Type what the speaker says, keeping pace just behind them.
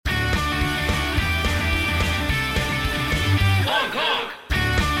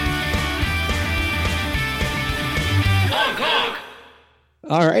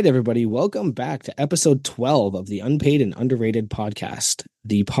All right, everybody, welcome back to episode 12 of the Unpaid and Underrated podcast,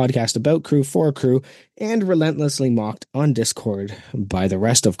 the podcast about Crü for Crü and relentlessly mocked on Discord by the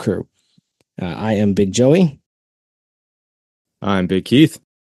rest of Crü. I am Big Joey. I'm Big Keith.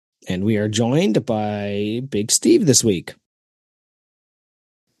 And we are joined by Big Steve this week.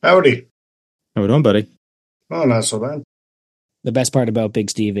 Howdy. How we doing, buddy? Oh, not so bad. The best part about Big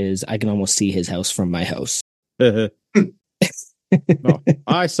Steve is I can almost see his house from my house. Well,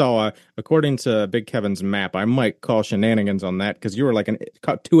 I saw, according to Big Kevin's map, I might call shenanigans on that because you were like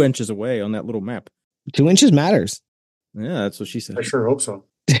 2 inches away on that little map. 2 inches matters. Yeah, that's what she said. I sure hope so.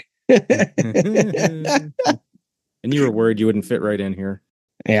 And you were worried you wouldn't fit right in here.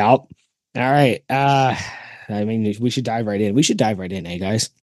 Yeah. All right. I mean, we should dive right in. We should dive right in, guys?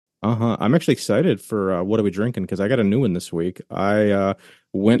 I'm actually excited for what are we drinking because I got a new one this week. I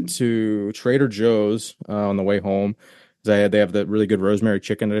went to Trader Joe's on the way home. They have the really good rosemary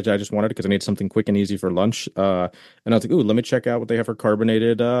chicken that I just wanted because I need something quick and easy for lunch. And I was like, ooh, let me check out what they have for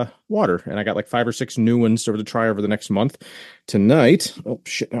carbonated water. And I got like 5 or 6 new ones to try over the next month. Tonight, oh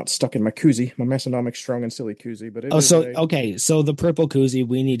shit, now it's stuck in my koozie, my Mesonomic Strong and Silly koozie. But so the purple koozie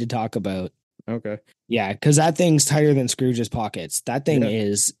we need to talk about. Okay. Yeah, because that thing's tighter than Scrooge's pockets. That thing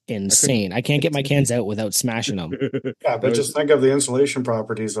is insane. I can't get my cans out without smashing them. Yeah, but just think of the insulation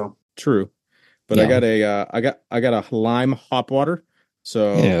properties, though. True. But yeah. I got a lime hop water.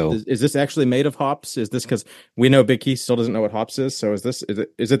 So is this actually made of hops? Is this because we know Big Keith still doesn't know what hops is? So is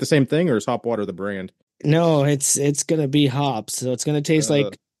it the same thing or is hop water the brand? No, it's gonna be hops. So it's gonna taste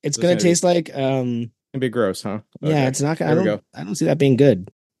like it'd be gross, huh? Okay. Yeah, it's not gonna I don't see that being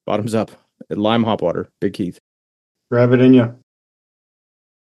good. Bottoms up. Lime hop water, Big Keith. Grab it in you.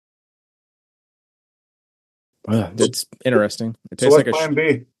 It's interesting. It tastes like Plan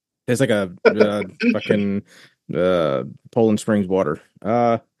B. It's like a fucking Poland Springs water.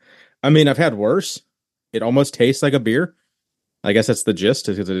 I mean, I've had worse. It almost tastes like a beer. I guess that's the gist,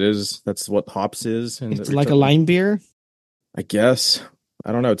 because that's what hops is. It's like a lime beer? I guess.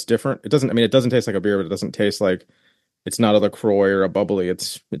 I don't know. It's different. It doesn't taste like a beer, but it doesn't taste like it's not a LaCroix or a bubbly.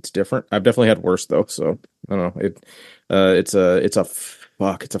 It's different. I've definitely had worse though. So I don't know. It's a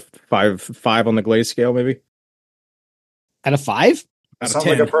 5 on the glaze scale, maybe. Out of 5? Sounds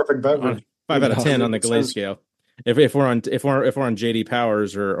like a perfect beverage. 5 out of 10 on the glaze scale. If we're on JD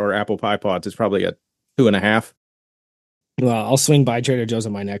Powers or Apple Pie Pods, it's probably a 2.5. Well, I'll swing by Trader Joe's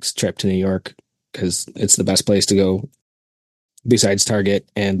on my next trip to New York because it's the best place to go besides Target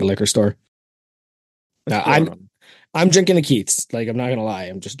and the liquor store. I'm drinking a Keith's. Like, I'm not gonna lie,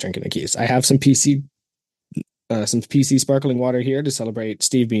 I'm just drinking a Keith's. I have some PC sparkling water here to celebrate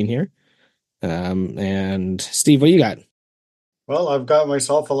Steve being here. And Steve, what do you got? Well, I've got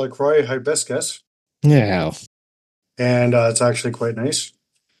myself a LaCroix hibiscus. Yeah. And it's actually quite nice.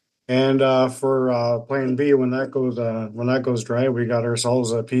 And for Plan B, when that goes dry, we got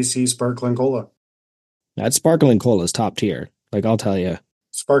ourselves a PC sparkling cola. That sparkling cola is top tier. Like, I'll tell you.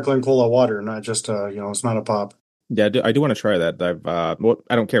 Sparkling cola water, not just it's not a pop. Yeah, I do want to try that.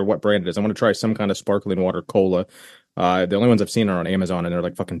 I don't care what brand it is. I want to try some kind of sparkling water cola. The only ones I've seen are on Amazon, and they're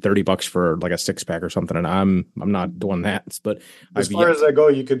like fucking $30 for like a 6-pack or something. And I'm not doing that. But as far as I go,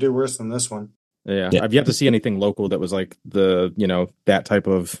 you could do worse than this one. Yeah, I've yet to see anything local that was like that type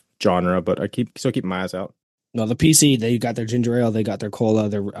of genre. But I keep my eyes out. Well, the PC, they got their ginger ale, they got their cola.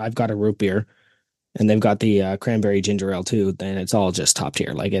 I've got a root beer, and they've got the cranberry ginger ale too. And it's all just top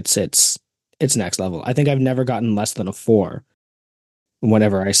tier. Like it's next level. I think I've never gotten less than a 4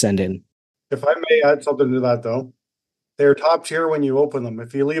 whenever I send in. If I may add something to that, though, they're top tier when you open them.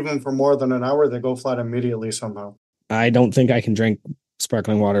 If you leave them for more than an hour, they go flat immediately somehow. I don't think I can drink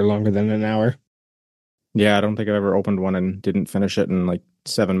sparkling water longer than an hour. Yeah, I don't think I've ever opened one and didn't finish it in like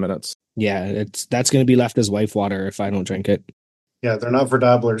 7 minutes. Yeah, that's going to be left as wife water if I don't drink it. Yeah, they're not for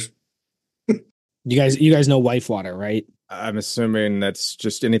dabblers. You guys know wife water, right? I'm assuming that's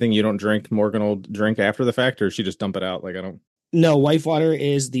just anything you don't drink, Morgan will drink after the fact, or she just dump it out? Like, I don't. No, wife water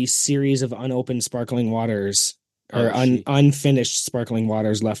is the series of unopened sparkling waters or unfinished sparkling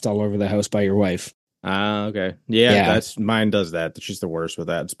waters left all over the house by your wife. Okay. Yeah, that's mine does that. She's the worst with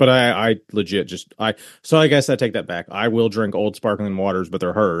that. But I legit so I guess I take that back. I will drink old sparkling waters, but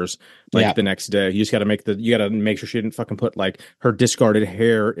they're hers. Like the next day. You just gotta make sure she didn't fucking put like her discarded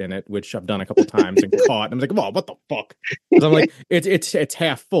hair in it, which I've done a couple times and caught. And I'm like, oh, what the fuck? Because I'm like, it's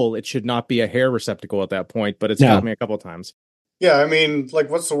half full. It should not be a hair receptacle at that point, but it's got me a couple times. Yeah, I mean, like,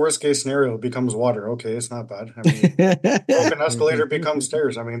 what's the worst case scenario? It becomes water. Okay, it's not bad. I mean, broken escalator becomes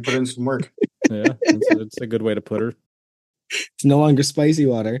stairs. I mean, put in some work. Yeah, it's a good way to put her. It's no longer spicy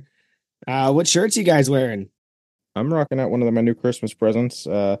water. What shirts you guys wearing? I'm rocking out one of my new Christmas presents.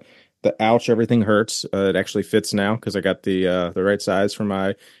 The ouch, everything hurts. It actually fits now because I got the right size for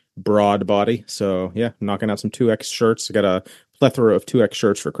my broad body. So yeah, knocking out some 2X shirts. I got a plethora of 2X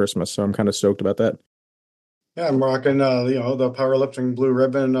shirts for Christmas, so I'm kind of stoked about that. Yeah, I'm rocking the powerlifting blue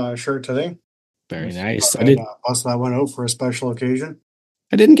ribbon shirt today. Very Nice. nice. And bust that one out for a special occasion.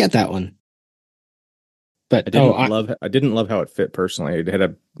 I didn't get that one. But I didn't love how it fit personally. It had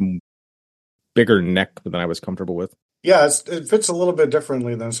a bigger neck than I was comfortable with. Yeah, it fits a little bit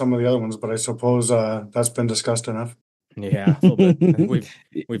differently than some of the other ones, but I suppose that's been discussed enough. Yeah, a little bit. I think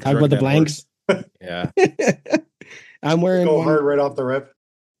we've talk about drugged the that horse. blanks. Yeah. I'm wearing Go one. hard right off the rip.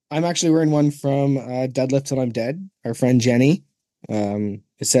 I'm actually wearing one from Deadlift Till I'm Dead, our friend Jenny. It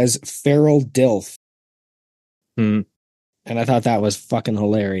says Feral Dilf. Hmm. And I thought that was fucking Oh,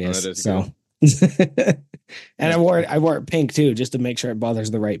 hilarious. that is So and Yeah. I wore it pink too, just to make sure it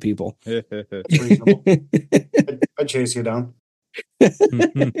bothers the right people. It's reasonable. I'd chase you down.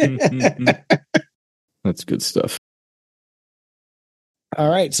 That's good stuff. All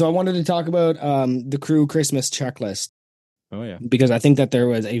right, so I wanted to talk about the Crü Christmas checklist Oh yeah. because I think that there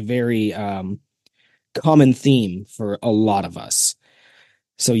was a very common theme for a lot of us.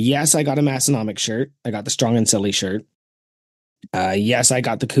 So yes, I got a Massonomic shirt. I got the Strong and Silly shirt. Yes, I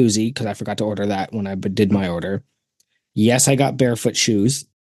got the koozie because I forgot to order that when I did my order. Yes, I got barefoot shoes.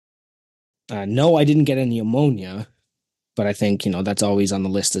 No, I didn't get any ammonia, but I think, that's always on the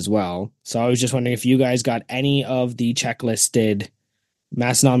list as well. So I was just wondering if you guys got any of the checklisted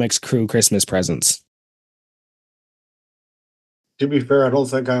Massonomics Crü Christmas presents. To be fair, I don't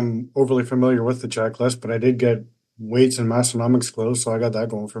think I'm overly familiar with the checklist, but I did get weights and Massonomics clothes, so I got that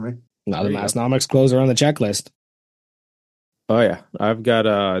going for me. Now the There you go. Massonomics clothes are on the checklist. Oh yeah, I've got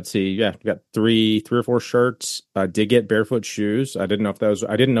let's see, yeah, I've got three or four shirts. I did get barefoot shoes. I didn't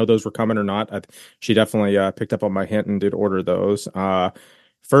know those were coming or not. She definitely picked up on my hint and did order those.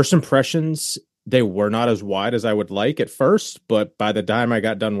 First impressions, they were not as wide as I would like at first, but by the time I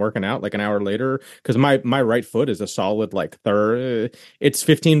got done working out, like an hour later, because my right foot is a solid like third, it's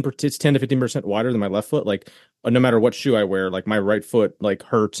 10 to 15% wider than my left foot. Like no matter what shoe I wear, like my right foot like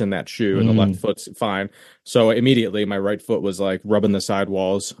hurts in that shoe, and the left foot's fine. So immediately my right foot was like rubbing the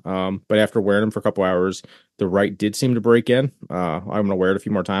sidewalls. But after wearing them for a couple hours, the right did seem to break in. I'm gonna wear it a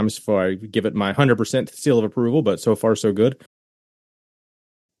few more times before I give it my 100% seal of approval. But so far so good.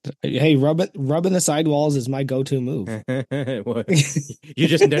 Hey, rubbing the sidewalls is my go-to move. Well, you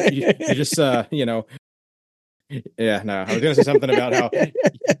just yeah, no, I was gonna say something about how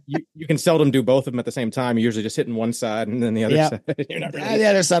you can seldom do both of them at the same time. You're usually just hitting one side and then the other side. You're not really... The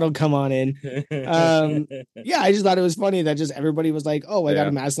other side will come on in. Yeah, I just thought it was funny that just everybody was like, "Oh, I got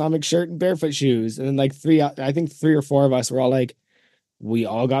a Massonomic shirt and barefoot shoes," and then like I think three or four of us were all like, "We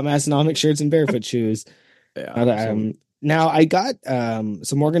all got Massonomic shirts and barefoot shoes." Yeah. Now I got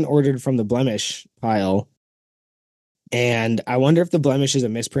so Morgan ordered from the Blemish pile, and I wonder if the Blemish is a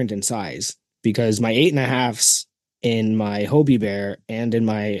misprint in size because my 8.5s in my Hobie Bear and in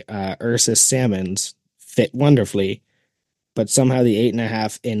my Ursus Salmons fit wonderfully, but somehow the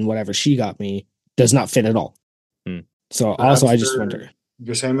 8.5 in whatever she got me does not fit at all. So Perhaps also I just wonder.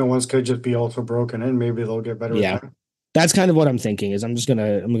 Your salmon ones could just be also broken in. Maybe they'll get better with time. That's kind of what I'm thinking is I'm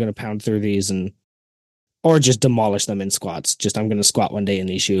gonna pound through these or just demolish them in squats. I'm gonna squat one day in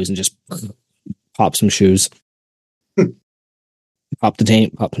these shoes and just pop some shoes. Pop the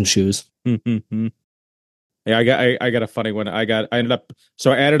taint, pop some shoes. Yeah, I got a funny one. I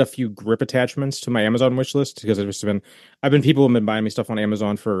added a few grip attachments to my Amazon wish list because people have been buying me stuff on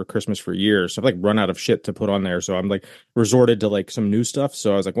Amazon for Christmas for years. So I've like run out of shit to put on there. So I'm like resorted to like some new stuff.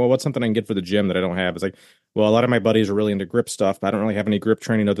 So I was like, well, what's something I can get for the gym that I don't have? It's like, well, a lot of my buddies are really into grip stuff, but I don't really have any grip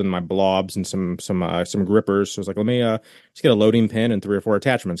training other than my blobs and some grippers. So I was like, let me just get a loading pin and 3 or 4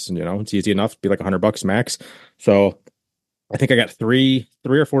 attachments, and it's easy enough. It'd be like $100 max. So I think I got three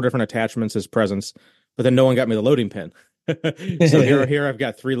or four different attachments as presents, but then no one got me the loading pin. So here I've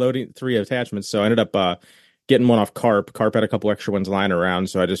got three attachments. So I ended up getting one off Carp. Carp had a couple extra ones lying around,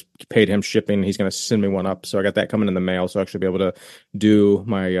 so I just paid him shipping. He's going to send me one up. So I got that coming in the mail. So I'll actually be able to do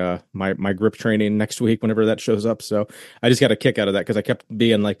my my grip training next week whenever that shows up. So I just got a kick out of that because I kept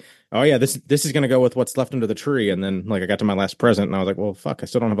being like, oh yeah, this is going to go with what's left under the tree. And then like I got to my last present and I was like, well, fuck, I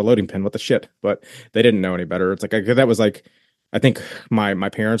still don't have a loading pin. What the shit? But they didn't know any better. It's like that was like, I think my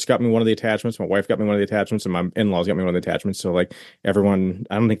parents got me one of the attachments, my wife got me one of the attachments, and my in-laws got me one of the attachments. So like everyone,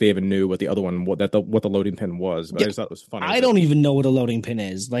 I don't think they even knew what the other one what the loading pin was, but I just thought it was funny. I don't even know what a loading pin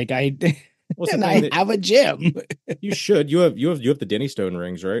is. Like I have a gym. You should. You have the Denny Stone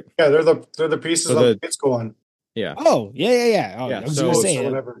rings, right? Yeah, they're the pieces that the kids go on. Yeah. Oh, yeah. Oh, I Yeah. was gonna So So say,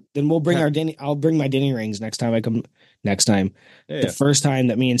 whenever. then we'll bring our Denny. I'll bring my Denny rings next time I come. Next time, the yeah. first time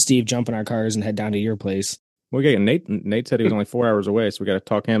that me and Steve jump in our cars and head down to your place. We got Nate said he was only 4 hours away, so we got to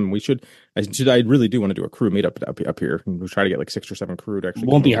talk him. I really do want to do a crew meetup up here. We'll try to get like 6 or 7 crew to actually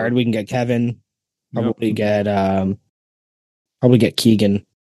Won't come be hard. over. We can get Kevin. Yep. Probably get Keegan.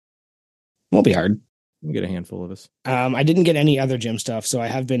 Won't be hard. We'll get a handful of us. I didn't get any other gym stuff, so I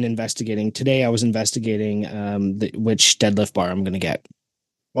have been investigating. Today I was investigating which deadlift bar I'm going to get.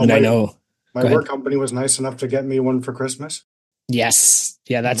 Well, And I know. my Go ahead. work company was nice enough to get me one for Christmas. Yes.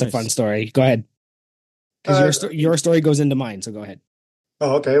 Yeah, that's a fun Nice. story. Go ahead. Because your story goes into mine, so go ahead.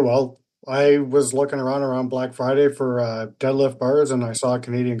 Oh, okay. Well, I was looking around Black Friday for deadlift bars, and I saw a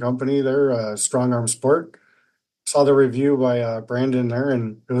Canadian company there, Strong Arm Sport. Saw the review by Brandon there,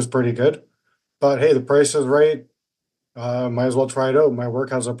 and it was pretty good. Thought, hey, the price is right. Might as well try it out. My work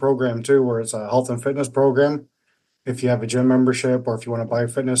has a program too, where it's a health and fitness program. If you have a gym membership or if you want to buy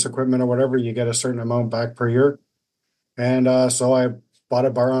fitness equipment or whatever, you get a certain amount back per year. And so I bought a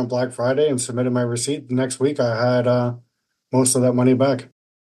bar on Black Friday and submitted my receipt. The next week, I had most of that money back.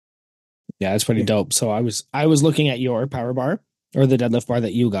 Yeah, that's pretty Yeah. dope. So I was looking at your power bar or the deadlift bar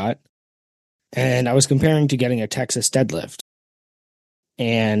that you got, and I was comparing to getting a Texas deadlift.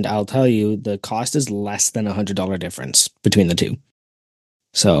 And I'll tell you, the cost is less than $100 difference between the two. Yeah,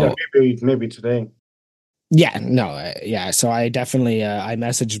 So maybe today. yeah, no, yeah. So I definitely I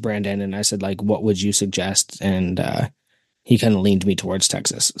messaged Brandon and I said like, what would you suggest? And he kind of leaned me towards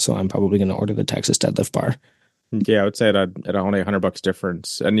Texas. So I'm probably going to order the Texas deadlift bar. Yeah, I would say at only $100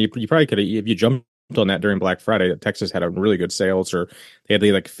 difference, and you probably could have if you jumped on that during Black Friday. Texas had a really good sales, or they had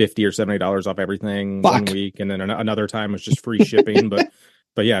like $50 or $70 off everything one Fuck. week, and then another time was just free shipping.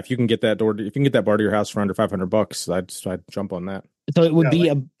 But yeah, if you can get that bar to your house for under $500, I'd jump on that. So it would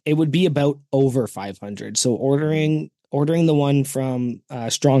Yeah, be it would be about over 500. So ordering the one from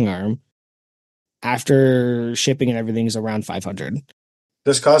Strong Arm after shipping and everything is around 500.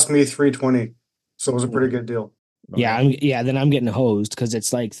 this cost me $320, so it was a pretty good deal. Yeah, then I'm getting hosed because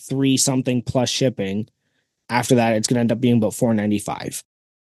it's like 3 something plus shipping. After that, it's gonna end up being about 495.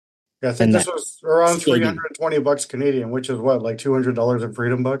 Yeah, I think And this that was around CD. $320 Canadian, which is what, like $200 in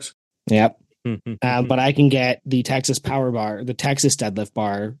freedom bucks. Yep. But I can get the Texas Power Bar, the Texas Deadlift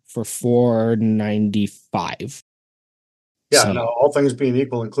Bar for 495. Yeah, So no, all things being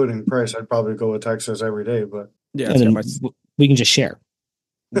equal, including price, I'd probably go with Texas every day. But Yeah, and it's got then my we can just share.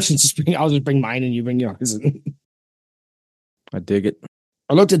 I'll just bring mine and you bring yours. I dig it.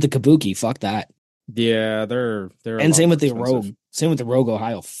 I looked at the Kabuki. Fuck that. Yeah, they're a And lot same more with the expensive. Rogue. Same with the Rogue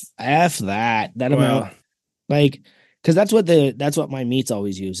Ohio. F that. That Well, amount. Like, because that's what my meats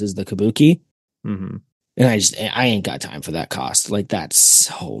always use is the Kabuki. mm-hmm. And I ain't got time for that cost. Like that's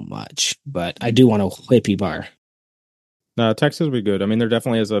so much. But I do want a whippy bar. Texas would be good. I mean, there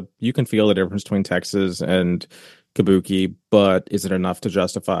definitely is you can feel the difference between Texas and Kabuki, but is it enough to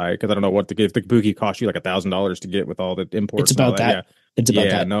justify? Because I don't know if the Kabuki cost you like $1,000 to get with all the imports It's and all about that. that. It's about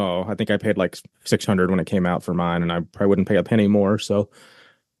Yeah, that. no, I think I paid like 600 when it came out for mine, and I probably wouldn't pay a penny more. So,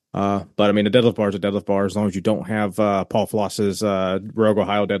 but I mean, a deadlift bar is a deadlift bar as long as you don't have Paul Floss's Rogue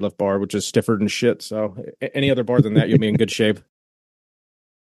Ohio deadlift bar, which is stiffer than shit. So, any other bar than that, you'll be in good shape.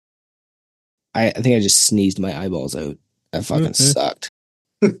 I think I just sneezed my eyeballs out. That fucking sucked.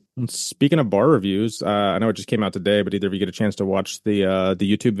 Speaking of bar reviews, I know it just came out today, but either of you get a chance to watch the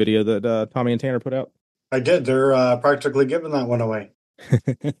YouTube video that Tommy and Tanner put out? I did. They're practically giving that one away.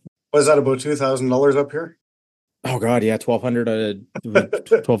 Was that about $2,000 up here? Oh God, yeah,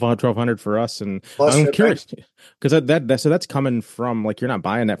 1,200 for us, and Plus I'm shipping. curious because so that's coming from like you're not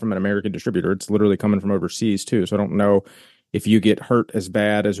buying that from an American distributor; it's literally coming from overseas too. So I don't know if you get hurt as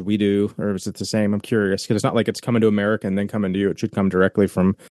bad as we do, or is it the same? I'm curious because it's not like it's coming to America and then coming to you. It should come directly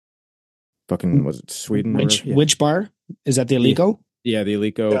from fucking was it Sweden? Which bar is that? The Alico? Yeah, the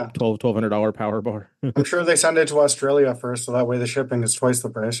Alico Yeah. $1,200 power bar. I'm sure they send it to Australia first, so that way the shipping is twice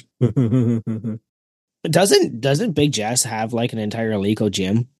the price. Doesn't Big Jess have like an entire Alico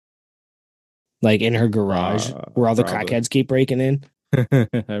gym, like in her garage, where all the probably. crackheads keep breaking in? I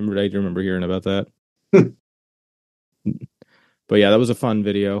remember hearing about that. But yeah, that was a fun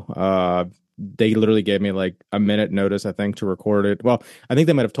video. They literally gave me like a minute notice, I think, to record it. Well, I think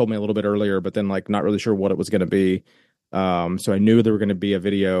they might have told me a little bit earlier, but then like not really sure what it was going to be. So I knew there were going to be a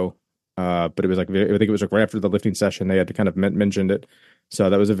video, but it was like I think it was like right after the lifting session they had to kind of mentioned it. So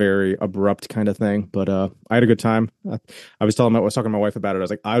that was a very abrupt kind of thing. But I had a good time. I was talking to my wife about it. I was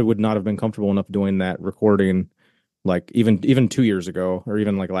like, I would not have been comfortable enough doing that recording, like even 2 years ago, or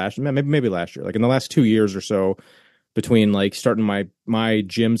even like maybe last year. Like in the last 2 years or so, between like starting my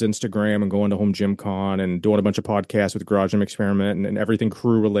gym's Instagram and going to Home Gym Con and doing a bunch of podcasts with Garage Gym Experiment and everything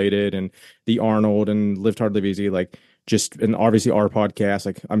crew related and the Arnold and Live Hard Live Easy, like just and obviously our podcast,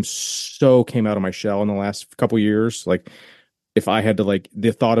 like I'm so came out of my shell in the last couple years. Like if I had to like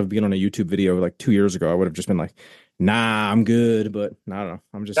the thought of being on a YouTube video like 2 years ago, I would have just been like, nah, I'm good. But I don't know.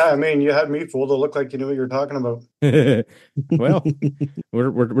 I'm Yeah, just I mean, you had me fooled. It looked like you knew what you were talking about. well,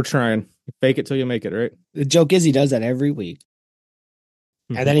 we're trying. Fake it till you make it, right? The joke is he does that every week,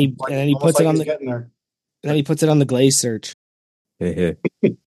 and then Like he almost puts it like on he's the getting there. Glaze search.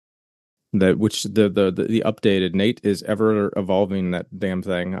 That which the updated Nate is ever evolving that damn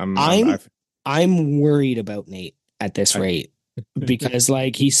thing. I'm I'm worried about Nate at this I rate because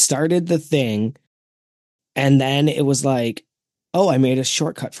like he started the thing and then it was like, oh, I made a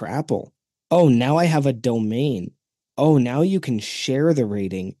shortcut for Apple. Oh, now I have a domain. Oh, now you can share the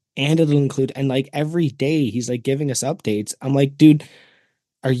rating and it'll include and like every day he's like giving us updates. I'm like, dude,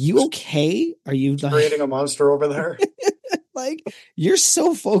 are you okay? Are you like Creating a monster over there, like you're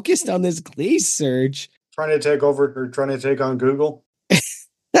so focused on this Glaze search? trying to take over or trying to take on Google.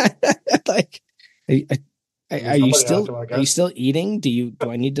 Like are, I mean, are you somebody has still to, I guess. eating? Do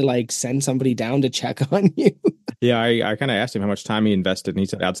I need to like send somebody down to check on you? Yeah, I kind of asked him how much time he invested, and he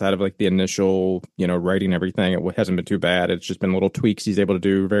said outside of like the initial, writing everything, it hasn't been too bad. It's just been little tweaks he's able to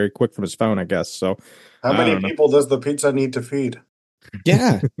do very quick from his phone, I guess. So How I many don't know. people does the pizza need to feed?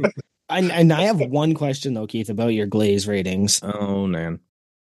 Yeah. And I have one question though, Keith, about your Glaze ratings. Oh man,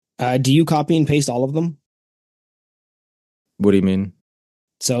 Do you copy and paste all of them? what do you mean?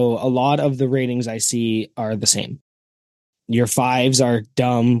 So a lot of the ratings I see are the same. Your fives are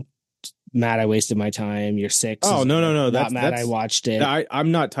dumb, mad I wasted my time. Your Oh sixes are no, not mad I watched it.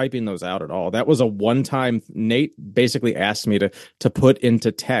 I'm not typing those out at all. That was a one time. Nate basically asked me to put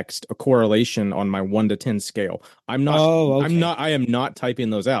into text a correlation on my 1 to 10 scale. Oh, okay. I am not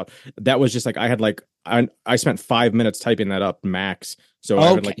typing those out. That was just like I had like I spent 5 minutes typing that up max. So I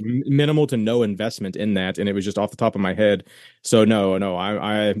had like Okay. minimal to no investment in that, and it was just off the top of my head. So no,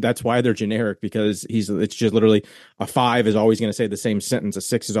 I that's why they're generic because it's just literally a five is always going to say the same sentence, a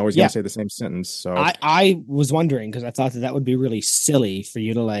six is always going Yeah. to say the same sentence. So I was wondering because I thought that would be really silly for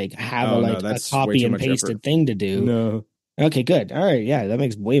you to like have oh no, a that's way copy too and much effort. pasted thing to do. No. Okay, good. All right, yeah, that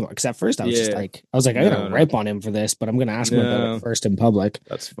makes way more. Because at first I was just Yeah. like, I was like, I'm gonna No. rip on him for this, but I'm gonna ask him about it No. first in public.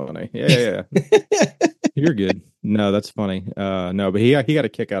 That's funny. Yeah. You're good. No, that's funny. No, but he got a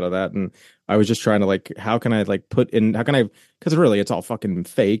kick out of that, and I was just trying to like, how can I like put in? How can I? Because really, it's all fucking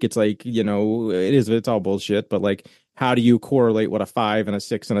fake. It's like it's all bullshit. But like, how do you correlate what a 5 and a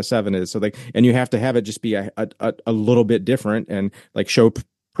 6 and a 7 is? So like, and you have to have it just be a little bit different and like show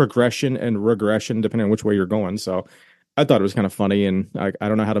progression and regression depending on which way you're going. So I thought it was kind of funny, and I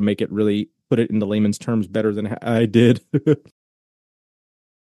don't know how to make it really put it into layman's terms better than I did.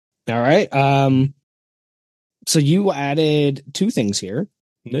 All right. So you added two things here.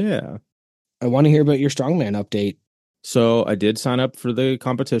 Yeah. I want to hear about your strongman update. So I did sign up for the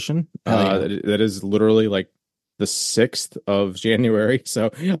competition. Yeah. That is literally like the 6th of January.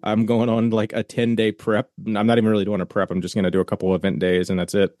 So I'm going on like a 10-day prep. I'm not even really doing a prep. I'm just going to do a couple event days and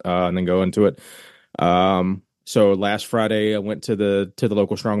that's it. And then go into it. So last Friday I went to the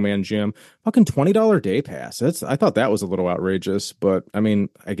local strongman gym. Fucking $20 day pass. I thought that was a little outrageous, but I mean,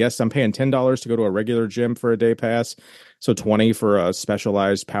 I guess I'm paying $10 to go to a regular gym for a day pass. So 20 for a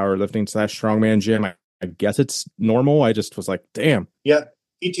specialized powerlifting / strongman gym. I guess it's normal. I just was like, damn. Yeah,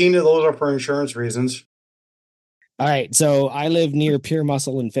 18 of those are for insurance reasons. All right. So I live near Pure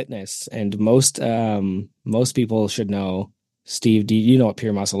Muscle and Fitness, and most people should know. Steve, do you know what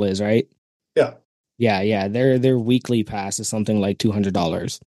Pure Muscle is, right? Yeah. Yeah. Their weekly pass is something like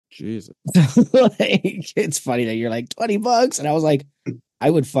 $200. Jesus. Like, it's funny that you're like $20, and I was like, I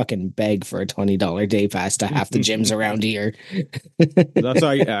would fucking beg for a $20 day pass to half the gyms around here. That's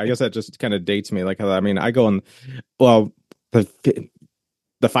I guess that just kind of dates me. Like, I mean, I go on, well,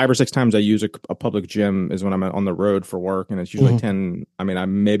 the 5 or 6 times I use a public gym is when I'm on the road for work, and it's usually 10. I mean, I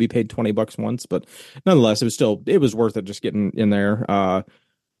maybe paid $20 once, but nonetheless, it was worth it just getting in there.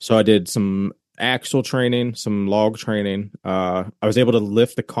 So I did some axle training, some log training. I was able to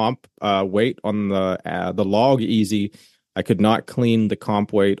lift the comp weight on the log easy. I could not clean the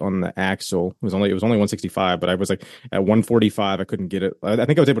comp weight on the axle. It was only 165, but I was like at 145, I couldn't get it. I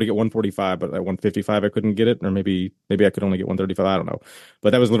think I was able to get 145, but at 155 I couldn't get it, or maybe I could only get 135. I don't know.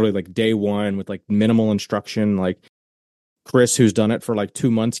 But that was literally like day one with like minimal instruction. Like Chris, who's done it for like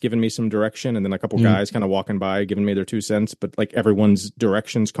 2 months, giving me some direction, and then a couple guys kind of walking by, giving me their 2 cents. But like everyone's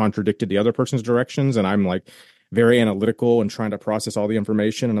directions contradicted the other person's directions, and I'm like, very analytical and trying to process all the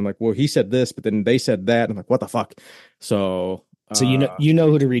information. And I'm like, well, he said this, but then they said that. And I'm like, what the fuck? So So you know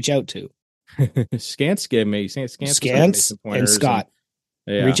who to reach out to. Scance gave me Scance some and pointers and Scott.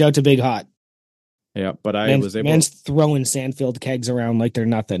 yeah, Reach out to Big Hot. yeah. But I Man's was able man's throwing Sandfield kegs around like they're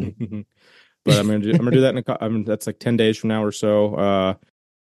nothing. to, but I'm gonna do that that's like 10 days from now or so.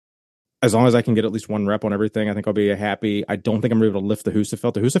 As long as I can get at least one rep on everything, I think I'll be happy. I don't think I'm able to lift the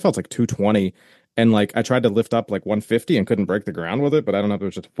Husafelt. The Husafelt's like 220, and like I tried to lift up like 150 and couldn't break the ground with it. But I don't know if it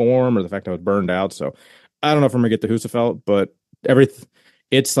was just form or the fact I was burned out. So I don't know if I'm gonna get the Husafelt, but every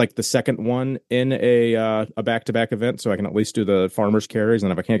it's like the second one in a back-to-back event, so I can at least do the farmers carries.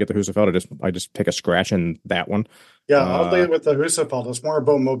 And if I can't get the Husafelt, I just take a scratch in that one. Yeah, oddly Uh, with the Husafeld, it's more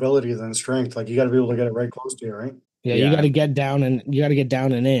about mobility than strength. Like you got to be able to get it right close to you, right? Yeah, you got yeah. to get down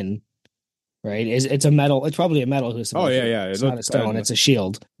and in. Right? It's a metal. It's probably a metal Oh Husafell yeah, too. yeah. It's not a stone. It's a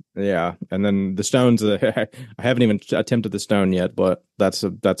shield. Yeah, and then the stones. I haven't even attempted the stone yet, but that's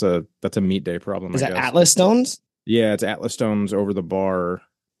a meat day problem, Is I that guess. Atlas stones? Yeah, it's Atlas stones over the bar.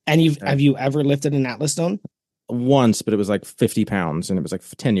 And And have you ever lifted an Atlas stone? once, but it was like 50 pounds, and it was like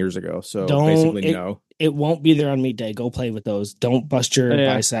 10 years ago. So Don't basically, it no. it won't be there on meat day. Go play with those. Don't bust your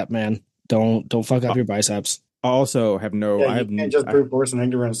Yeah. bicep, man. Don't fuck up I your biceps. I also have no. Yeah, I you have. can't just brute force and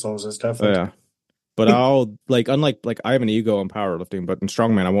ignorance those. It's definitely Yeah. But I'll like unlike like I have an ego in powerlifting, but in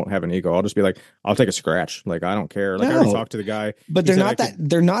strongman I won't have an ego. I'll just be like, I'll take a scratch. Like I don't care. Like I already No, talked to the guy. but He said I could.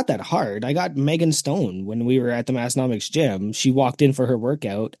 they're not that hard. I got Megan Stone when we were at the Massnomics gym. She walked in for her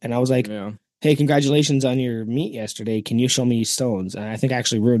workout and I was like, Yeah. "Hey, congratulations on your meet yesterday. Can you show me stones?" And I think I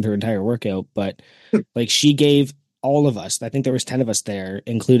actually ruined her entire workout, but like she gave all of us, I think there was 10 of us there,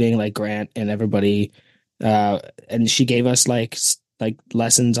 including like Grant and everybody, uh and she gave us like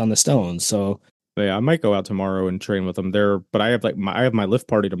lessons on the stones. So Yeah, I might go out tomorrow and train with them there. But I have I have my lift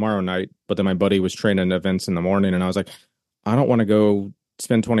party tomorrow night. But then my buddy was training events in the morning, and I was like, I don't want to go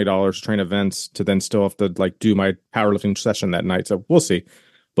spend $20 to train events to then still have to like do my powerlifting session that night. So we'll see.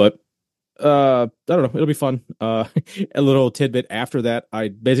 But I don't know. It'll be fun. A little tidbit after that. I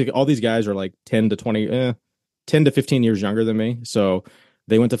basically all these guys are like 10 to 15 years younger than me. So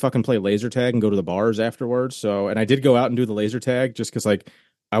they went to fucking play laser tag and go to the bars afterwards. So, and I did go out and do the laser tag just because like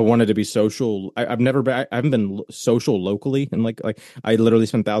I wanted to be social. I've never been, I haven't been social locally. And like I literally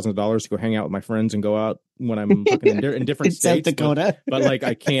spent thousands of dollars to go hang out with my friends and go out when I'm fucking in different in South states. Dakota. But like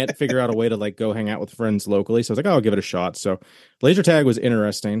I can't figure out a way to like go hang out with friends locally. So I was like, oh, I'll give it a shot. So laser tag was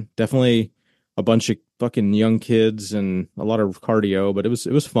interesting. Definitely a bunch of fucking young kids and a lot of cardio, but it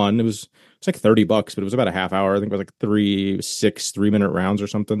was fun. It's like $30, but it was about a half hour. I think it was like 3 minute rounds or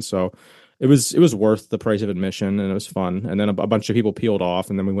something. So it was worth the price of admission and it was fun. And then a bunch of people peeled off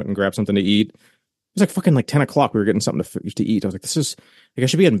and then we went and grabbed something to eat. It was like fucking like 10 o'clock. We were getting something to eat. I was like, this is like, I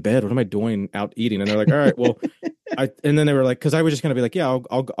should be in bed. What am I doing out eating? And they're like, all right, well, and then they were like, cause I was just going to be like, yeah,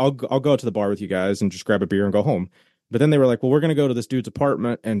 I'll go out to the bar with you guys and just grab a beer and go home. But then they were like, well, we're going to go to this dude's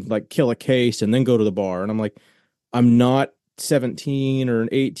apartment and like kill a case and then go to the bar. And I'm like, I'm not 17 or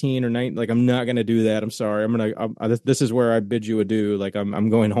 18 or 19. Like, I'm not going to do that. I'm sorry. This is where I bid you adieu. Like, I'm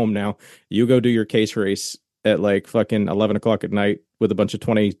going home now. You go do your case race at like fucking 11 o'clock at night with a bunch of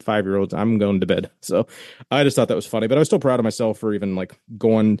 25-year-olds. I'm going to bed. So I just thought that was funny, but I was still proud of myself for even like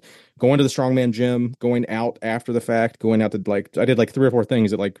going to the strongman gym, going out after the fact, going out to like, I did like 3 or 4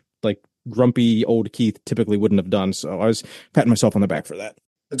 things that like grumpy old Keith typically wouldn't have done. So I was patting myself on the back for that.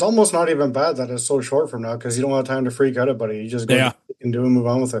 it's almost not even bad that it's so short from now because you don't have time to freak out about it. You just go Yeah, and do and move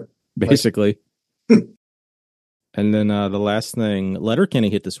on with it. basically. And then the last thing, Letterkenny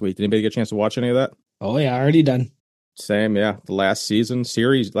hit this week. Did anybody get a chance to watch any of that? Oh yeah, already done. Same, yeah. The last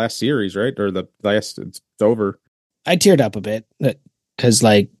series, right? Or the last, it's over. I teared up a bit because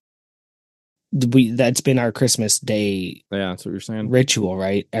like that's been our Christmas Day Yeah, that's what you're saying. ritual,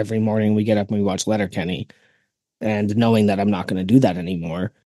 right? Every morning we get up and we watch Letterkenny, and knowing that I'm not going to do that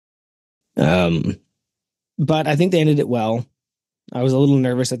anymore. But I think they ended it well. I was a little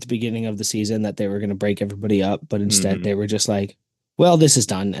nervous at the beginning of the season that they were going to break everybody up, but instead they were just like, well, this is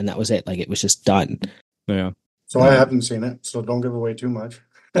done. And that was it. Like it was just done. Yeah. So I haven't seen it, so don't give away too much.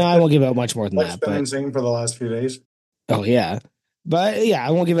 No, I won't give out much more than Life's that. been But insane for the last few days. oh, yeah. But yeah,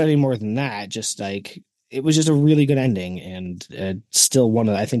 I won't give out any more than that. Just like it was just a really good ending and still one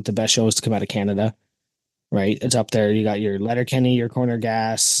of, I think, the best shows to come out of Canada, right? It's up there. You got your Letterkenny, your Corner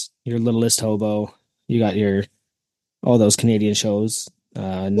Gas, your Littlest Hobo. You got your all those Canadian shows.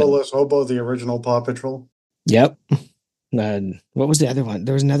 Littlest Hobo, the original Paw Patrol. Yep. What was the other one?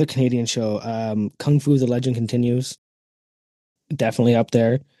 There was another Canadian show. Kung Fu: The Legend Continues. Definitely up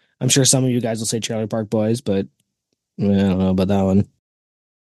there. I'm sure some of you guys will say Trailer Park Boys, but I don't know about that one.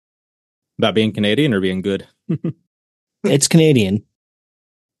 About being Canadian or being good? It's Canadian.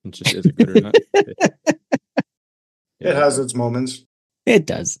 It's just, is it good or not? It has its moments. It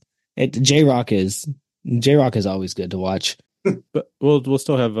does. J-Rock is always good to watch. But we'll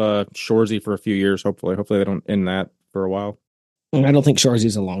still have Shorzy for a few years, hopefully. Hopefully they don't end that for a while. And I don't think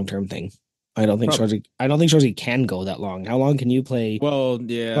Shorzy's a long-term thing. I don't think Probably. Shorzy can go that long. How long can you play Well,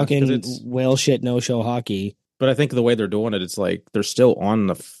 yeah, fucking it's whale shit no-show hockey? but I think the way they're doing it, it's like they're still on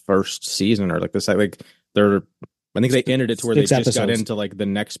the first season or like this like they're I think they ended it to where they 6 just got episodes. into like the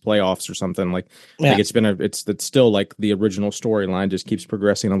next playoffs or something. Like Yeah. it's been it's still like the original storyline just keeps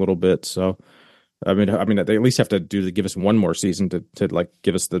progressing a little bit. So I mean they at least have to give us one more season to like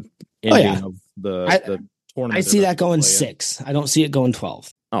give us the ending of the tournament. I see that going 6. I don't see it going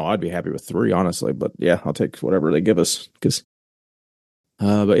 12. Oh, I'd be happy with 3, honestly. But yeah, I'll take whatever they give us. Because,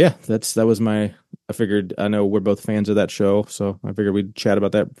 but yeah, that was my. I figured I know we're both fans of that show, so I figured we'd chat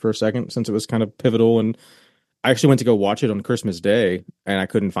about that for a second since it was kind of pivotal. And I actually went to go watch it on Christmas Day, and I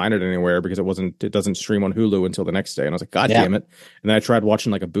couldn't find it anywhere because it doesn't stream on Hulu until the next day. And I was like, God damn it! And then I tried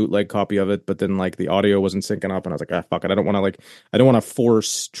watching like a bootleg copy of it, but then like the audio wasn't syncing up, and I was like, ah, fuck it, I don't want to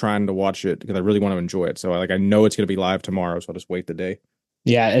force trying to watch it because I really want to enjoy it. So I know it's gonna be live tomorrow, so I'll just wait the day.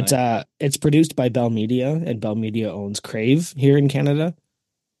 Yeah, it's produced by Bell Media, and Bell Media owns Crave here in Canada,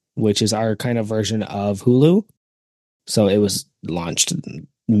 which is our kind of version of Hulu. So it was launched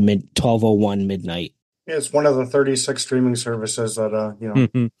 12:01 midnight. It's one of the 36 streaming services that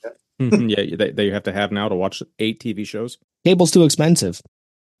Yeah, they have to have now to watch 8 TV shows. Cable's too expensive.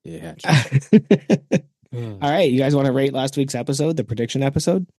 Yeah. All right, you guys want to rate last week's episode, the prediction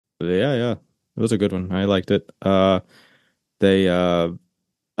episode? Yeah. It was a good one. I liked it.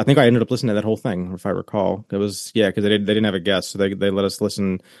 I think I ended up listening to that whole thing, if I recall. It was because they didn't have a guest, so they let us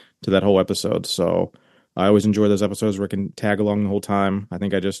listen to that whole episode. So I always enjoy those episodes where I can tag along the whole time. I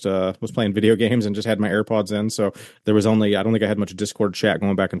think I just was playing video games and just had my AirPods in, so there was I don't think I had much Discord chat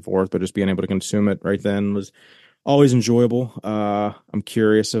going back and forth, but just being able to consume it right then was always enjoyable. I'm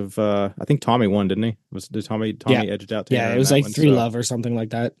curious of I think Tommy won, didn't he? Did Tommy edged out Tanner? Yeah, it was like 3-love or something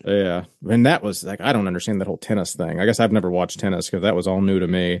like that. Yeah. And that was like I don't understand that whole tennis thing. I guess I've never watched tennis because that was all new to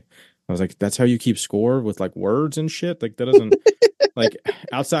me. I was like, that's how you keep score with like words and shit? Like that doesn't like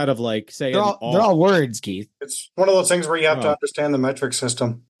outside of like saying they're all words, Keith. It's one of those things where you have to understand the metric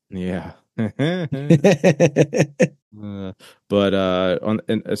system. Yeah. But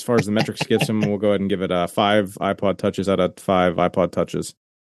as far as the metrics gets him, we'll go ahead and give it 5 iPod touches out of 5 iPod touches.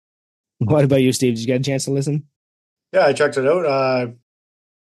 What about you, Steve? Did you get a chance to listen? Yeah, I checked it out. A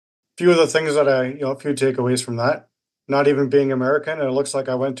few of the things that a few takeaways from that. Not even being American, it looks like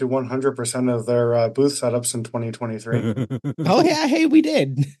I went to 100% of their booth setups in 2023. Oh yeah, hey, we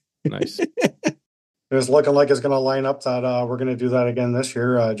did. Nice. It's looking like it's going to line up that we're going to do that again this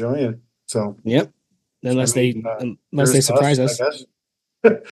year, Joey. So yep. Unless they surprise us. I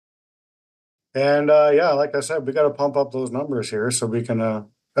guess. And like I said, we got to pump up those numbers here so we can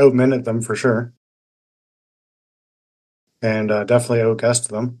out-minute them for sure. And definitely outguest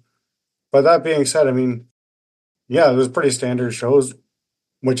them. But that being said, I mean, yeah, it was pretty standard shows,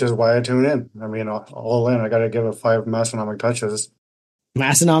 which is why I tune in. I mean, all in, I got to give it 5 Massonomic touches.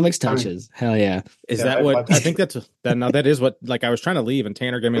 Massonomics touches. Hell yeah. Is that what I think that is what like I was trying to leave and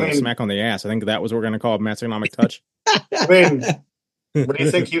Tanner gave me a smack on the ass. I think that was what we're going to call a Massonomic touch. I mean, what do you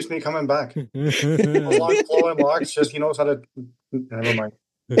think keeps me coming back? Long flowing locks, just he knows how to. Never mind.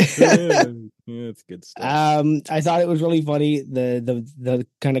 That's good stuff. I thought it was really funny the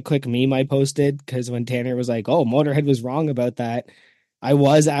kind of quick meme I posted because when Tanner was like, "Oh, Motorhead was wrong about that," I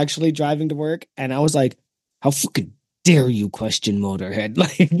was actually driving to work and I was like, "How fucking dare you question Motorhead?"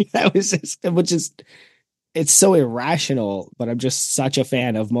 Like that was just, it's so irrational, but I'm just such a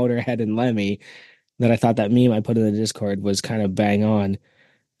fan of Motorhead and Lemmy that I thought that meme I put in the Discord was kind of bang on.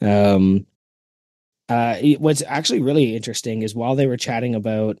 What's actually really interesting is while they were chatting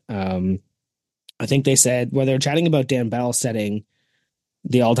about, I think they said, where they were chatting about Dan Bell setting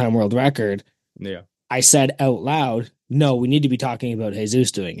the all-time world record. Yeah. I said out loud, no, we need to be talking about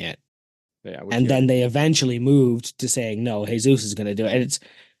Jesus doing it. Yeah. And then they eventually moved to saying, no, Jesus is going to do it.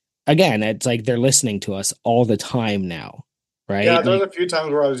 And it's like they're listening to us all the time now. Right? Yeah, there's a few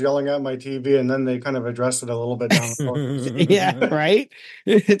times where I was yelling at my TV and then they kind of addressed it a little bit down the road. Yeah, right?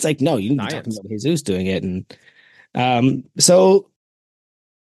 It's like, no, you can be talking about Jesus doing it. And so,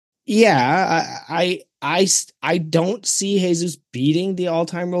 yeah, I don't see Jesus beating the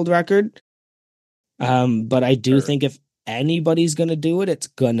all-time world record. But I do think if anybody's going to do it, it's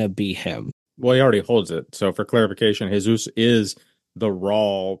going to be him. Well, he already holds it. So for clarification, Jesus is the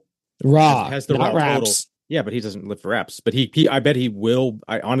raw has the raw raps. total. Yeah, but he doesn't lift reps. But I bet he will.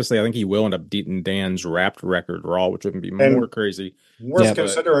 I think he will end up beating Dan's wrapped record raw, which would be more And crazy. worth Yeah, But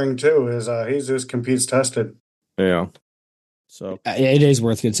considering too is Jesus competes tested. yeah, so it is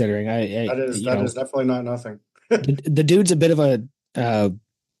worth considering. That is definitely not nothing. the dude's a bit of a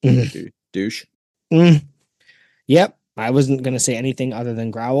mm, douche. mm, yep. I wasn't gonna say anything other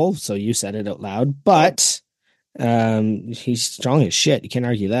than growl, so you said it out loud. Oh, But he's strong as shit. You can't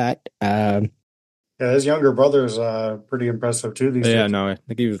argue that. yeah, his younger brother's pretty impressive too these Yeah, days. no, I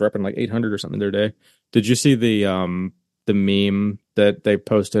think he was repping like 800 or something the other day. Did you see the meme that they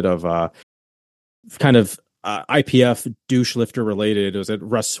posted of kind of IPF douche lifter related? It was at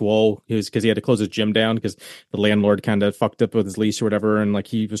Russ Swole. He was because he had to close his gym down because the landlord kind of fucked up with his lease or whatever, and like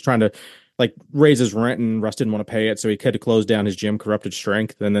he was trying to like raise his rent, and Russ didn't want to pay it, so he had to close down his gym, Corrupted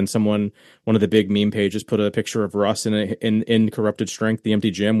Strength. And then one of the big meme pages, put a picture of Russ in Corrupted Strength, the empty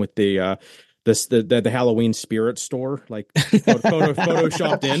gym with the Halloween spirit store like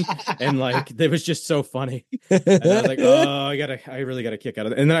photoshopped in, and like it was just so funny. And I was like, oh, I really got a kick out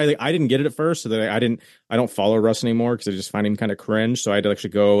of it. And then I didn't get it at first, so that I don't follow Russ anymore because I just find him kind of cringe. So I had to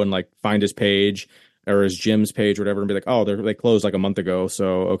actually go and like find his page or his gym's page or whatever and be like, oh, they closed like a month ago.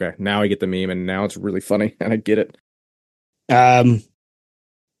 So okay, now I get the meme, and now it's really funny and I get it. um.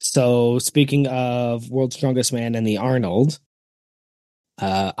 So speaking of World's Strongest Man and the Arnold,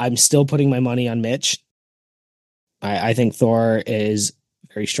 I'm still putting my money on Mitch. I think Thor is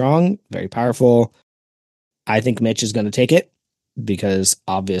very strong, very powerful. I think Mitch is going to take it because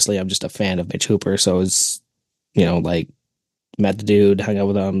obviously I'm just a fan of Mitch Hooper. So it's, like met the dude, hung out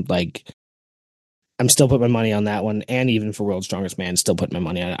with him. Like I'm still putting my money on that one. And even for World's Strongest Man, still putting my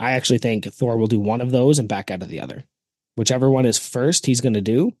money on it. I actually think Thor will do one of those and back out of the other. Whichever one is first, he's going to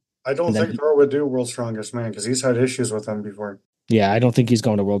do. I don't And then, think Thor would do World's Strongest Man because he's had issues with him before. yeah, I don't think he's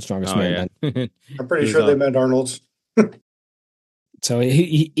going to World's Strongest Oh Man yeah, then. I'm pretty it was sure they meant Arnold's. So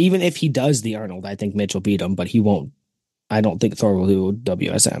even if he does the Arnold, I think Mitch will beat him, but he won't. I don't think Thor will do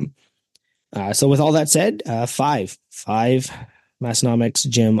WSM. So with all that said, five Massonomics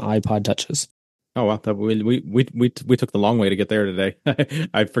Gym iPod touches. Oh well, we took the long way to get there today.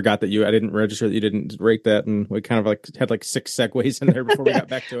 I forgot that I didn't register that you didn't rate that, and we kind of like had like 6 segues in there before we got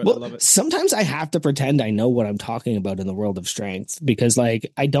back to it. I Well, love it. sometimes I have to pretend I know what I'm talking about in the world of strength because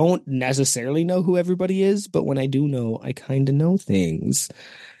like I don't necessarily know who everybody is, but when I do know, I kind of know things. I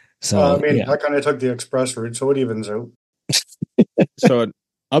So mean, yeah. I kind of took the express route, so it evens out. So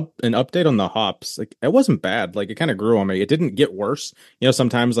an update on the hops, like it wasn't bad. Like it kind of grew on me. It didn't get worse.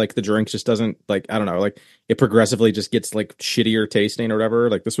 Sometimes like the drink just doesn't like I don't know, like it progressively just gets like shittier tasting or whatever.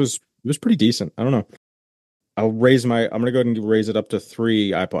 Like it was pretty decent. I don't know. I'm gonna go ahead and raise it up to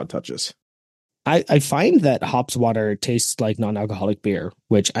 3 iPod touches. I find that hops water tastes like non-alcoholic beer,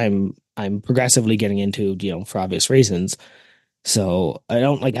 which I'm progressively getting into, for obvious reasons. So I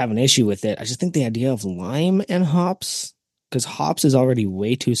don't like have an issue with it. I just think the idea of lime and hops, because hops is already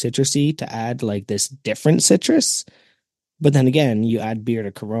way too citrusy to add like this different citrus. But then again, you add beer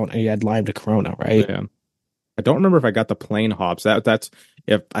to Corona, you add lime to Corona, right? Yeah. I don't remember if I got the plain hops. That's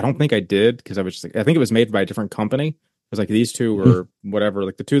if I don't think I did because I was just like, I think it was made by a different company. Because like these two were whatever,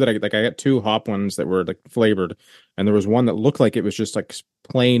 like the two that I got 2 hop ones that were like flavored, and there was one that looked like it was just like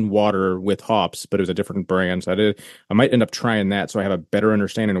plain water with hops, but it was a different brand. So I might end up trying that so I have a better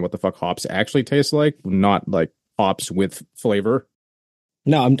understanding of what the fuck hops actually taste like, not like hops with flavor.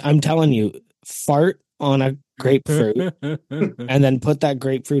 No, I'm telling you, fart on a grapefruit and then put that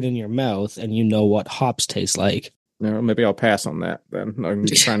grapefruit in your mouth, and you know what hops taste like. No, maybe I'll pass on that then. I'm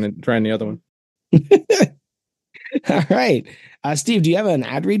trying the other one. All right. Steve, do you have an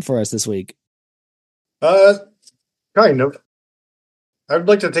ad read for us this week? Uh, kind of. I'd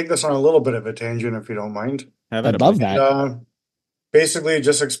like to take this on a little bit of a tangent, if you don't mind. Have at I'd it, love buddy. And that. basically,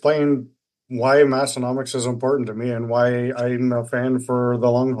 just explain why Massonomics is important to me and why I'm a fan for the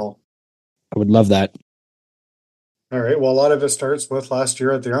long haul. I would love that. All right. Well, a lot of it starts with last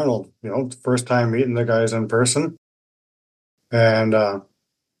year at the Arnold. First time meeting the guys in person, and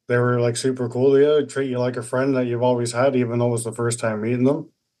they were like super cool to you, treat you like a friend that you've always had, even though it was the first time meeting them.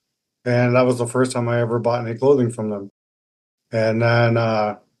 And that was the first time I ever bought any clothing from them. And then,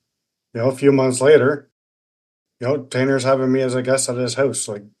 a few months later, Tanner's having me as a guest at his house.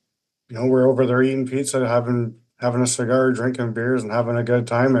 Like, we're over there eating pizza, having a cigar, drinking beers, and having a good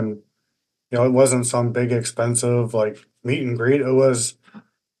time. And it wasn't some big expensive like meet and greet. It was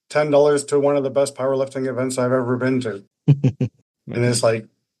 $10 to one of the best powerlifting events I've ever been to. And it's like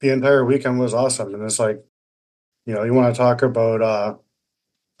the entire weekend was awesome. And it's like, you want to talk about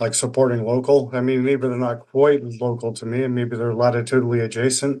like supporting local. I mean, maybe they're not quite local to me, and maybe they're latitudinally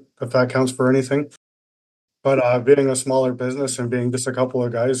adjacent, if that counts for anything. But being a smaller business and being just a couple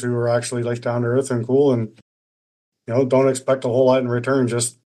of guys who are actually like down to earth and cool and don't expect a whole lot in return,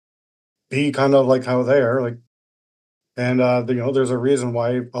 just be kind of like how they are. Like and there's a reason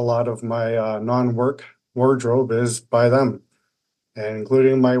why a lot of my non-work wardrobe is by them, and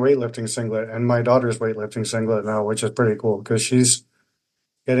including my weightlifting singlet and my daughter's weightlifting singlet now, which is pretty cool because she's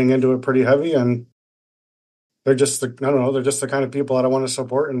getting into it pretty heavy, and they're just I don't know, they're just the kind of people that I want to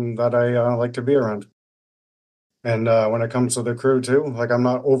support and that I like to be around. And when it comes to the crew too, like I'm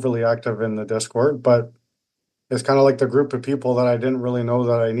not overly active in the Discord, but it's kind of like the group of people that I didn't really know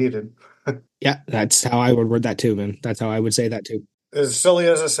that I needed. Yeah, that's how I would word that too, man. That's how I would say that too. As silly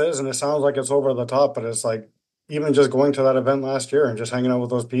as this is, and it sounds like it's over the top, but it's like even just going to that event last year and just hanging out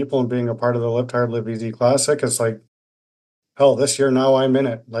with those people and being a part of the Lift Hard, Live Easy Classic, it's like, hell, this year now I'm in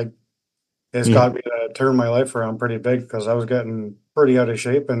it. Like, it's Mhm. got me to turn my life around pretty big because I was getting pretty out of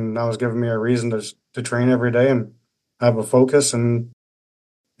shape, and now it's giving me a reason to train every day and have a focus, and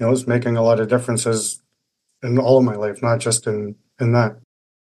it's making a lot of differences in all of my life, not just in that.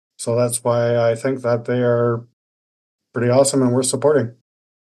 So that's why I think that they are pretty awesome and worth supporting.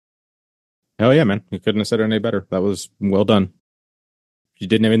 Hell yeah, man. You couldn't have said it any better. That was well done. You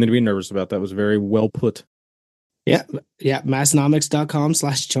didn't have anything to be nervous about. That was very well put. Yeah, yeah,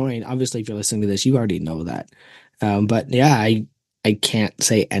 massnomics.com/join. Obviously, if you're listening to this, you already know that. But yeah, I can't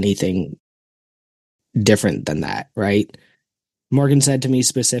say anything different than that, right? Morgan said to me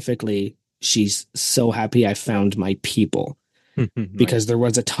specifically, she's so happy I found my people because Nice. there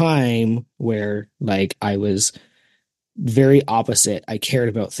was a time where like I was very opposite. I cared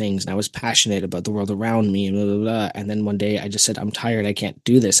about things and I was passionate about the world around me and blah, blah, blah. And then one day I just said, I'm tired. I can't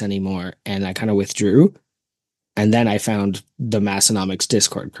do this anymore. And I kind of withdrew. And then I found the Massonomics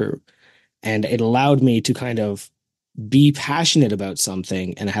Discord crew. And it allowed me to kind of be passionate about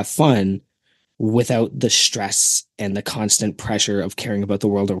something and have fun without the stress and the constant pressure of caring about the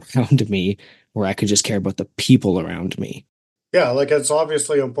world around me, where I could just care about the people around me. Yeah, like it's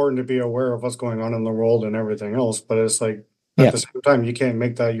obviously important to be aware of what's going on in the world and everything else, but it's like at Yeah. the same time, you can't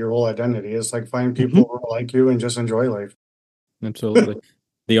make that your whole identity. It's like find people Hmm. who are like you and just enjoy life. Absolutely.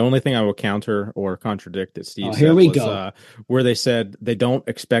 The only thing I will counter or contradict that Oh, Steve here said we was go. where they said they don't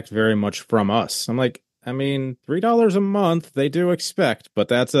expect very much from us. I'm like, I mean, $3 a month they do expect, but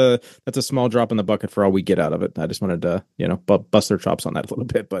that's a small drop in the bucket for all we get out of it. I just wanted to, bust their chops on that a little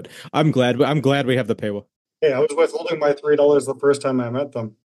bit, but I'm glad we have the paywall. Hey, I was withholding my $3 the first time I met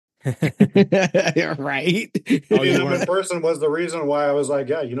them. Right. Oh, Meeting you them in weren't. person was the reason why I was like,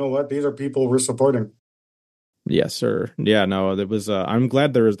 yeah, you know what? These are people we're supporting. Yes, sir. Yeah, no, there was I'm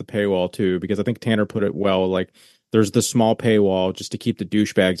glad there is the paywall too, because I think Tanner put it well, like there's the small paywall just to keep the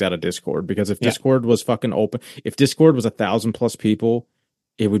douchebags out of Discord. Because if Yeah. Discord was fucking open, if Discord was 1,000 plus people,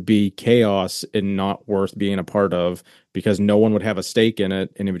 it would be chaos and not worth being a part of because no one would have a stake in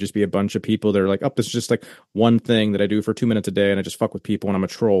it, and it would just be a bunch of people that are like, oh, this is just like one thing that I do for 2 minutes a day, and I just fuck with people, and I'm a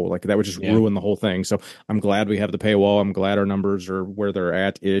troll. Like that would just Yeah. ruin the whole thing. So I'm glad we have the paywall. I'm glad our numbers are where they're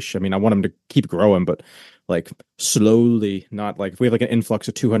at ish. I mean, I want them to keep growing, but like slowly, not like if we have like an influx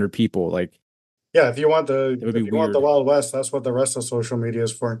of 200 people, like Yeah, it would be if you want the weird. Wild West, that's what the rest of social media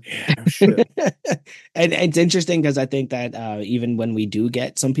is for. Yeah, no shit. And it's interesting because I think that even when we do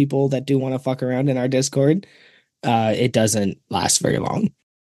get some people that do want to fuck around in our Discord, it doesn't last very long.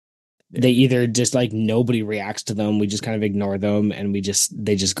 Yeah. They either just like nobody reacts to them, we just kind of ignore them, and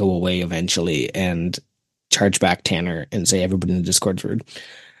they just go away eventually and charge back Tanner and say everybody in the Discord's rude.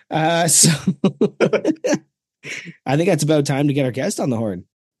 So I think that's about time to get our guest on the horn.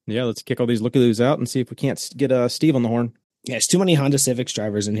 Yeah, let's kick all these looky-loos out and see if we can't get Steve on the horn. Yeah, it's too many Honda Civics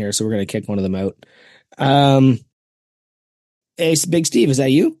drivers in here, so we're gonna kick one of them out. Um, hey, Big Steve, is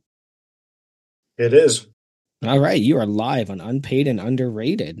that you? It is. All right, you are live on Unpaid and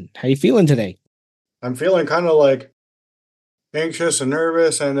Underrated. How you feeling today? I'm feeling kind of like anxious and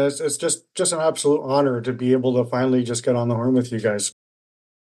nervous, and it's just an absolute honor to be able to finally just get on the horn with you guys.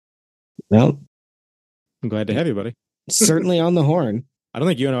 Well, I'm glad to have you, buddy. certainly on the horn. I don't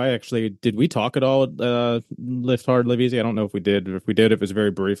think you and I actually did we talk at all Lift Hard, Live Easy? I don't know if we did. If we did, it was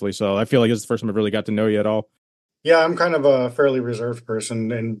very briefly. So I feel like this is the first time I've really got to know you at all. Yeah, I'm kind of a fairly reserved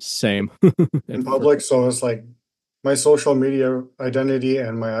person Same. in public, so it's like my social media identity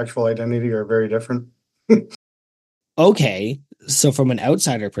and my actual identity are very different. Okay, so from an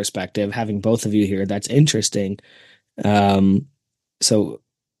outsider perspective, having both of you here, that's interesting. Um, so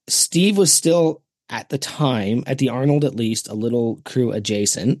Steve was still at the time, at the Arnold at least, a little crew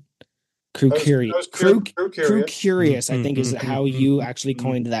adjacent. Crew I curious, was Crü crew Curious. curious, I think is how you actually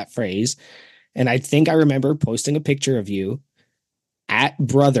coined that phrase. And I think I remember posting a picture of you at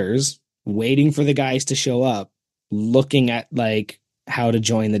Brothers waiting for the guys to show up, looking at like how to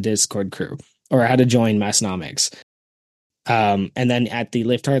join the Discord crew or how to join Massnomics. And then at the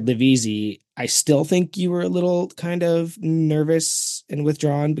Lift Hard, Live Easy, I still think you were a little kind of nervous and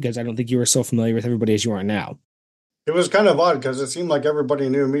withdrawn because I don't think you were so familiar with everybody as you are now. It was kind of odd because it seemed like everybody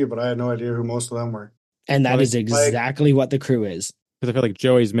knew me, but I had no idea who most of them were. And that Well, is exactly what the crew is. because I feel like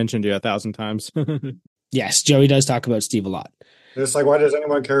Joey's mentioned you 1,000 times. Yes, Joey does talk about Steve a lot. It's like, why does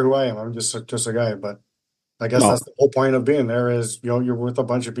anyone care who I am? I'm just a guy, but I guess Well, that's the whole point of being there is, you're with a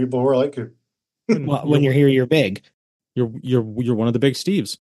bunch of people who are like you. well, when you're here, you're big. You're one of the big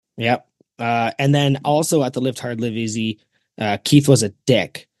Steves. Yep. And then also at the Lift Hard, Live Easy, Keith was a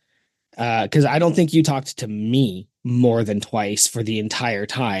dick. Because I don't think you talked to me more than twice for the entire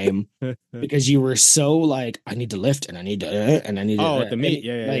time because you were so like, I need to lift and I need to, and I need to, Oh, at the meet.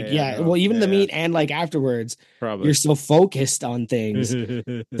 Yeah, like, yeah. No, well, even yeah, the yeah. meet and like afterwards, Probably. you're so focused on things.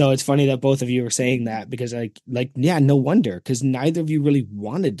 So it's funny that both of you were saying that because yeah, no wonder because neither of you really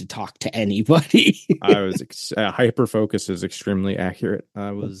wanted to talk to anybody. I was hyper focus is extremely accurate.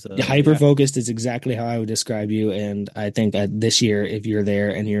 I was Hyper focused is exactly how I would describe you. And I think this year, if you're there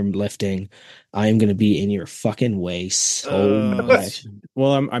and you're lifting, I am going to be in your fucking way so much.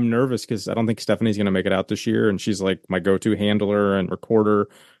 Well, I'm nervous because I don't think Stephanie's going to make it out this year, and she's like my go-to handler and recorder.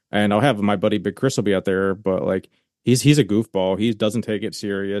 And I'll have my buddy Big Chris will be out there, but like he's a goofball. He doesn't take it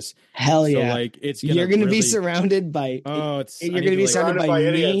serious. Hell So yeah! like You're going to be really... surrounded by. you're going to be surrounded by me,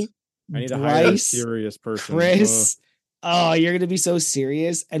 idiots. I need to hire a Bryce, serious person. Chris. Oh, you're going to be so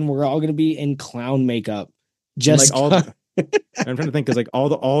serious, and we're all going to be in clown makeup. Just like all. I'm trying to think because like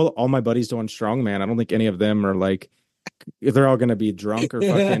all my buddies doing strongman, I don't think any of them are like if they're all going to be drunk or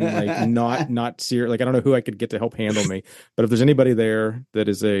fucking like not serious. Like I don't know who I could get to help handle me, but if there's anybody there that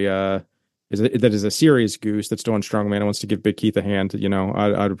is a serious goose that's doing strongman and wants to give Big Keith a hand,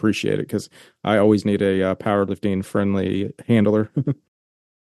 I'd appreciate it because I always need a powerlifting friendly handler.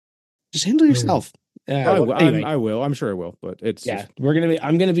 just handle yourself. Anyway. I will. I'm sure I will. But it's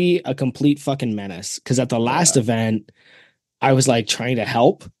I'm gonna be a complete fucking menace because at the last event, I was like trying to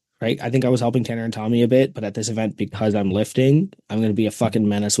help. Right, I think I was helping Tanner and Tommy a bit, but at this event, because I'm lifting, I'm gonna be a fucking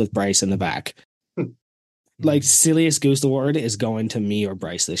menace with Bryce in the back. Like silliest goose award is going to me or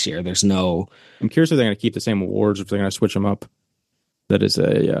Bryce this year. There's no. I'm curious if they're gonna keep the same awards or if they're gonna switch them up. That is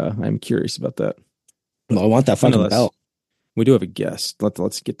I'm curious about that. Well, I want that fucking belt. We do have a guest.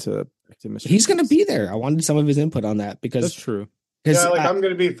 Let's get to Mr. He's going to be there. I wanted some of his input on that because that's true. Yeah, I'm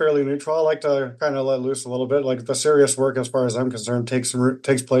going to be fairly neutral. I like to kind of let loose a little bit. Like the serious work, as far as I'm concerned, takes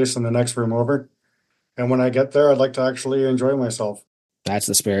place in the next room over. And when I get there, I'd like to actually enjoy myself. That's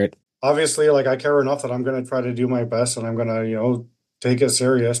the spirit. Obviously, like I care enough that I'm going to try to do my best and I'm going to, take it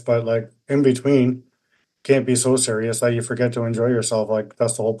serious. But like in between, can't be so serious that you forget to enjoy yourself. Like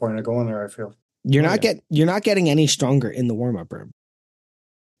that's the whole point of going there, I feel. You're not getting any stronger in the warm-up room.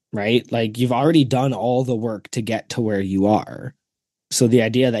 Right? Like you've already done all the work to get to where you are. So the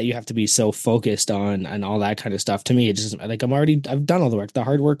idea that you have to be so focused on and all that kind of stuff, to me, it's just like I've done all the work. The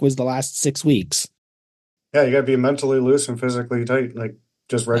hard work was the last 6 weeks. Yeah, you got to be mentally loose and physically tight, like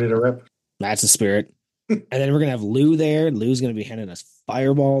just ready to rip. That's the spirit. And then we're going to have Lou there. Lou's going to be handing us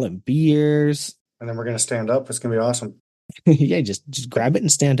Fireball and beers. And then we're going to stand up. It's going to be awesome. Yeah, just grab it and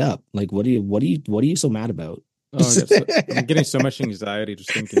stand up. Like, what are you so mad about? Oh, I'm getting so much anxiety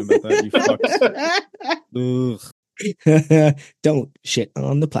just thinking about that. You fucks. Don't shit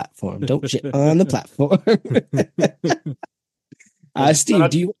on the platform. Don't shit on the platform. Steve,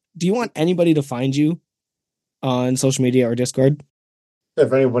 do you want anybody to find you on social media or Discord?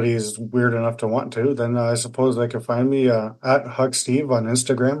 If anybody's weird enough to want to, then I suppose they can find me at Huck Steve on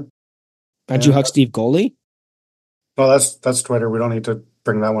Instagram. Aren't you Huck Steve Goalie? No, that's Twitter. We don't need to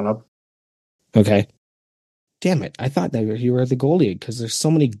bring that one up. Okay. Damn it! I thought that you were the goalie because there's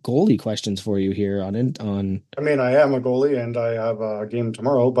so many goalie questions for you here on. I mean, I am a goalie and I have a game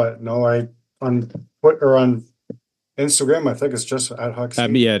tomorrow, but no, on Twitter on Instagram, I think it's just at Huck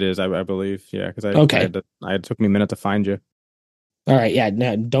Steve. Yeah, it is. I believe. Yeah, because it took me a minute to find you. All right, yeah,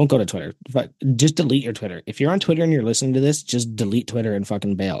 no, don't go to Twitter. But just delete your Twitter. If you're on Twitter and you're listening to this, just delete Twitter and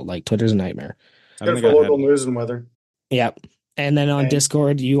fucking bail. Like Twitter's a nightmare. Good for local news and weather. Yep. And then on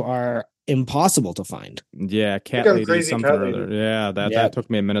Discord, you are impossible to find. Yeah, cat lady something or other. Yeah, that took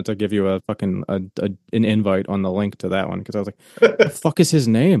me a minute to give you a fucking an invite on the link to that one because I was like, what the fuck is his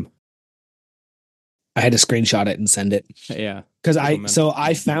name? I had to screenshot it and send it. Yeah. Because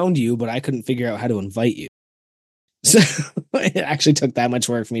I found you, but I couldn't figure out how to invite you. So it actually took that much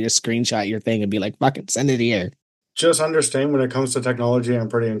work for me to screenshot your thing and be like, fucking send it here. Just understand when it comes to technology, I'm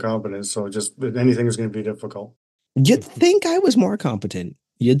pretty incompetent. So just anything is going to be difficult. You'd think I was more competent.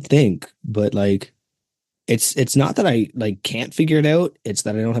 You'd think, but like it's not that I like can't figure it out, it's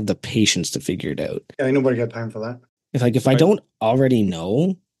that I don't have the patience to figure it out. Yeah, ain't nobody got time for that. If I I, don't already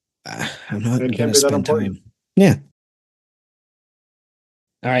know, I'm not It can't gonna be that spend important. time. Yeah.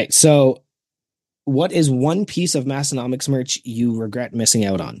 All right. So, what is one piece of Massonomics merch you regret missing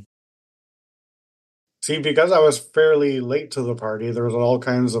out on? See, because I was fairly late to the party, there was all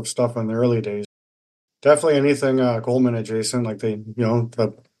kinds of stuff in the early days. Definitely anything Coleman adjacent, like the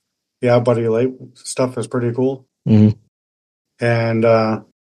yeah, Buddy Light stuff is pretty cool. Mhm. And I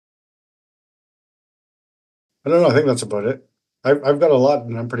don't know, I think that's about it. I've got a lot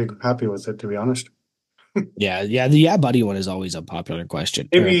and I'm pretty happy with it, to be honest. Yeah. The yeah, buddy one is always a popular question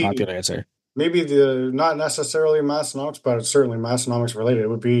or a Maybe popular answer. maybe the not necessarily Massonomics, but it's certainly Massonomics related. It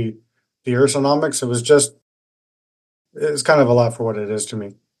would be the Ursonomics. It's kind of a lot for what it is to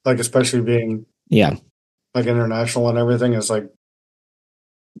me. Like especially being Yeah. like international and everything. It's like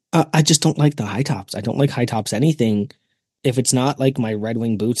I just don't like the high tops. I don't like high tops anything. If it's not like my Red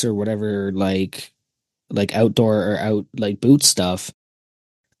Wing boots or whatever, like outdoor or out like boot stuff,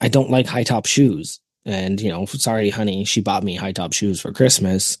 I don't like high top shoes. And sorry, honey, she bought me high top shoes for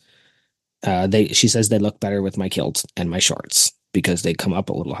Christmas. She says they look better with my kilt and my shorts because they come up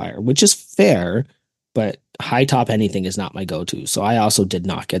a little higher, which is fair, but high top anything is not my go-to. So I also did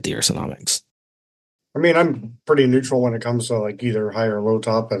not get the ergonomics. I mean, I'm pretty neutral when it comes to like either high or low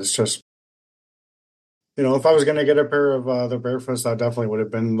top, but it's just if I was gonna get a pair of the barefoots, that definitely would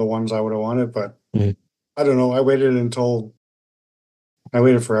have been the ones I would have wanted. But Mhm. I don't know. I waited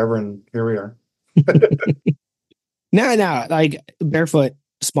forever, and here we are. No, like barefoot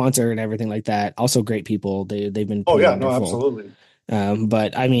sponsor and everything like that. Also great people. They've been Oh pretty yeah, no, wonderful. absolutely.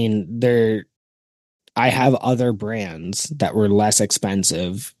 But I mean, I have other brands that were less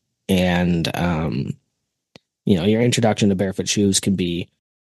expensive, and your introduction to barefoot shoes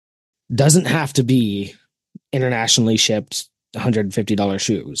doesn't have to be internationally shipped $150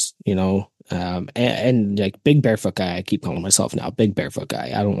 shoes, and like big barefoot guy, I keep calling myself now big barefoot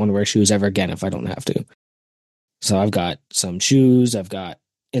guy. I don't want to wear shoes ever again if I don't have to. So I've got some shoes. I've got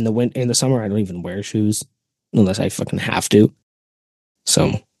in the summer, I don't even wear shoes unless I fucking have to.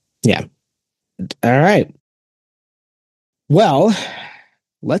 So yeah. All right. Well,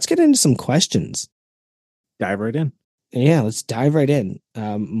 let's get into some questions. dive right in. Yeah, let's dive right in.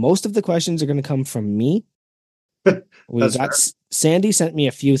 Most of the questions are going to come from me. We That's got fair. Sandy sent me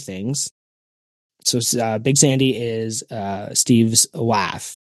a few things. So Big Sandy is Steve's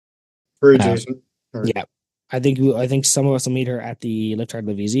wife. Very Uh, Jason. Or yeah, I think some of us will meet her at the Lift Hard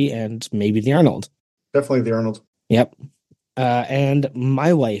Live Easy and maybe the Arnold. definitely the Arnold. Yep. And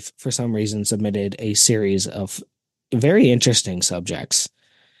my wife, for some reason, submitted a series of very interesting subjects.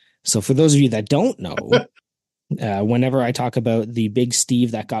 So for those of you that don't know, whenever I talk about the big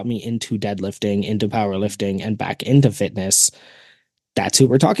Steve that got me into deadlifting, into powerlifting, and back into fitness, that's who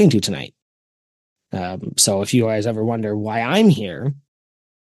we're talking to tonight. So if you guys ever wonder why I'm here,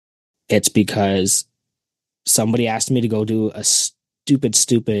 it's because somebody asked me to go do a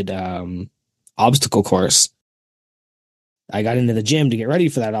stupid obstacle course. I got into the gym to get ready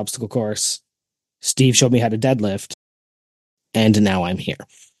for that obstacle course. Steve showed me how to deadlift, and now I'm here.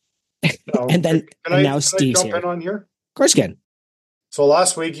 No, And now can I Steve's jump here. in Of on here? course, again. So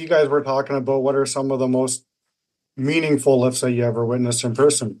last week you guys were talking about what are some of the most meaningful lifts that you ever witnessed in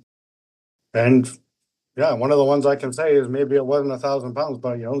person. And yeah, one of the ones I can say is maybe it wasn't 1,000 pounds,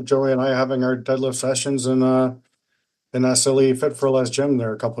 but Joey and I having our deadlift sessions in that silly Fit for Less gym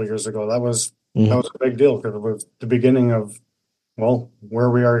there a couple of years ago. That Mhm. was a big deal because it was the beginning of where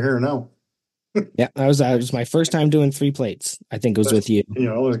we are here now. Yeah, that was my first time doing 3 plates. I think it was with you.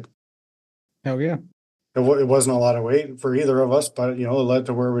 Hell yeah. It wasn't a lot of weight for either of us, but it led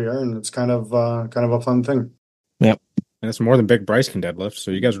to where we are, and it's kind of a fun thing. Yep. And it's more than Big Bryce can deadlift,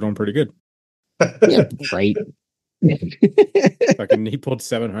 so you guys are doing pretty good. Yeah, right. Fucking, he pulled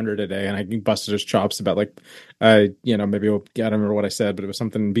 700 a day, and I busted his chops about like, maybe I don't remember what I said, but it was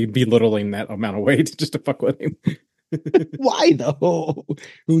something belittling that amount of weight just to fuck with him. Why though?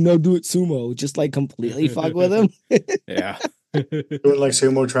 Who no do it sumo? Just like completely fuck with him. Yeah. Do it like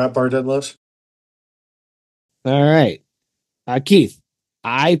sumo trap bar deadlifts. All right. Keith,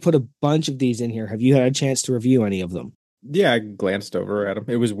 I put a bunch of these in here. Have you had a chance to review any of them? Yeah, I glanced over at him.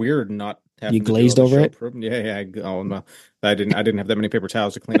 It was weird not You having to do all glazed the over show it? prep. Yeah. Oh no, I didn't have that many paper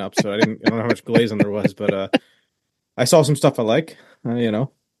towels to clean up, so I don't know how much glazing there was, but I saw some stuff I like.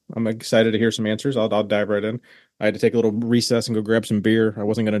 I'm excited to hear some answers. I'll dive right in. I had to take a little recess and go grab some beer. I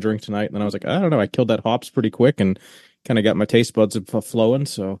wasn't going to drink tonight, and then I was like, I don't know. I killed that hops pretty quick and kind of got my taste buds flowing.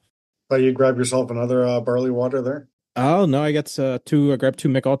 So But you grab yourself another barley water there. Oh no, I got two. I grabbed two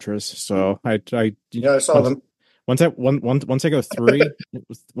Mick Ultras. So I Yeah, I saw once them. once I go three,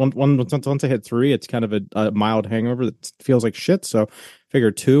 once I hit three, it's kind of a mild hangover that feels like shit. So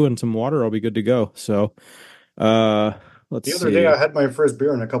figure two and some water, I'll be good to go. So uh, let's The other day, I see. had my first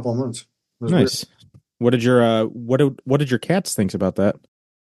beer in a couple of months. It was weird. Nice. What did your cats think about that?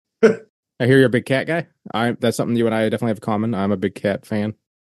 I hear you're a big cat guy. I That's something you and I definitely have in common. I'm a big cat fan.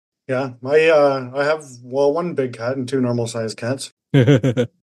 Yeah, I have one big cat and two normal sized cats. But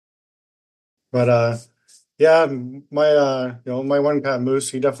yeah, my one cat Moose,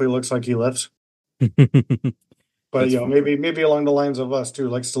 he definitely looks like he lifts. But That's fun. maybe along the lines of us too,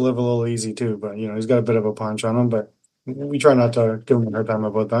 likes to live a little easy too. But he's got a bit of a punch on him. But we try not to give him a hard time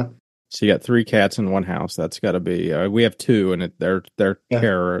about that. So you got three cats in one house. That's got to be. We have two, and they're Yeah.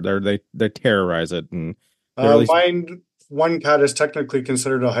 terror. They terrorize it, and they're at least. Mine one cat is technically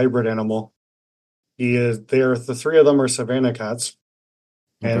considered a hybrid animal. He is. They are the three of them are Savannah cats,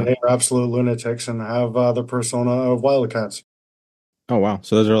 and Okay. they are absolute lunatics and have the persona of wildcats. Oh wow.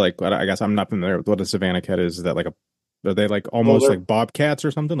 So those are like. I guess I'm not familiar with what a Savannah cat is. Is that like a? Are they like Well, almost like bobcats or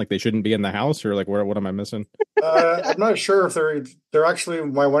something? Like they shouldn't be in the house, or like what am I missing? I'm not sure if they're actually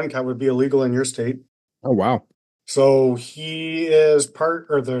my one cat would be illegal in your state. Oh wow. So he is part,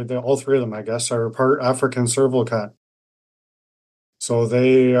 or they're all three of them, I guess, are part African serval cat. So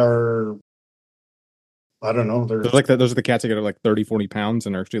they are, I don't know, they're, Those are the cats that get like 30, 40 pounds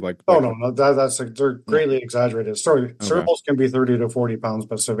and are actually oh no, no, that's they're no. greatly exaggerated. Sorry, Okay. servals can be 30 to 40 pounds,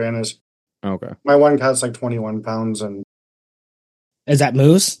 but Savannah's, Okay. my one cat's like 21 pounds. And Is that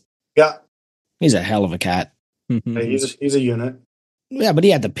Moose? yeah, He's a hell of a cat. he's a unit. Yeah, but he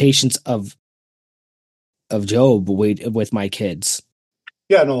had the patience of Job with my kids.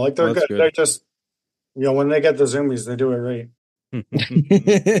 Yeah, no, like Oh, they're that's good. good. They just, when they get the zoomies, they do it right.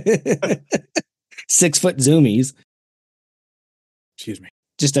 6 foot zoomies. Excuse me.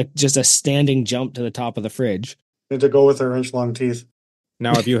 Just a standing jump to the top of the fridge. Need to go with their inch long teeth.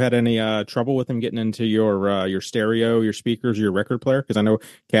 Now, have you had any trouble with him getting into your stereo, your speakers, your record player? Because I know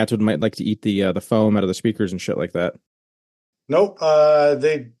cats might like to eat the foam out of the speakers and shit like that. Nope.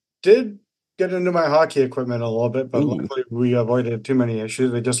 They did get into my hockey equipment a little bit, but Ooh, luckily we avoided too many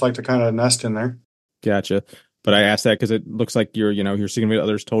issues. They just like to kind of nest in there. gotcha. But I asked that because it looks like your significant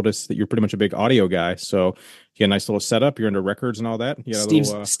others told us that you're pretty much a big audio guy. So you got a nice little setup. You're into records and all that. You got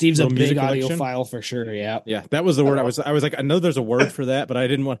a Steve's a little music big collection. audiophile for sure. Yeah. Yeah, that was the I word. don't I was like, I know there's a word for that, but I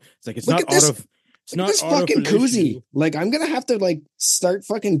didn't want. It's like it's Look not at this. It's Look at not this fucking koozie. autofill. Like I'm gonna have to start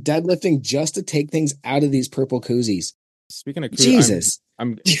fucking deadlifting just to take things out of these purple koozies. Speaking of cool, Jesus.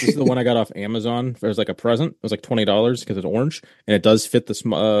 this is the one I got off Amazon. It was like a present. It was like $20 because it's orange and it does fit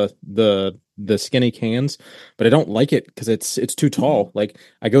the skinny cans, but I don't like it because it's too tall. Like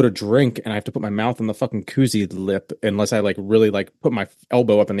I go to drink and I have to put my mouth on the fucking koozie lip unless I like really like put my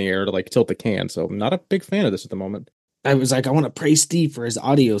elbow up in the air to like tilt the can. So I'm not a big fan of this at the moment. I was like, I want to praise Steve for his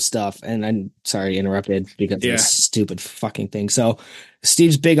audio stuff, and I'm sorry, interrupted because of Yeah. this stupid fucking thing. So,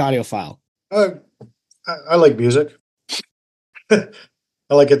 Steve's big audiophile. I like music.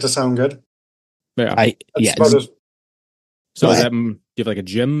 I like it to sound good. Yeah. That's about as, So Go is ahead. that do you have like a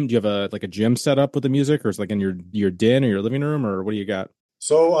gym? Do you have a gym set up with the music, or is it like in your den or your living room, or what do you got?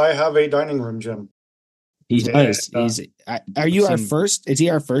 so I have a dining room gym. He And, does. Are you our Send first? Is he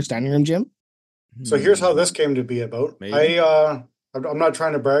our first dining room gym? so here's how this came to be about. Maybe. I'm not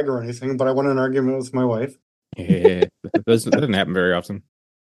trying to brag or anything, but I won an argument with my wife. Yeah, that doesn't happen very often.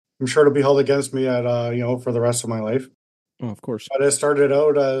 I'm sure it'll be held against me at for the rest of my life. Oh, of course. But it started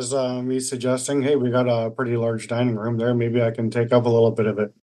out as me suggesting, "Hey, we got a pretty large dining room there. Maybe I can take up a little bit of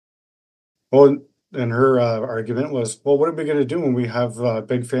it." Well, and her argument was, "Well, what are we going to do when we have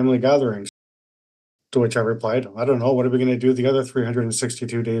big family gatherings?" To which I replied, "I don't know. What are we going to do the other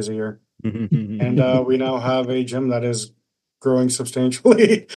 362 days a year?" And we now have a gym that is growing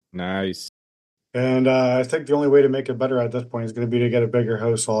substantially. Nice. And I think the only way to make it better at this point is going to be to get a bigger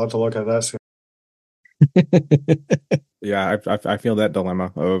house. So I'll have to look at that soon. Yeah, I feel that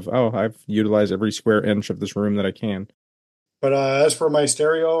dilemma of I've utilized every square inch of this room that I can. But as for my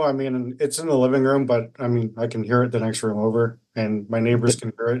stereo, I mean, it's in the living room, but I mean, I can hear it the next room over, and my neighbors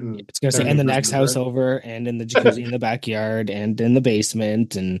can hear it, and It's gonna say, their and the neighbors next can hear house it. over, and in the jacuzzi in the backyard, and in the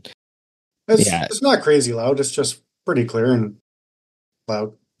basement, and yeah, It's not crazy loud. It's just pretty clear and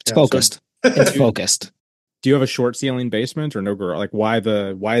loud. it's Yeah. focused. It's focused. Do you have a short ceiling basement or no garage? Like why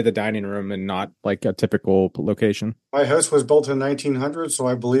the dining room and not like a typical location? My house was built in 1900, so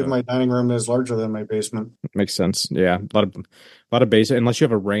I believe So my dining room is larger than my basement. makes sense. Yeah, a lot of base. Unless you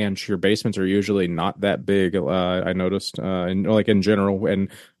have a ranch, your basements are usually not that big. I noticed, and like in general, and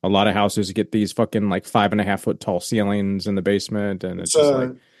a lot of houses get these fucking like 5.5 foot tall ceilings in the basement, and it's It's just like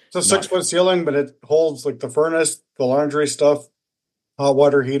a it's a six not. foot ceiling, but it holds like the furnace, the laundry stuff, hot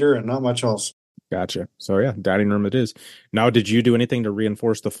water heater, and not much else. Gotcha. So yeah, dining room it is. Now, did you do anything to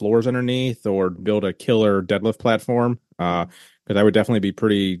reinforce the floors underneath or build a killer deadlift platform? Because I would definitely be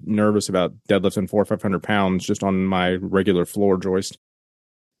pretty nervous about deadlifting 400 or 500 pounds just on my regular floor joist.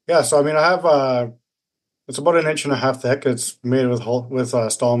 Yeah, so I mean, I have it's about an inch and a half thick. It's made with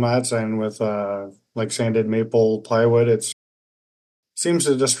stall mats and with like sanded maple plywood. It seems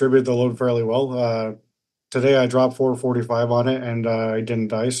to distribute the load fairly well. Today I dropped 445 on it and I didn't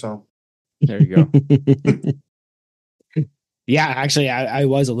die. So There you go. Yeah, actually, I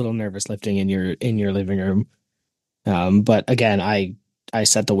was a little nervous lifting in your living room. But again, I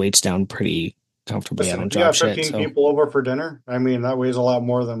set the weights down pretty comfortably. I listen, don't if you drop have shit, 15 so people over for dinner, I mean that weighs a lot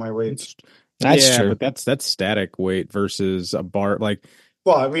more than my weights. that's Yeah, true. but that's static weight versus a bar. Like,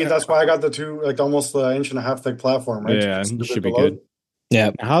 Well, I mean uh, that's why I got the two like almost the inch and a half thick platform, right? To yeah, you distribute should the be good. load.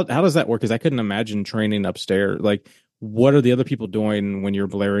 Yeah. How does that work? Because I couldn't imagine training upstairs. Like, what are the other people doing when you're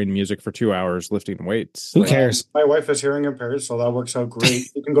blaring music for 2 hours lifting weights? Who Like, cares? My wife is hearing impaired, so that works out great.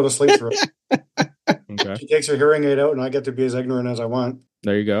 You can go to sleep through it. okay. She takes her hearing aid out, and I get to be as ignorant as I want.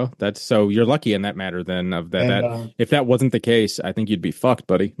 There you go. That's so you're lucky in that matter then of that And that if that wasn't the case, I think you'd be fucked,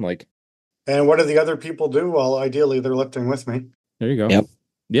 buddy. Like, what do the other people do? Well, ideally, they're lifting with me. there you go. Yep.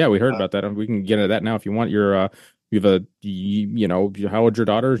 Yeah, we heard Uh, about that. We can get into that now if you want. You have how old's your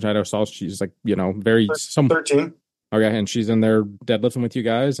daughter? I saw she's like, very some 13. okay, and she's in there deadlifting with you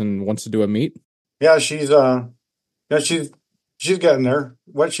guys and wants to do a meet. Yeah, yeah, she's getting there.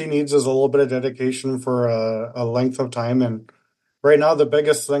 What she needs is a little bit of dedication for a length of time. And right now, the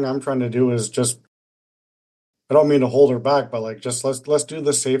biggest thing I'm trying to do is just I don't mean to hold her back, but like just let's do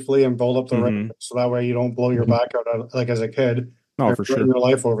this safely and build up the right Mm-hmm. so that way you don't blow your back out like as a kid Oh, or for ruin sure. your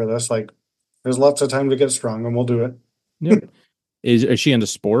life over this. Like there's lots of time to get strong, and we'll do it. Yep. Is she into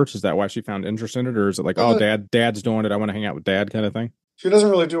sports? Is that why she found interest in it, or is it like, oh, Uh, dad's doing it, I want to hang out with dad kind of thing? she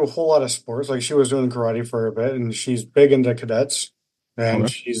doesn't really do a whole lot of sports. Like she was doing karate for a bit, and she's big into cadets, and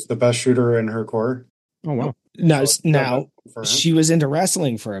Okay. she's the best shooter in her corps. Oh wow. Now, So yeah, that's now good for her. she was into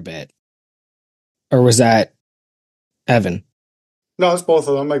wrestling for a bit, or was that Evan? No, it's both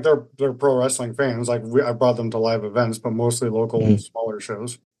of them. Like they're pro wrestling fans. Like I brought them to live events, but mostly local Mhm. smaller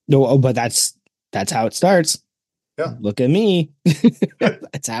shows. No, oh, but that's how it starts. Yeah. Look at me.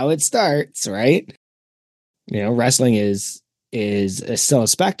 That's how it starts, right? Wrestling is still a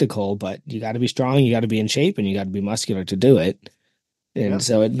spectacle, but you got to be strong, you got to be in shape, and you got to be muscular to do it. And Yeah.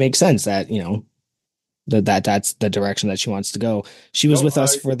 so it makes sense that that's the direction that she wants to go. She was No, with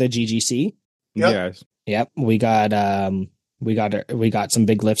us for the GGC. Yeah. Yeah. Yep, we got some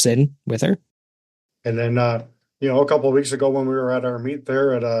big lifts in with her. And then a couple of weeks ago when we were at our meet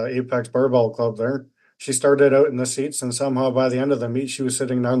there at Apex Barbell Club there, she started out in the seats and somehow by the end of the meet she was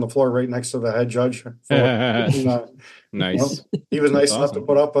sitting down on the floor right next to the head judge for and, Nice. he was That's nice enough to awesome.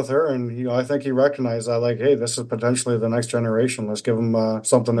 put up with her and I think he recognized that like, hey, this is potentially the next generation. Let's give them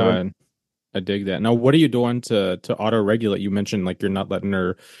something to Uh, I dig that. Now, what are you doing to auto regulate? You mentioned like you're not letting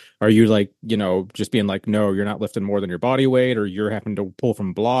her. Are you like just being like, no, you're not lifting more than your body weight, or you're having to pull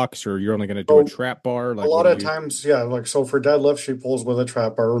from blocks, or you're only going to do a so trap bar? a Like, what lot are of you times, yeah, like so for deadlift she pulls with a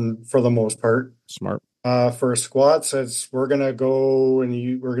trap bar for the most part. smart? For squats, we're gonna go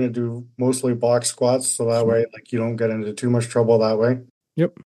and we're gonna do mostly box squats, so that Smart. way, like you don't get into too much trouble that way.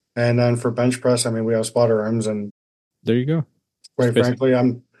 Yep. And then for bench press, I mean, we have spotter arms, and There you go. It's quite basic. frankly,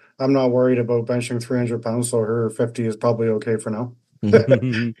 I'm not worried about benching 300 pounds, so her 50 is probably okay for now.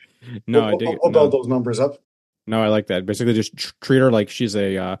 No, I dig it. We'll build No, those numbers up. no, I like that. Basically, just treat her like she's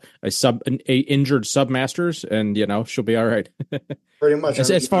a injured submasters, and she'll be all right. Pretty much. I As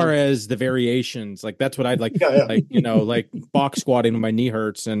mean, far as the variations, like that's what I'd like, yeah, like like box squatting when my knee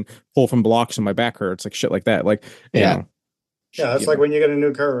hurts and pull from blocks when my back hurts, like shit like that. Like Yeah. yeah. It's like when you get a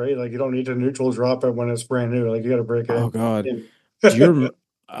new car, right? Like you don't need to neutral drop it when it's brand new. Like you got to break it oh god, in. do you?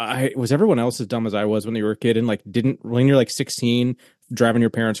 I was everyone else as dumb as I was when they were a kid and like didn't when you're like 16 driving your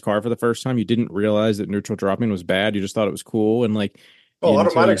parents' car for the first time, you didn't realize that neutral dropping was bad. You just thought it was cool and like Well,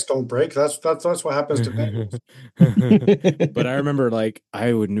 until you automatics don't break. That's what happens to manuals. but I remember like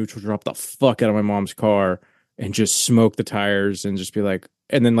I would neutral drop the fuck out of my mom's car and just smoke the tires and just be like,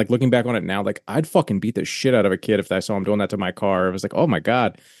 and then like looking back on it now, like I'd fucking beat the shit out of a kid if I saw him doing that to my car. It was like, oh my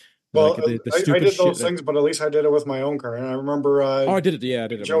God. Well, the I stupid did shit those that. things, but at least I did it with my own car. And I remember Oh, I did it. Yeah, I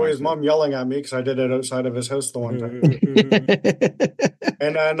did it with mine Joey's too. mom yelling at me because I did it outside of his house the one time.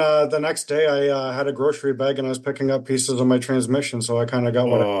 And then the next day, I had a grocery bag and I was picking up pieces of my transmission, so I kind of got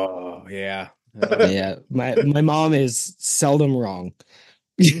what Oh, yeah. I. Yeah, my mom is seldom wrong.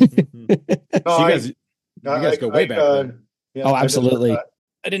 No, So you guys go way back then. Oh, I did like absolutely. that.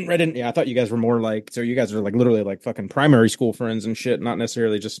 I didn't. Yeah, I thought you guys were more like. So you guys are like literally like fucking primary school friends and shit, not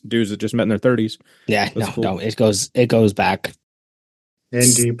necessarily just dudes that just met in their 30s. Yeah, That's cool. no, it goes back. In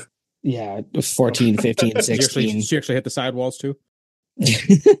deep. Yeah, 14, 15, Did 16. she actually hit the sidewalls too?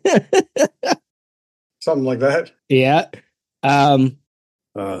 Something like that. Yeah. Um,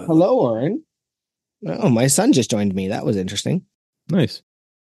 Uh, hello, Oren. Oh, my son just joined me. That was interesting. nice.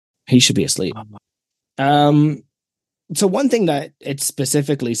 He should be asleep. Um, so one thing that it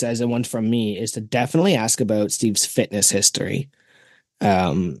specifically says, and one from me, is to definitely ask about Steve's fitness history.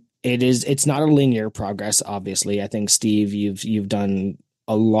 It's not a linear progress, obviously. I think Steve, you've done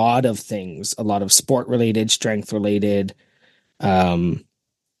a lot of things, a lot of sport related, strength related, um,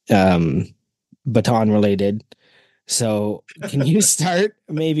 um, baton related. So can you start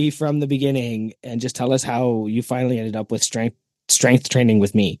maybe from the beginning and just tell us how you finally ended up with strength training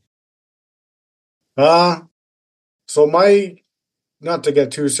with me? Uh, so my, not to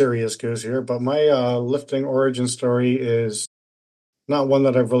get too serious, Goose here, but my lifting origin story is not one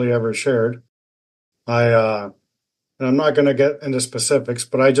that I've really ever shared. And I'm not going to get into specifics,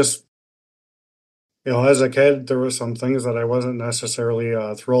 but I just, as a kid, there were some things that I wasn't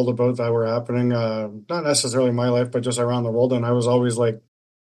necessarily thrilled about that were happening, not necessarily in my life, but just around the world. And I was always like,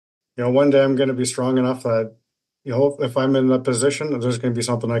 one day I'm going to be strong enough that, if I'm in that position, there's going to be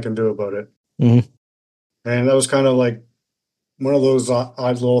something I can do about it. Mm-hmm. And that was kind of like one of those odd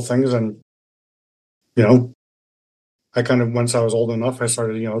little things. And, you know, I kind of, once I was old enough, I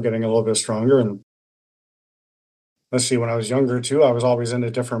started, getting a little bit stronger. And let's see, when I was younger too, I was always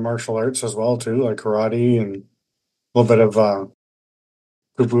into different martial arts as well too, like karate and a little bit of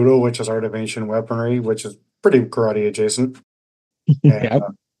Kubudo, which is art of ancient weaponry, which is pretty karate adjacent. And Yep.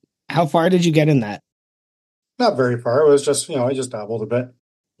 How far did you get in that? not very far. It was just, I just dabbled a bit.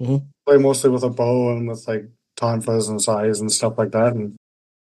 Mm-hmm. Play mostly with a bow and with like tonfas and sais and stuff like that. And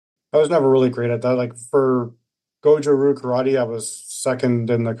I was never really great at that. Like for Goju-Ryu karate, I was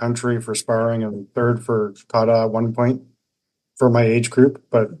second in the country for sparring and third for kata at one point for my age group.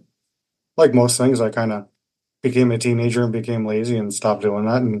 But like most things, I kind of became a teenager and became lazy and stopped doing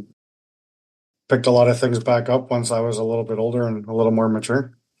that and picked a lot of things back up once I was a little bit older and a little more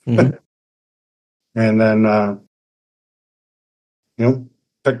mature. Mm-hmm. And then, you know,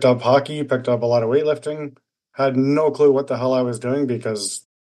 picked up hockey, picked up a lot of weightlifting, had no clue what the hell I was doing because,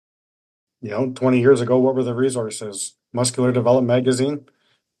 20 years ago, what were the resources? Muscular Development Magazine,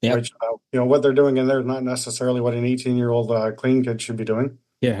 Yep. which, what they're doing in there is not necessarily what an 18-year-old clean kid should be doing.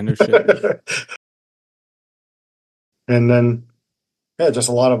 Yeah, no shit. And then, yeah, just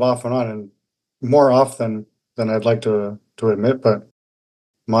a lot of off and on, and more off than I'd like to admit, but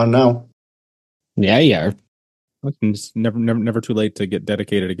I'm on now. Yeah, yeah. It's never too late to get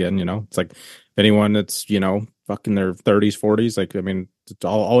dedicated again. It's like anyone that's fucking their 30s, 40s. Like, I mean,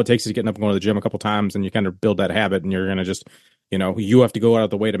 all it takes is getting up and going to the gym a couple times, and you kind of build that habit, and you're gonna just, you have to go out of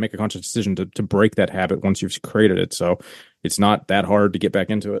the way to make a conscious decision to break that habit once you've created it. So it's not that hard to get back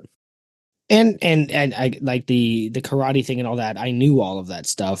into it. And I like the karate thing and all that. I knew all of that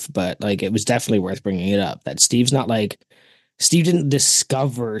stuff, but like it was definitely worth bringing it up. That Steve didn't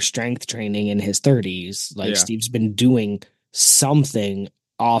discover strength training in his 30s. Like Yeah. Steve's been doing something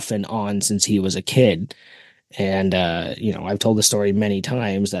off and on since he was a kid. And I've told the story many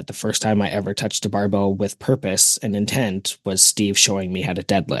times that the first time I ever touched a barbell with purpose and intent was Steve showing me how to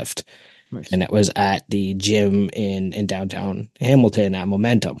deadlift. Nice. And it was at the gym in downtown Hamilton at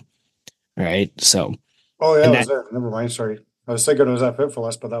Momentum. All right. So, Oh yeah, I and was that, there. Never mind. Sorry, I was thinking it was at Fit for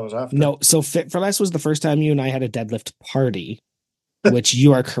Less, but that was after. no, so Fit for Less was the first time you and I had a deadlift party, which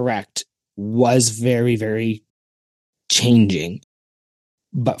you are correct, was very, very changing.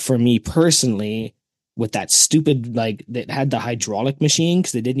 But for me personally, with that stupid, like, that had the hydraulic machine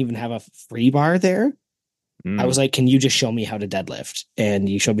because they didn't even have a free bar there. I was like, can you just show me how to deadlift? And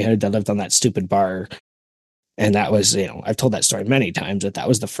you showed me how to deadlift on that stupid bar. And that was, I've told that story many times that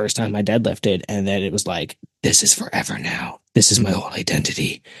was the first time I deadlifted. And then it was like, this is forever now. This is my whole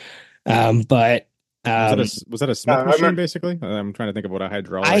identity. But was that a Smith I machine, remember, basically? I'm trying to think of what a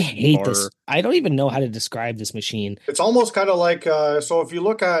hydraulic I hate bar. this. I don't even know how to describe this machine. it's almost kind of like so if you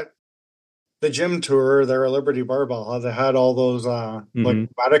look at the gym tour there at Liberty Barbell, how they had all those like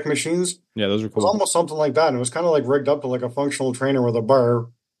pneumatic machines. Yeah, those are It was cool. almost something like that. And it was kind of like rigged up to like a functional trainer with a bar,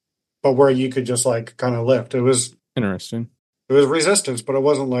 but where you could just like kind of lift. Interesting. It was resistance, but it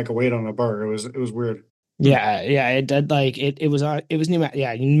wasn't like a weight on a bar. It was weird. Hmm. Yeah, yeah, it did like it was pneumatic.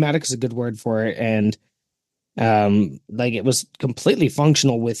 Yeah, pneumatic is a good word for it, and like it was completely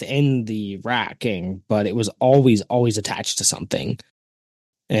functional within the racking, but it was always attached to something.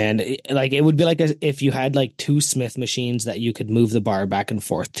 And like it would be like if you had like two Smith machines that you could move the bar back and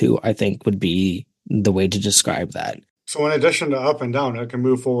forth to, I think would be the way to describe that. So in addition to up and down, it can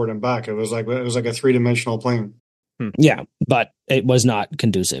move forward and back. It was like a three-dimensional plane. Hmm. Yeah, but it was not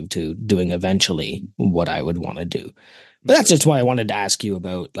conducive to doing eventually what I would want to do. But that's just why I wanted to ask you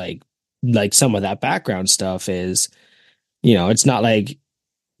about like some of that background stuff is, it's not like,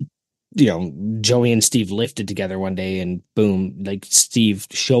 Joey and Steve lifted together one day and boom, like Steve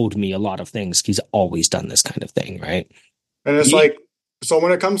showed me a lot of things. He's always done this kind of thing, right? And it's Yeah. like, so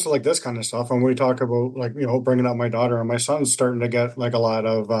when it comes to like this kind of stuff, and we talk about like, bringing up my daughter and my son's starting to get like a lot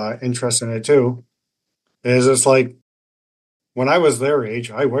of interest in it too, is it's like when I was their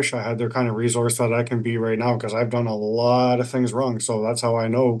age, I wish I had their kind of resource that I can be right now because I've done a lot of things wrong. So that's how I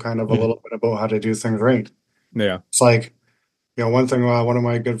know kind of a Mhm. little bit about how to do things right. Yeah. It's like, one thing one of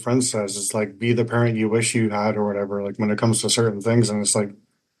my good friends says is like, be the parent you wish you had or whatever, like when it comes to certain things. And it's like,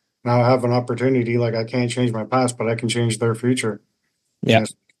 now I have an opportunity, like I can't change my past, but I can change their future. And Yeah.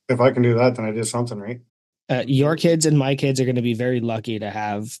 if I can do that, then I did something right. Your kids and my kids are going to be very lucky to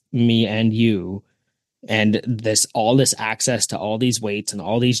have me and you and all this access to all these weights and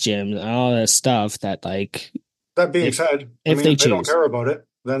all these gyms and all this stuff that like That being if said, I if mean, they if they don't choose. care about it,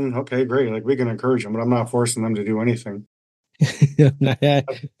 then okay, great. Like we can encourage them, but I'm not forcing them to do anything.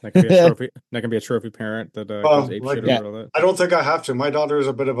 That could be a trophy. That can be a trophy parent that goes Well, ape like shit Yeah. over all that. I don't think I have to. My daughter is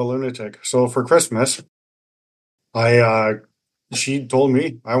a bit of a lunatic. So for Christmas, I she told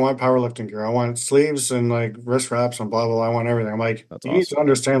me I want powerlifting gear. I want sleeves and like wrist wraps and blah blah blah. I want everything. I'm like, That's you need to awesome.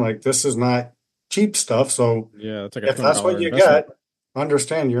 understand like this is not cheap stuff. So Yeah, that's like a if two hundred that's what dollar you investment. get,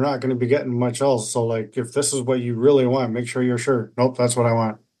 understand you're not going to be getting much else. So like if this is what you really want, make sure you're sure. Nope, that's what I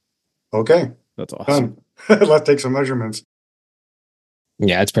want. Okay, That's awesome. done. Let's take some measurements.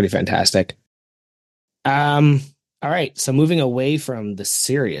 Yeah, it's pretty fantastic. Um, all right. So moving away from the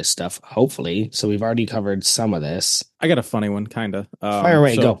serious stuff, hopefully. So we've already covered some of this. I got a funny one, kind of. Fire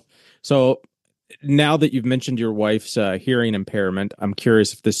away, go. So now that you've mentioned your wife's hearing impairment, I'm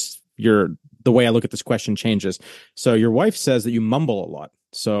curious if the way I look at this question changes. So your wife says that you mumble a lot.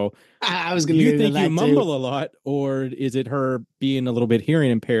 So I was do going to you get into think you that too. mumble a lot, or is it her being a little bit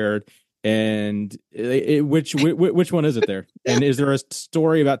hearing impaired? And which one is it there? And is there a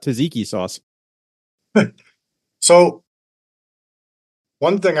story about tzatziki sauce? So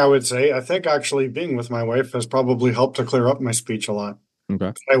one thing I would say, I think actually being with my wife has probably helped to clear up my speech a lot.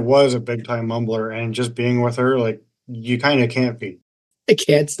 Okay. I was a big time mumbler, and just being with her, like you kind of can't be. I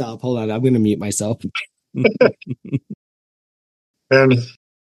can't stop. Hold on. I'm going to mute myself. And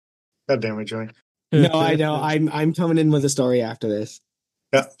God damn it, Joey. No, I know. I'm coming in with a story after this.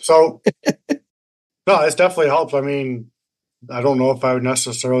 Yeah. So no, it's definitely helped. I mean, I don't know if I would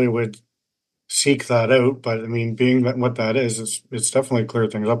necessarily would seek that out, but I mean, being that what that is, it's definitely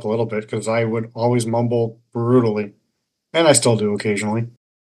cleared things up a little bit because I would always mumble brutally, and I still do occasionally.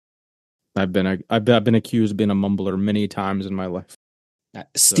 I've been accused of being a mumbler many times in my life.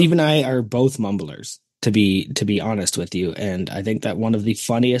 Steve and I are both mumblers, to be honest with you, and I think that one of the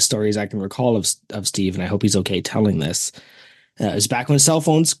funniest stories I can recall of Steve, and I hope he's okay telling this, is back when cell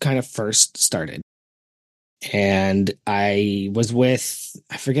phones kind of first started. And I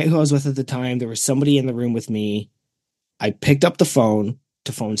forget who I was with at the time. There was somebody in the room with me. I picked up the phone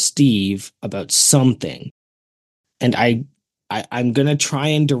to phone Steve about something. And I'm gonna try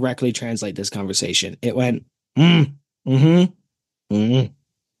and directly translate this conversation. It went, mm, all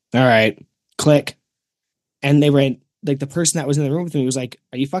right, click. And they went, like the person that was in the room with me was like,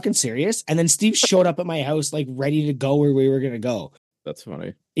 "Are you fucking serious?" And then Steve showed up at my house, like ready to go where we were gonna go. That's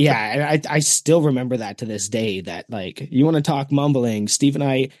funny. Yeah, and I still remember that to this day. That like you want to talk mumbling, Steve and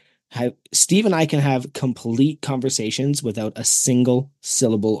I can have complete conversations without a single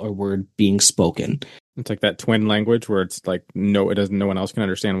syllable or word being spoken. It's like that twin language where it's like no one else can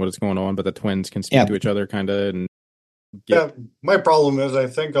understand what is going on, but the twins can speak Yeah, to each other kind of and get. Yeah, my problem is I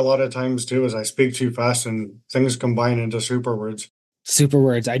think a lot of times too is I speak too fast and things combine into super words. super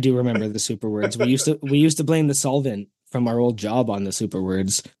words. I do remember the super words. We used to blame the solvent from our old job on the super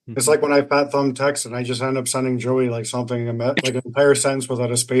words. It's like when I fat thumb text and I just end up sending Joey like something like an entire sentence without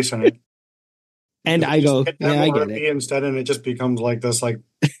a space in it. And Because I I just go, hit yeah, M I or get B it. instead, and it just becomes like this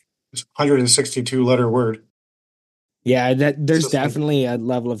 162 letter word. Yeah, that It's there's just like definitely a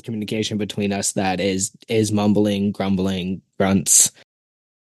level of communication between us that is mumbling, grumbling, grunts.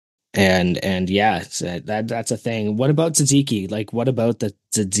 And yeah, so that's a thing. What about tzatziki? Like, what about the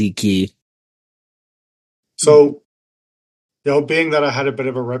tzatziki? So, being that I had a bit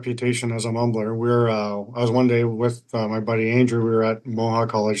of a reputation as a mumbler, I was one day with my buddy Andrew. We were at Mohawk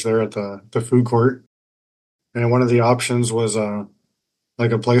College there at the food court, and one of the options was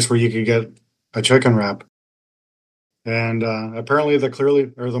like a place where you could get a chicken wrap. And apparently,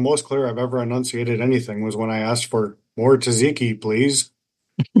 the most clear I've ever enunciated anything was when I asked for more tzatziki, please.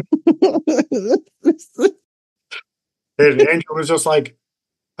 And Andrew was just like,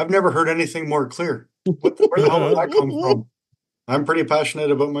 "I've never heard anything more clear. Where the hell did that come from?" I'm pretty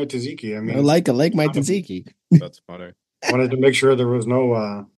passionate about my tzatziki. I mean, I like my tzatziki. That's funny. wanted to make sure there was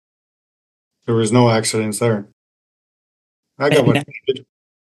no accidents there. I got what And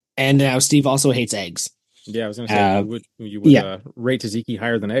and now Steve also hates eggs. Yeah, I was gonna say you would Yeah. rate tzatziki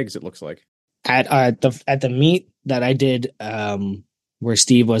higher than eggs. It looks like. At the meet that I did, where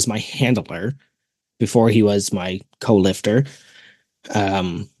Steve was my handler before he was my co-lifter,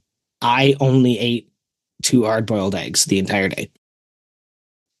 um, I only ate 2 hard-boiled eggs the entire day.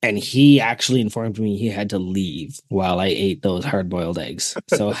 And he actually informed me he had to leave while I ate those hard-boiled eggs.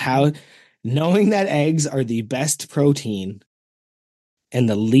 So knowing that eggs are the best protein and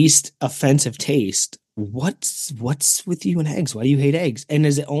the least offensive taste, what's with you and eggs? Why do you hate eggs? And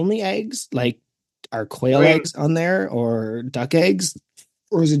is it only eggs? Like, are quail I mean, eggs on there or duck eggs?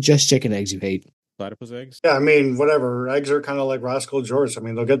 Or is it just chicken eggs you hate? Platypus eggs. yeah, I mean, whatever. Eggs are kind of like Rascal George. I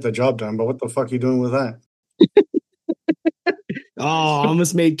mean, they'll get the job done, but what the fuck are you doing with that? Oh, Nice.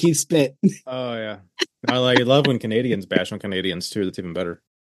 almost made Keith spit. Oh yeah, I love when Canadians bash on Canadians too. That's even better.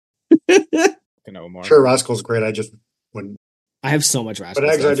 You know, Omar. Sure, Rascal's great. I just wouldn't. I have so much But rascal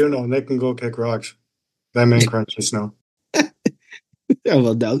eggs, I stuff. do know, and they can go kick rocks. Them and crunchy snow. Oh,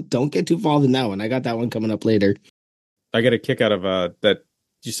 well, don't get too involved in that one. I got that one coming up later. I get a kick out of that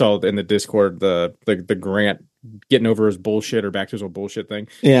you saw in the Discord the Grant getting over his bullshit or back to his old bullshit thing.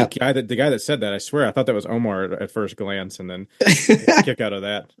 Yeah. The guy that said that, I swear I thought that was Omar at first glance, and then a kick out of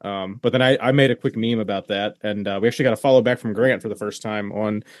that. But then I made a quick meme about that, and we actually got a follow back from Grant for the first time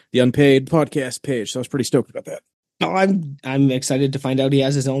on the Unpaid podcast page. So I was pretty stoked about that. Oh, I'm excited to find out he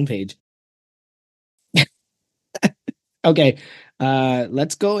has his own page. Okay,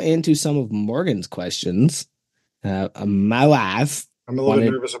 let's go into some of Morgan's questions. My wife I'm a little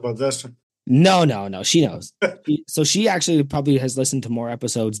bit nervous about this. No, she knows. So she actually probably has listened to more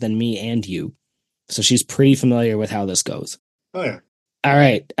episodes than me and you. So she's pretty familiar with how this goes. Oh, yeah. All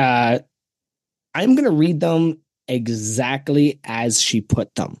right. I'm going to read them exactly as she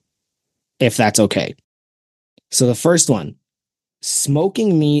put them, if that's okay. So the first one,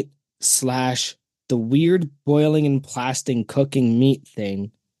 smoking meat / the weird boiling and plastic cooking meat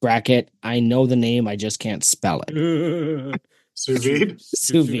thing, bracket, I know the name, I just can't spell it. Sous vide?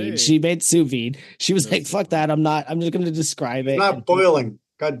 Sous vide. She made sous vide. She was like, fuck that. I'm just going to describe it. It's not boiling.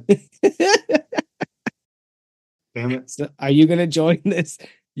 God damn it. So are you going to join this?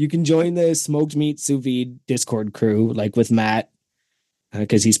 You can join the smoked meat sous vide Discord crew, like with Matt,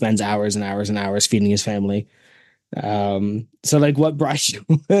 because he spends hours and hours and hours feeding his family. So like, what brought you?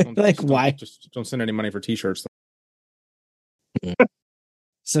 Why? Just don't send any money for t-shirts.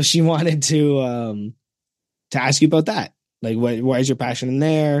 So she wanted to ask you about that. Like, why is your passion in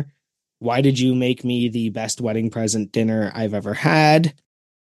there? Why did you make me the best wedding present dinner I've ever had?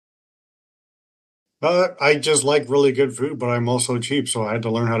 I just like really good food, but I'm also cheap, so I had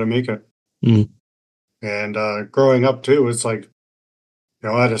to learn how to make it. Mm. And growing up too, it's like,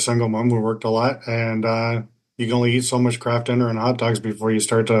 I had a single mom who worked a lot, and you can only eat so much Kraft dinner and hot dogs before you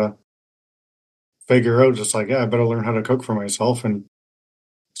start to figure out, just like, yeah, I better learn how to cook for myself, and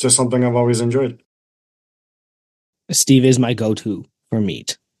it's just something I've always enjoyed. Steve is my go-to for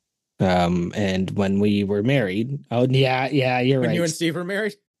meat. And when we were married, yeah, you're When right. you and Steve were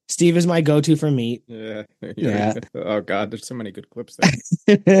married? Steve is my go-to for meat. Yeah. Yeah. Oh God, there's so many good clips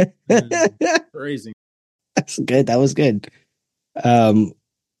there. Crazy. That's good. That was good. That's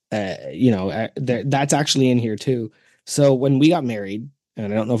actually in here too. So when we got married,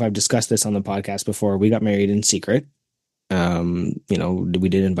 and I don't know if I've discussed this on the podcast before, we got married in secret. We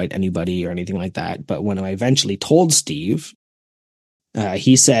didn't invite anybody or anything like that. But when I eventually told Steve,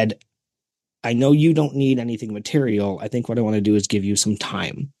 he said, I know you don't need anything material. I think what I want to do is give you some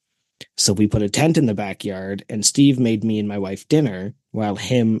time. So we put a tent in the backyard, and Steve made me and my wife dinner while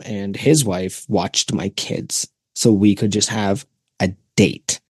him and his wife watched my kids. So we could just have a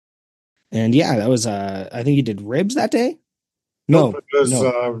date. And yeah, that was, I think you did ribs that day? No, It was, it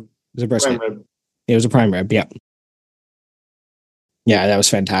was a brisket. prime rib. It was a prime rib. Yeah. Yeah, that was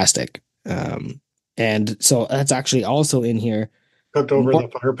fantastic. And so that's actually also in here. cooked over the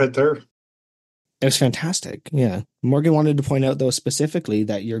fire pit there. It was fantastic. Yeah. Morgan wanted to point out, though, specifically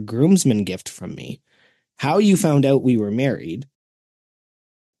that your groomsman gift from me, how you found out we were married,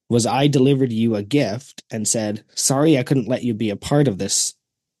 was I delivered you a gift and said, sorry, I couldn't let you be a part of this,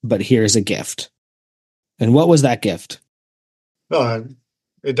 but here's a gift. And what was that gift? Uh,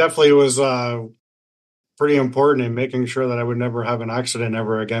 it definitely was pretty important in making sure that I would never have an accident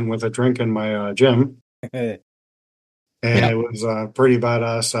ever again with a drink in my gym. And Yeah. it was a pretty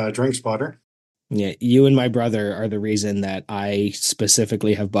badass drink spotter. Yeah. You and my brother are the reason that I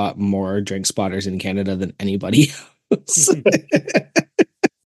specifically have bought more drink spotters in Canada than anybody else.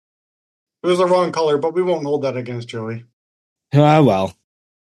 It was the wrong color, but we won't hold that against Joey. Well,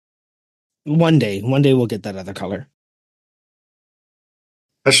 one day we'll get that other color.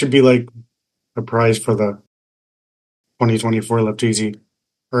 That should be like a prize for the 2024 Lift Easy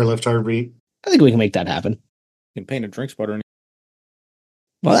or Lift Hard beat. I think we can make that happen. You can paint a drink spotter.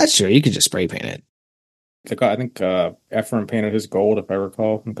 Well, that's true. You could just spray paint it. I think Ephraim painted his gold, if I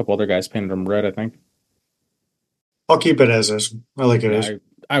recall. And a couple other guys painted him red, I think. I'll keep it as is. I like it Yeah, as.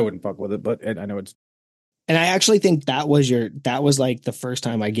 I wouldn't fuck with it, but I know it's. And I actually think that was like the first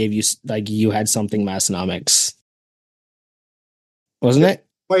time I gave you, like, you had something Massonomics, wasn't it?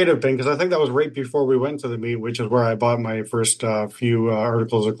 Might have been, because I think that was right before we went to the meet, which is where I bought my first few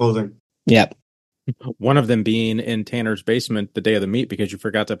articles of clothing. Yep. One of them being in Tanner's basement the day of the meet because you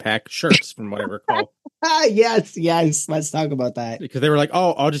forgot to pack shirts, from what I recall. Yes. Let's talk about that. Because they were like,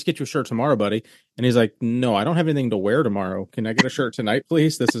 "Oh, I'll just get you a shirt tomorrow, buddy." And he's like, "No, I don't have anything to wear tomorrow. Can I get a shirt tonight,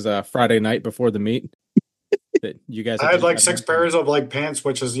 please? This is a Friday night before the meet." That you guys. I had like 6 pairs of like pants,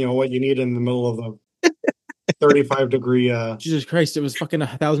 which is what you need in the middle of the 35-degree. Jesus Christ! It was fucking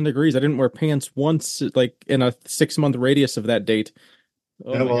 1,000 degrees. I didn't wear pants once, like in a 6-month radius of that date.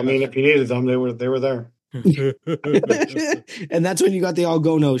 Oh Yeah, well, I mean, if you needed them, they were there. And that's when you got the All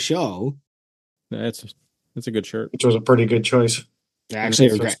Go No Show. That's a good shirt. Which was a pretty good choice.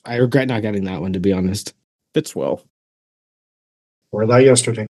 Actually, I regret not getting that one, to be honest. Fits well. Wore that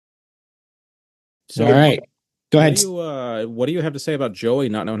yesterday. So, all right, go ahead. What do you have to say about Joey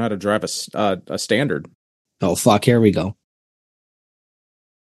not knowing how to drive a standard? Oh fuck! Here we go.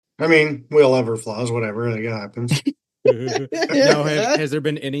 I mean, we all have our flaws. Whatever, like, it happens. Now, has there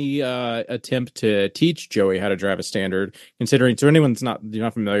been any attempt to teach Joey how to drive a standard? Considering, so anyone that's you're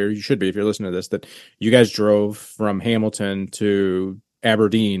not familiar, you should be if you're listening to this, that you guys drove from Hamilton to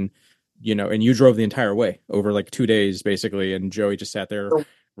Aberdeen, and you drove the entire way over like 2 days basically, and Joey just sat there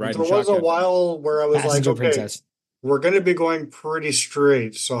riding. There was a while where I was Passenger like, okay, princess. We're going to be going pretty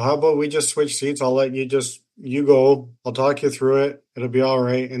straight. So how about we just switch seats? I'll let you go. I'll talk you through it. It'll be all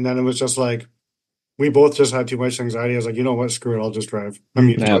right. And then it was just like, we both just had too much anxiety. I was like, you know what? Screw it. I'll just drive. I'm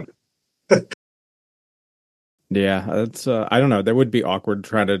used to it. Yeah, that's I don't know. That would be awkward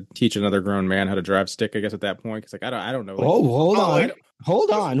trying to teach another grown man how to drive stick, I guess, at that point. Because like I don't know. Like,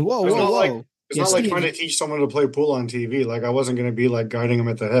 hold on. Whoa. It's not like trying to teach someone to play pool on TV. Like I wasn't going to be like guiding him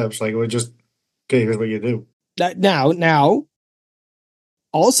at the hips. Like it would just, okay, here's what you do. Now,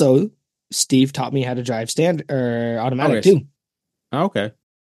 also, Steve taught me how to drive automatic too. Oh, okay.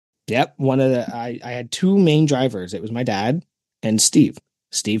 Yep. I had 2 main drivers. It was my dad and Steve.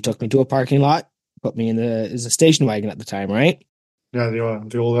 Steve took me to a parking lot, put me in the station wagon at the time, right? Yeah,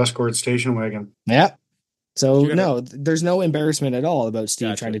 the old Escort station wagon. Yep. So there's no embarrassment at all about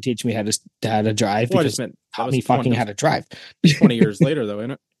Steve trying to teach me how to drive, because he taught me fucking how to drive. 20 years later, though,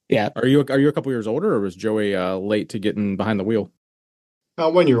 isn't it? Yeah. Are you a couple years older, or was Joey late to getting behind the wheel?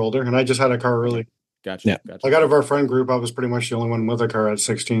 1 year older, and I just had a car early. Gotcha. Yeah. Gotcha. Like out of our friend group, I was pretty much the only one with a car at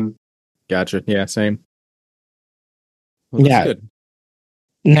 16. Gotcha. Yeah, same. Well, that's good.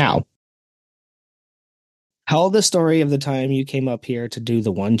 Now, tell the story of the time you came up here to do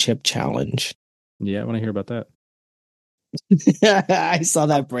the 1 chip challenge. Yeah, I want to hear about that. I saw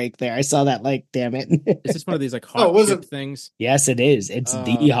that break there. I saw that, like, damn it. Is this one of these like hot chip things? Yes, it is. It's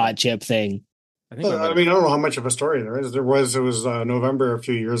the hot chip thing. I mean, I don't know how much of a story there is. It was November a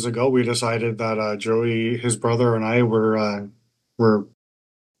few years ago. We decided that Joey, his brother, and I were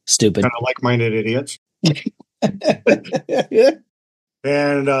stupid, kind of like-minded idiots.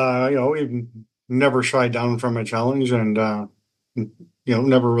 And we never shied down from a challenge, and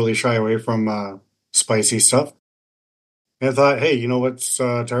never really shy away from spicy stuff. And I thought, hey, you know what's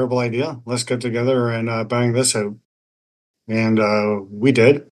a terrible idea? Let's get together and bang this out. And we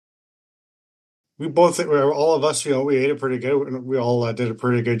did. All of us, we ate it pretty good. We all did a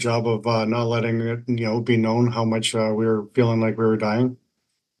pretty good job of not letting it, be known how much we were feeling like we were dying.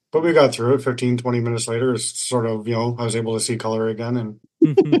 But we got through it. 15, 20 minutes later, it's sort of, I was able to see color again, and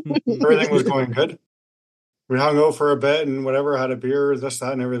everything was going good. we hung out for a bit and whatever, had a beer, this,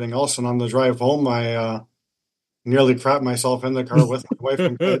 that, and everything else. And on the drive home, I nearly crapped myself in the car with my wife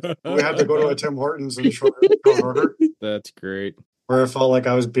and kids. We had to go to a Tim Hortons in short order, That's great. where I felt like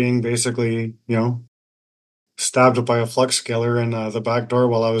I was being basically, stabbed by a flux scaler in the back door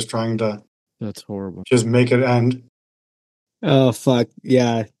while I was trying to That's horrible. just make it end. Oh fuck.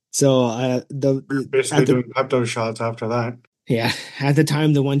 Yeah. So Basically at the doing Pepto shots after that. yeah, at the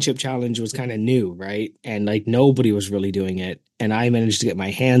time the one chip challenge was kind of new, right? And like nobody was really doing it. And I managed to get my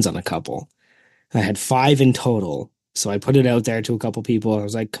hands on a couple. I had five in total. So I put it out there to a couple people. I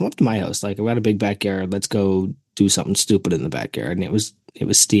was like, come up to my house. Like, I've got a big backyard. Let's go do something stupid in the backyard. And it was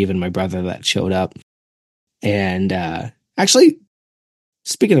Steve and my brother that showed up. And actually,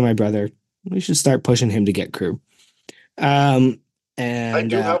 speaking of my brother, we should start pushing him to get crew. I And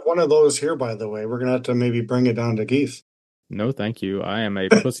do have one of those here, by the way. We're gonna have to maybe bring it down to Geese. No, thank you. I am a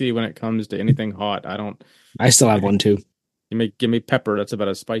pussy when it comes to anything hot. I don't. I still have one too. Give me pepper. That's about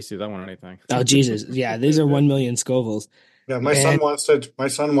as spicy as I want anything. Oh Jesus. Yeah, these are 1 million Scovilles. Yeah, And my son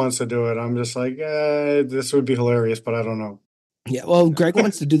wants to do it. I'm just like, this would be hilarious, but I don't know. yeah, well, Greg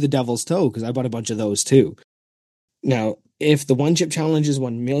wants to do the Devil's Toe because I bought a bunch of those too. Now, if the one chip challenge is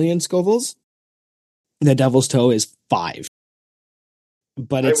 1 million Scovilles, the Devil's Toe is 5.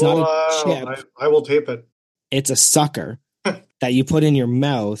 But I it's not will a chip, I will tape it. it's a sucker that you put in your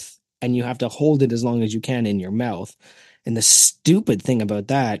mouth and you have to hold it as long as you can in your mouth. And the stupid thing about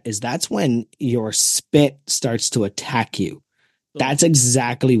that is that's when your spit starts to attack you. That's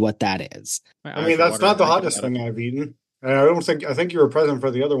exactly what that is. My I eyes mean, are that's not watering the thinking hottest about it. thing I've eaten. And I think you were present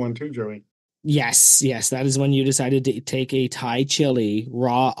for the other one too, Joey. Yes, yes, that is when you decided to take a Thai chili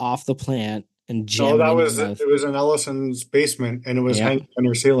raw off the plant and No, jam it that in your was mouth. it was in Ellison's basement and it was Yep. hanging on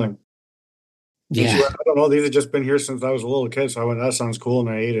her ceiling. And she Yeah. went, I don't know, these have just been here since I was a little kid. So I went, that sounds cool, and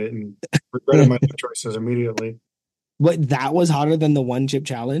I ate it and regretted my choices immediately What, that was hotter than the one chip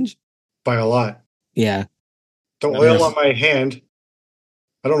challenge? by a lot. Yeah. The That oil makes- on my hand.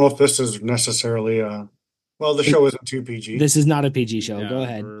 I don't know if this is necessarily well, the show isn't too PG. This is not a PG show. Yeah, Go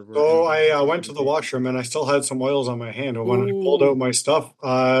ahead. So I went to the washroom and I still had some oils on my hand. And when I pulled out my stuff,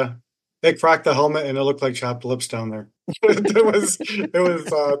 it cracked the helmet and it looked like chapped lips down there. it was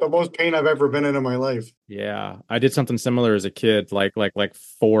the most pain I've ever been in my life. Yeah, I did something similar as a kid, like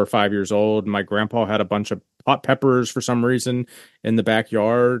 4 or 5 years old. My grandpa had a bunch of hot peppers for some reason in the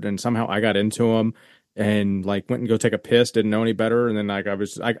backyard, and somehow I got into them and like went and go take a piss, didn't know any better, and then like I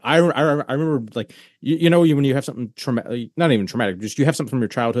was like I remember like you know when you have something traumatic, not even traumatic, just you have something from your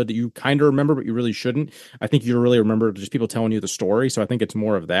childhood that you kind of remember but you really shouldn't. I think you really remember just people telling you the story, so I think it's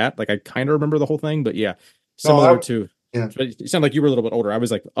more of that. Like I kind of remember the whole thing, but yeah, similar to. Yeah. It sounded like you were a little bit older. I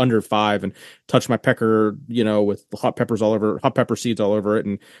was like under 5 and touched my pecker, with hot pepper seeds all over it.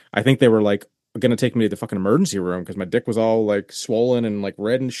 And I think they were like going to take me to the fucking emergency room because my dick was all like swollen and like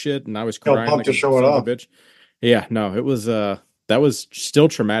red and shit. And I was crying pumped like to a show it son of off. a bitch. Yeah, no, it was, that was still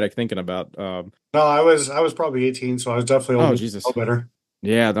traumatic thinking about. No, I was probably 18, so I was definitely older. Jesus. Better.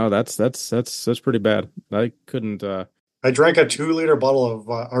 Yeah, no, that's pretty bad. I couldn't, I drank a 2-liter bottle of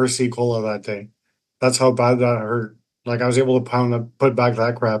RC cola that day. That's how bad that hurt. Like I was able to put back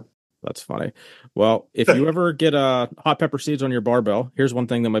that crap. That's funny. Well, if you ever get hot pepper seeds on your barbell, here's one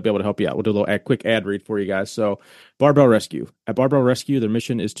thing that might be able to help you out. We'll do a little quick ad read for you guys. So, Barbell Rescue. At Barbell Rescue, their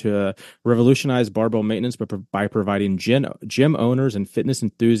mission is to revolutionize barbell maintenance by providing gym owners and fitness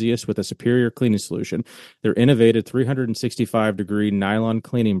enthusiasts with a superior cleaning solution. Their innovative 365-degree nylon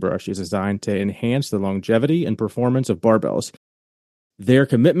cleaning brush is designed to enhance the longevity and performance of barbells. Their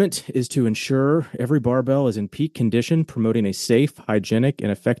commitment is to ensure every barbell is in peak condition, promoting a safe, hygienic, and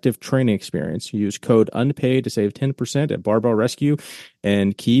effective training experience. Use code UNPAID to save 10% at Barbell Rescue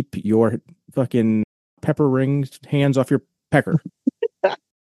and keep your fucking pepper ring hands off your pecker.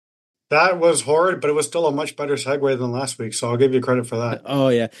 That was horrid, but it was still a much better segue than last week, so I'll give you credit for that. Oh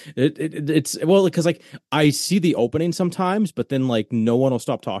yeah, it's well because like I see the opening sometimes, but then like no one will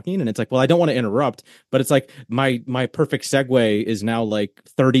stop talking, and it's like, well, I don't want to interrupt, but it's like my perfect segue is now like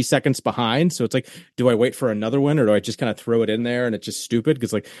 30 seconds behind, so it's like, do I wait for another one or do I just kind of throw it in there and it's just stupid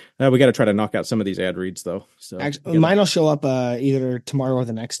because like we got to try to knock out some of these ad reads though. So Actually, mine will show up either tomorrow or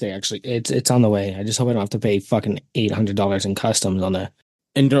the next day. Actually, it's on the way. I just hope I don't have to pay fucking $800 in customs on that.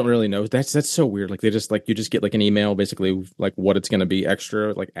 And don't really know. That's so weird. Like they just like you just get like an email basically like what it's going to be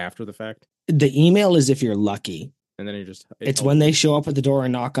extra like after the fact. The email is if you're lucky. And then you just It's when they show up at the door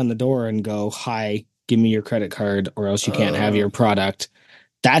and knock on the door and go, "Hi, give me your credit card or else you can't have your product."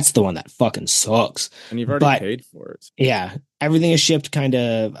 That's the one that fucking sucks. And you've already paid for it. Yeah, everything is shipped kind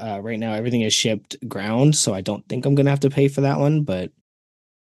of right now. Everything is shipped ground, so I don't think I'm gonna have to pay for that one. But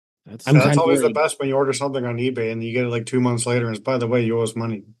That's I'm Yeah, that's kind of always the worried. best when you order something on eBay and you get it like 2 months later, and it's, by the way, you owe us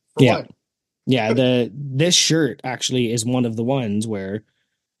money. For Yeah. what? Yeah, this shirt actually is one of the ones where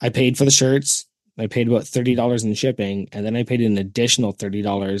I paid for the shirts. I paid about $30 in shipping, and then I paid an additional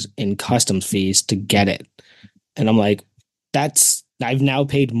 $30 in customs fees to get it. And I'm like, I've now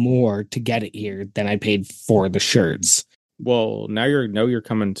paid more to get it here than I paid for the shirts. well, now you're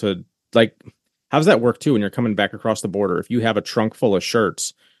coming to like, how does that work too when you're coming back across the border? If you have a trunk full of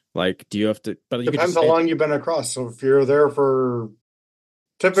shirts, like, do you have to? But you could Depends just how say long you've been across. So if you're there for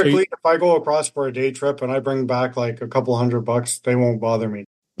so. typically, if I go across for a day trip and I bring back like a couple $100, they won't bother me.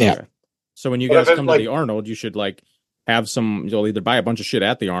 Yeah. Okay, so when you But if guys it's come to the like, Arnold, you should like have some. You'll either buy a bunch of shit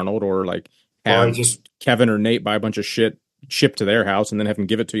at the Arnold or like or I have just Kevin or Nate buy a bunch of shit shipped to their house and then have them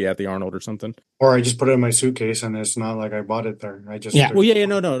give it to you at the Arnold or something. or I just put it in my suitcase and it's not like I bought it there. I just Yeah. Well, yeah,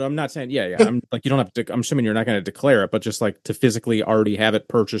 no, no, I'm not saying, yeah. I'm like, you don't have to. I'm assuming you're not going to declare it, but just like to physically already have it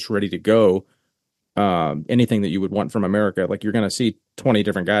purchased, ready to go. Anything that you would want from America, like you're going to see 20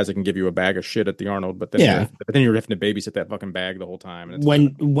 different guys that can give you a bag of shit at the Arnold, Yeah. but then you're having to babysit that fucking bag the whole time, and it's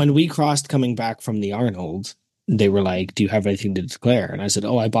kind When we crossed coming back from the Arnold, they were like, "Do you have anything to declare?" And I said,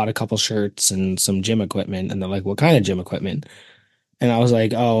 "Oh, I bought a couple shirts and some gym equipment." And they're like, "What kind of gym equipment?" And I was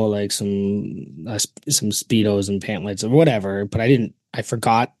like, "Oh, like some speedos and pantlets or whatever." But I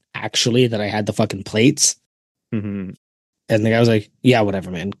forgot actually that I had the fucking plates. of. And the guy was like, "Yeah, whatever,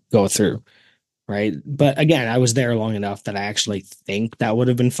 man, go through." Right. But again, I was there long enough that I actually think that would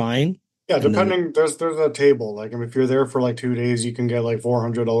have been fine. yeah, And then, depending. There's a table. Like if you're there for like 2 days, you can get like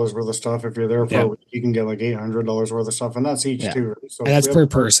 $400 worth of stuff. If you're there for a yeah, week, you can get like $800 worth of stuff, and that's each yeah. too. Right? So And that's per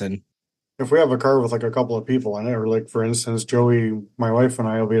person. if we have a car with like a couple of people in it, or like for instance, Joey, my wife, and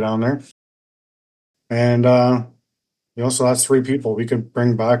I will be down there, and so that's 3 people. We could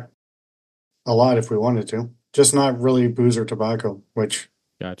bring back a lot if we wanted to. Just not really booze or tobacco, which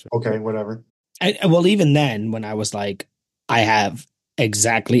Gotcha. okay, whatever. Well, even then, when I was like, I have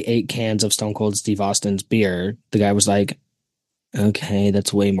exactly 8 cans of Stone Cold Steve Austin's beer, the guy was like, okay,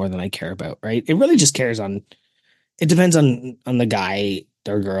 that's way more than I care about, right? It really just cares on, it depends on the guy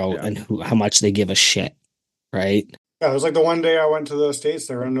or girl Yeah. and how much they give a shit, right? Yeah, it was like the one day I went to the States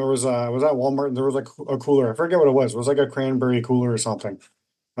there, and there was I was at Walmart, and there was like a cooler. I forget what it was. It was like a cranberry cooler or something.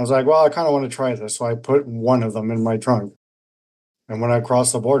 I was like, well, I kind of want to try this, so I put one of them in my trunk. And when I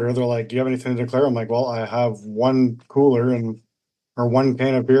crossed the border, they're like, "Do you have anything to declare?" I'm like, "Well, I have one cooler and or one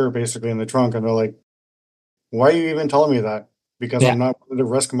can of beer basically in the trunk." And they're like, "Why are you even telling me that? Because Yeah, I'm not going to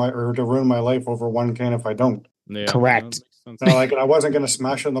risk my or to ruin my life over one can if I don't." Yeah, no, that correct. makes sense. And I wasn't going to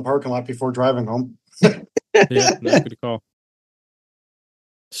smash it in the parking lot before driving home. Yeah, no, good call.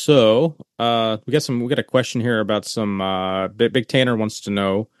 So, we got a question here about some Big Tanner wants to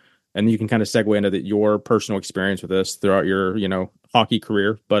know, and you can kind of segue into your personal experience with this throughout your, hockey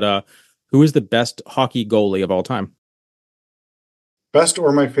career. But who is the best hockey goalie of all time? Best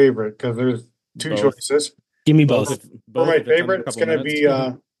or my favorite? Because there's two Both. choices. Give me Both both. if For both my if it's under favorite, a it's couple of going to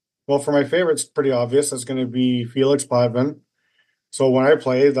minutes. be well, for my favorite, it's pretty obvious. It's going to be Felix Potvin. So when I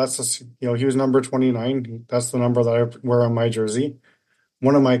played, he was number 29. That's the number that I wear on my jersey.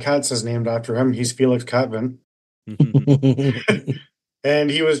 One of my cats is named after him. He's Felix Catvin.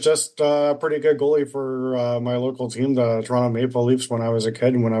 And he was just a pretty good goalie for my local team, the Toronto Maple Leafs, when I was a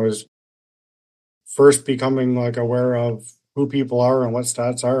kid, when I was first becoming like aware of who people are and what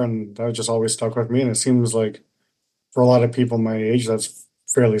stats are, and that just always stuck with me. And it seems like for a lot of people my age, that's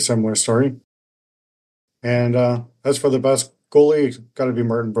fairly similar story. And as for the best goalie, got to be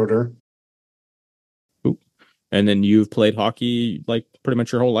Martin Brodeur. Cool. And then you've played hockey like pretty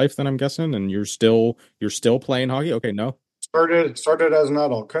much your whole life, then I'm guessing, and you're still playing hockey. Okay, no. Started as an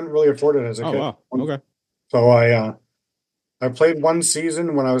adult, couldn't really afford it as a Oh kid. wow. Okay. So I played one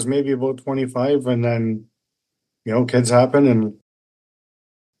season when I was maybe about 25, and then kids happen, and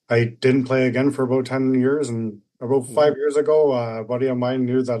I didn't play again for about 10 years. And about Wow. 5 years ago, a buddy of mine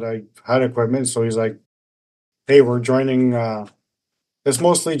knew that I had equipment, so he's like, "Hey, we're joining." It's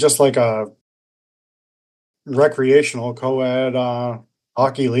mostly just like a recreational co-ed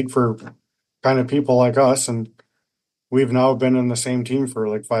hockey league for kind of people like us, and we've now been in the same team for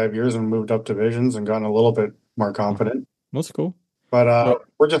like 5 years and moved up divisions and gotten a little bit more confident. That's cool. But So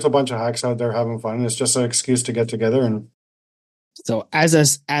we're just a bunch of hacks out there having fun. It's just an excuse to get together. And So as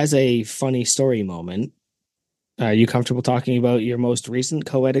a funny story moment, are you comfortable talking about your most recent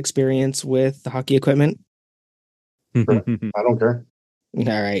co-ed experience with the hockey equipment? sure, I don't care. All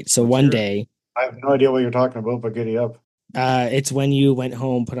right. So let's one hear it. day, I have no idea what you're talking about, but giddy up. it's when you went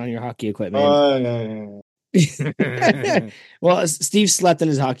home, put on your hockey equipment. Yeah. Well, Steve slept in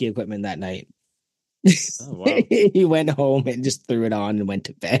his hockey equipment that night. Oh wow, He went home and just threw it on and went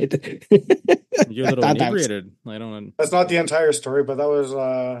to bed. you're a I little thought that was inebriated. I don't. That's not the entire story, but that was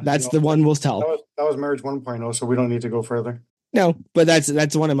that's the one we'll tell. that was marriage 1.0, so we don't need to go further. No, but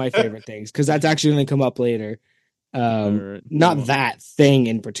that's one of my favorite things because that's actually going to come up later. All right. Not that thing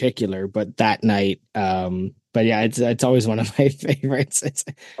in particular, but that night. But yeah, it's always one of my favorites. It's,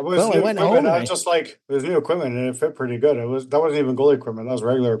 It was well, I new went equipment. home I and was just like, it was new equipment and it fit pretty good. That wasn't even goalie equipment. That was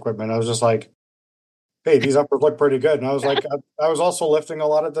regular equipment. I was just like, hey, these uppers look pretty good. And I was like, I was also lifting a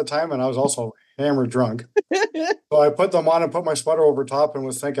lot at the time and I was also hammered drunk. So I put them on and put my sweater over top and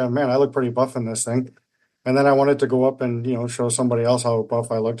was thinking, man, I look pretty buff in this thing. And then I wanted to go up and, show somebody else how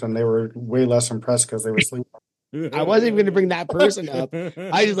buff I looked, and they were way less impressed because they were sleeping. I wasn't even going to bring that person up.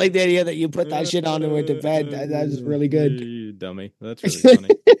 I just like the idea that you put that shit on and went to bed. That's really good. You dummy. That's really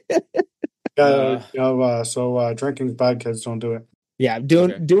funny. So drinking's bad, kids, don't do it. Yeah,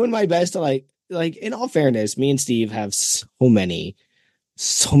 doing my best to like in all fairness, me and Steve have so many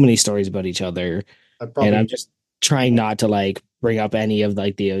stories about each other, and I'm just trying not to like bring up any of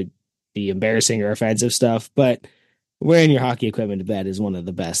like the embarrassing or offensive stuff, but wearing your hockey equipment to bed is one of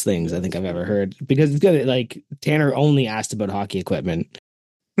the best things I think I've ever heard, because it's good. Like Tanner only asked about hockey equipment,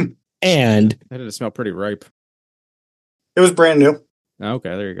 and that didn't smell pretty ripe. It was brand new. Okay,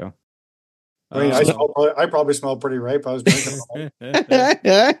 there you go. I mean, I probably smelled pretty ripe. I was drinking.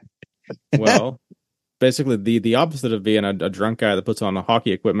 Well, basically the opposite of being a drunk guy that puts on a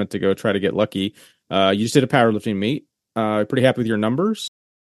hockey equipment to go try to get lucky. You just did a powerlifting meet. Pretty happy with your numbers?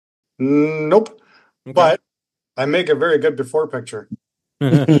 Nope. Okay. But I make a very good before picture.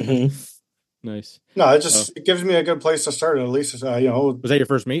 Nice. No, it gives me a good place to start. At least, Was that your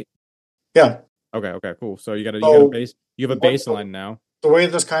first meet? Yeah. Okay, cool. So you got a base. You have a baseline now. The way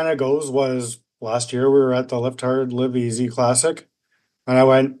this kind of goes was last year we were at the Lift Hard, Live Easy Classic, and I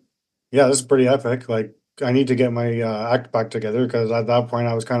went, yeah, this is pretty epic. Like, I need to get my act back together, because at that point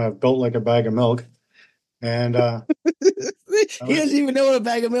I was kind of built like a bag of milk. And he doesn't even know what a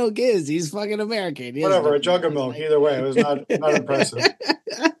bag of milk is. He's fucking American. Whatever, a jug of milk. Either way, it was not impressive.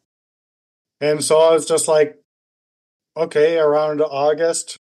 And so I was just like, okay, around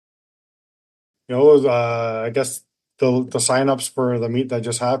August, I guess the signups for the meet that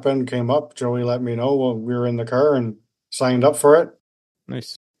just happened came up. Joey let me know when we were in the car and signed up for it.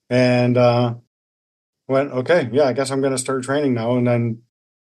 Nice. And went, okay, yeah, I guess I'm going to start training now. And then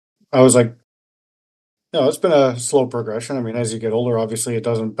I was like, it's been a slow progression. I mean, as you get older, obviously it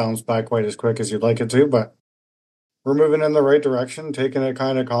doesn't bounce back quite as quick as you'd like it to, but we're moving in the right direction, taking it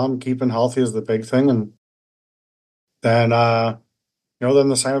kind of calm, keeping healthy is the big thing. And then, then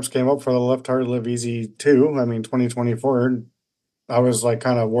the signups came up for the Lift Hard, Live Easy 2. I mean, 2024. I was like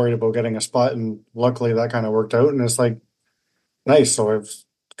kind of worried about getting a spot, and luckily that kind of worked out. And it's like nice. So it's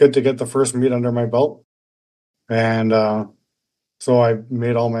good to get the first meet under my belt. And so I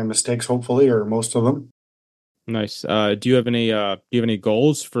made all my mistakes, hopefully, or most of them. Nice. Do you have any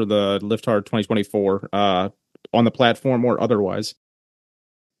goals for the Lift Hard 2024 on the platform or otherwise?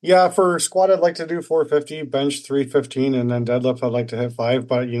 Yeah, for squat, I'd like to do 450, bench 315, and then deadlift, I'd like to hit 5.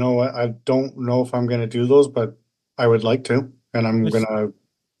 But you know what? I don't know if I'm going to do those, but I would like to. And I'm going to,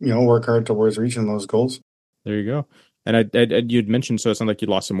 work hard towards reaching those goals. There you go. And you'd mentioned, so it sounds like you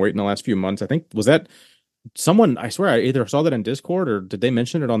lost some weight in the last few months. I think, was that someone, I swear I either saw that in Discord or did they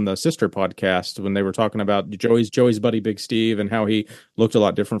mention it on the sister podcast when they were talking about Joey's buddy, Big Steve, and how he looked a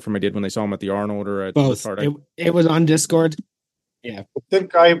lot different from he did when they saw him at the Arnold or at both. It was on Discord. Yeah, I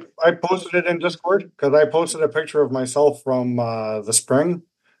think I posted it in Discord because I posted a picture of myself from the spring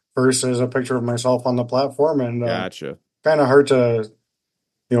versus a picture of myself on the platform, and gotcha. Kind of hard to,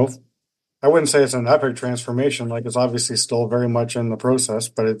 I wouldn't say it's an epic transformation. Like, it's obviously still very much in the process,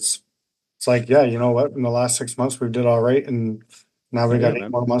 but it's like, yeah, you know what? In the last 6 months we did all right, and now we got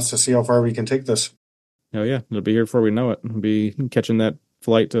 8 more months to see how far we can take this. Oh yeah, it'll be here before we know it. We'll be catching that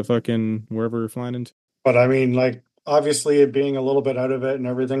flight to fucking wherever we're flying into. But I mean, like, obviously being a little bit out of it and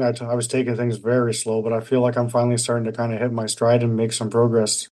everything, I was taking things very slow, but I feel like I'm finally starting to kind of hit my stride and make some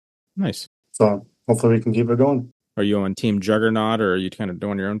progress. Nice. So hopefully we can keep it going. Are you on Team Juggernaut, or are you kind of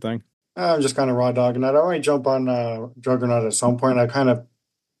doing your own thing? I'm just kind of raw dogging it. I might jump on Juggernaut at some point. I kind of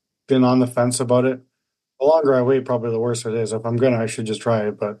been on the fence about it. The longer I wait, probably the worse it is. If I'm gonna, I should just try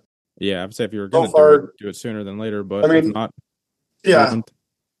it. But yeah, I'd say if you were gonna do it sooner than later. But I mean, if not, yeah.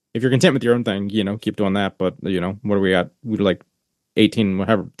 If you're content with your own thing, keep doing that. But what are we at? We're like 18,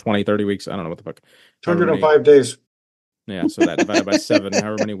 whatever, 20, 30 weeks. I don't know what the fuck. 205 days. Yeah, so that divided by 7,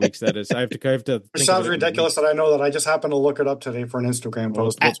 however many weeks that is. I have to. It sounds ridiculous that I know that. I just happened to look it up today for an Instagram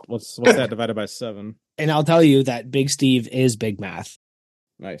post. What's that divided by 7? And I'll tell you that Big Steve is big math.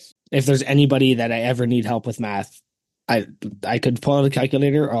 Nice. If there's anybody that I ever need help with math, I I could pull out a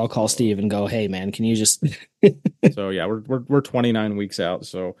calculator or I'll call Steve and go, "Hey man, can you just So yeah, we're 29 weeks out.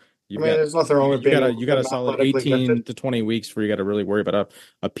 So I you've mean, got there's nothing wrong with being a little you got bit a solid athletically 18 gifted. to 20 weeks where you got to really worry about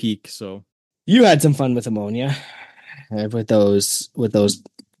a peak. So You had some fun with ammonia with those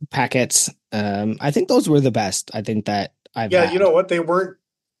packets. I think those were the best. I think that I've Yeah, you had. know what? They weren't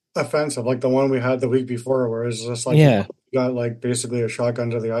offensive like the one we had the week before, where it's just like you Yeah. got like basically a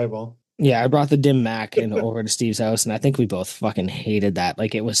shotgun to the eyeball. Yeah, I brought the dim Mac in over to Steve's house, and I think we both fucking hated that.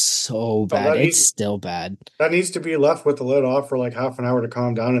 Like it was so Oh, bad. It's still bad. that needs to be left with the lid off for like half an hour to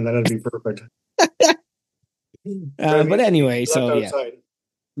calm down, and then it'd be perfect. But it But needs to anyway, be left so yeah, outside.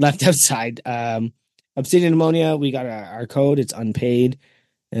 left outside. Obsidian ammonia, we got our code. It's unpaid.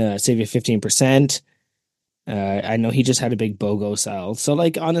 Save you 15%. I know he just had a big BOGO sale. So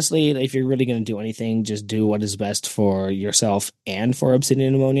like honestly, if you're really gonna do anything, just do what is best for yourself and for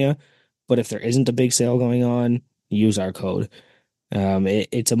Obsidian ammonia. But if there isn't a big sale going on, use our code.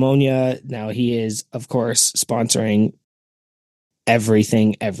 It's ammonia. Now he is, of course, sponsoring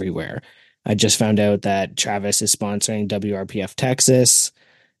everything everywhere. I just found out that Travis is sponsoring WRPF Texas.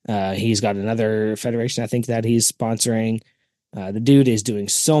 He's got another federation, I think, that he's sponsoring. The dude is doing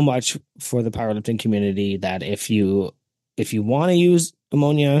so much for the powerlifting community that if you want to use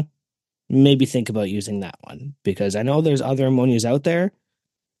ammonia, maybe think about using that one because I know there's other ammonias out there,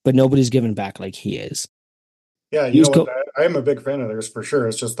 but nobody's giving back like he is. Yeah, you Use know what? co- I am a big fan of theirs for sure.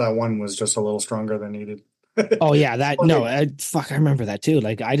 It's just that one was just a little stronger than needed. Oh yeah, that For no, me. fuck, I remember that too.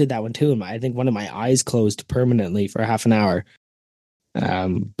 Like I did that one too, and I think one of my eyes closed permanently for half an hour.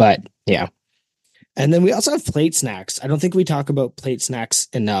 But yeah, and then we also have plate snacks. I don't think we talk about plate snacks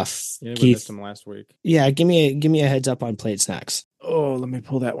enough, yeah, we missed Keith. them last week. Yeah, give me a heads up on plate snacks. Oh, let me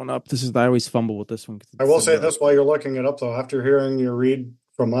pull that one up. This is I always fumble with this one because I it's will so say this while you're looking it up though. After hearing your read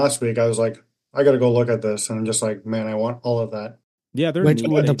from last week, I was like, I got to go look at this, and I'm just like, man, I want all of that. yeah, they're Which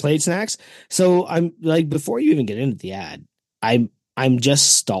neat. with the plate snacks. So I'm like, before you even get into the ad, I'm just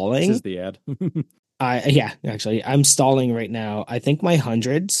This is stalling. the ad. I yeah, actually, I'm stalling right now. I think my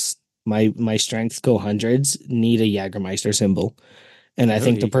hundreds, my strength go hundreds need a Jägermeister symbol, and I Oh,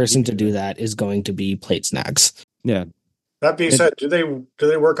 think the you person can to do do that. that is going to be plate snacks. Yeah, That being it, said, do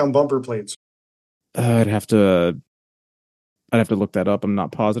they work on bumper plates? I'd have to I'd have to look that up. I'm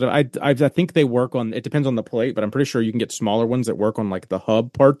not positive. I think they work on. It depends on the plate, but I'm pretty sure you can get smaller ones that work on like the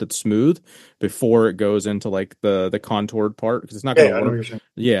hub part that's smooth before it goes into like the contoured part because it's not going Yeah, to I know what work. you're saying.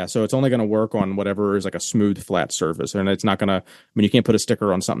 Yeah, so it's only going to work on whatever is like a smooth flat surface, and it's not going to. I mean, you can't put a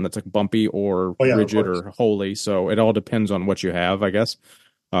sticker on something that's like bumpy or Oh yeah, of rigid course. or holy. So it all depends on what you have, I guess.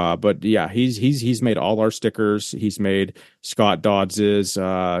 But yeah, he's made all our stickers. He's made Scott Dodds's,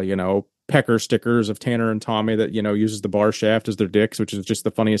 pecker stickers of Tanner and Tommy that uses the bar shaft as their dicks, which is just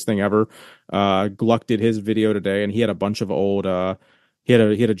the funniest thing ever. Gluck did his video today, and he had a bunch of old. He had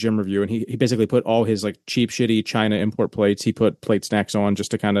a gym review, and he basically put all his like cheap shitty China import plates. He put plate snacks on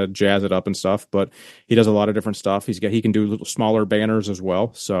just to kind of jazz it up and stuff. But he does a lot of different stuff. He can do little smaller banners as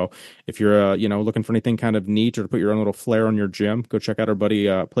well. So if you're looking for anything kind of neat or to put your own little flair on your gym, go check out our buddy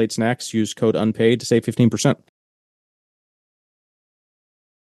Plate Snacks. Use code unpaid to save 15%.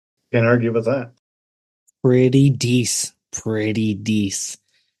 Can't argue with that. Pretty decent.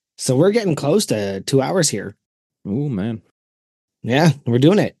 So we're getting close to 2 hours here. Oh man. Yeah, we're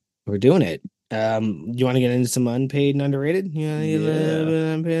doing it. We're doing it. You want to get into some unpaid and underrated? You want to get a little Yeah.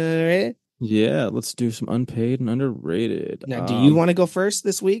 bit unpaid and underrated? Yeah, let's do some unpaid and underrated. Now, do you want to go first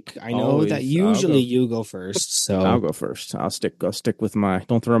this week? I know that Always usually you go first. I'll So, go first. I'll stick with my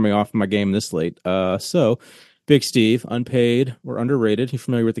don't throw me off my game this late. So Big Steve, unpaid or underrated. You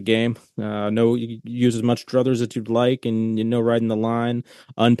familiar with the game? No, you use as much druthers as you'd like, and you know riding the line.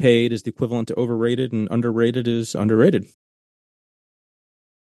 Unpaid is the equivalent to overrated, and underrated is underrated.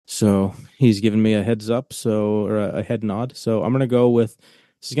 So he's giving me a heads up, or a head nod. So I'm gonna go with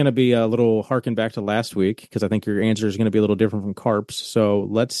this is gonna be a little harken back to last week because I think your answer is gonna be a little different from Carp's. So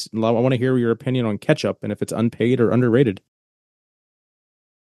I want to hear your opinion on ketchup and if it's unpaid or underrated.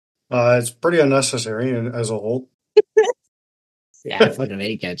 It's pretty unnecessary as a whole. yeah, I fucking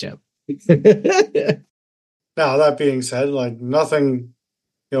hate ketchup. Now that being said, like nothing,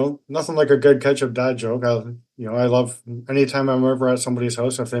 nothing like a good ketchup dad joke. I love anytime I'm ever at somebody's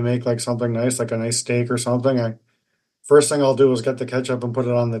house if they make like something nice, like a nice steak or something. I first thing I'll do is get the ketchup and put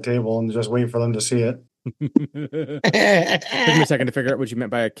it on the table and just wait for them to see it. Took me a second to figure out what you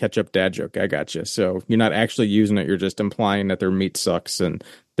meant by a ketchup dad joke. I got you. So you're not actually using it. You're just implying that their meat sucks and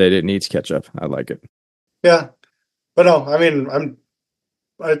that it needs ketchup. I like it. Yeah, but no, I mean,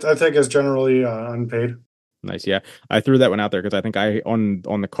 I think it's generally unpaid. Nice. Yeah. I threw that one out there because I think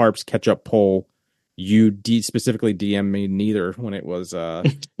on the Carps catch-up poll, you specifically DM me neither when it was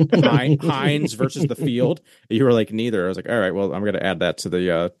Heinz versus the field. You were like neither. I was like, all right, well, I'm gonna add that to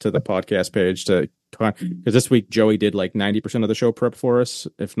the podcast page because this week Joey did like 90% of the show prep for us,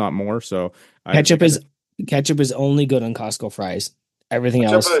 if not more. So Ketchup is ketchup is only good on Costco fries. Everything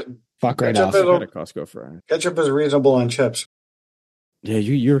else, fuck right off. I got a Costco fry. Ketchup is reasonable on chips. Yeah,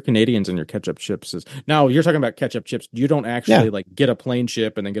 you're Canadians and your ketchup chips is now you're talking about ketchup chips. You don't actually like get a plain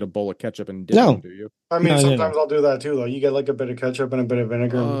chip and then get a bowl of ketchup and dip them, do you? I mean, sometimes I'll do that too, though. You get like a bit of ketchup and a bit of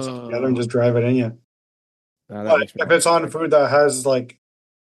vinegar and mix it together and just drive it in you. But if it's on food that has like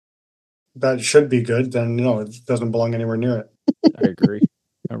that should be good, then it doesn't belong anywhere near it. I agree.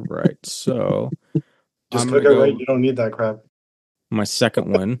 All right, so just cook it right. You don't need that crap. My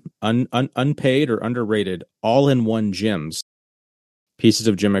second one, unpaid or underrated, all-in-one gyms. Pieces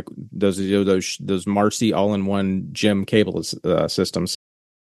of gym, those Marcy all-in-one gym cable systems,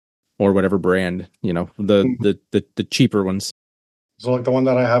 or whatever brand, the cheaper ones. So like the one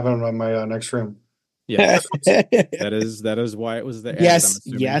that I have in my next room. Yeah, that is why it was the ad,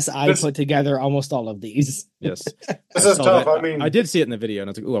 yes. I put together almost all of these. Yes, this is tough. I mean, I did see it in the video, and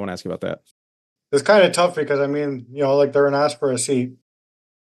I was like, "Ooh, I want to ask you about that." It's kind of tough because I mean, like they're an ask for a seat.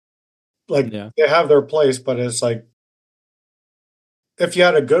 Like they have their place, but it's like if you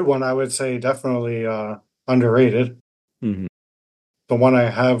had a good one, I would say definitely underrated. Mm-hmm. The one I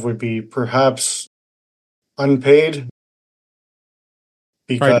have would be perhaps unpaid.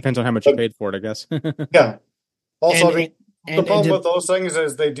 Probably depends on how much you paid for it, I guess. Yeah. Also, I mean, the problem with those things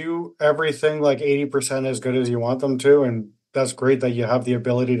is they do everything like 80% as good as you want them to, and that's great that you have the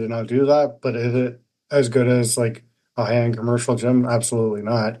ability to now do that. But is it as good as like a high-end commercial gym? Absolutely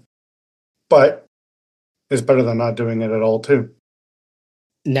not. But it's better than not doing it at all, too.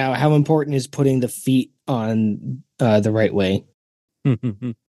 Now, how important is putting the feet on the right way?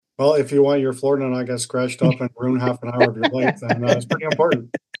 Well, if you want your floor to not get scratched up and ruin half an hour of your life, then it's pretty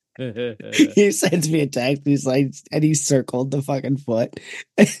important. He sends me a text. He's like, and he circled the fucking foot.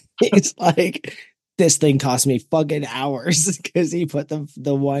 It's like, this thing cost me fucking hours because he put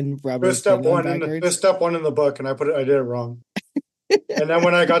the one rubber. There's step one in the book, and I did it wrong. And then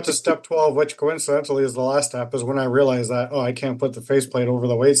when I got to step 12, which coincidentally is the last step, is when I realized that I can't put the faceplate over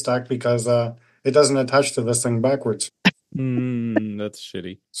the weight stack because it doesn't attach to this thing backwards. That's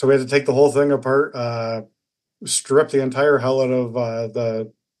shitty. So we had to take the whole thing apart, strip the entire hell out of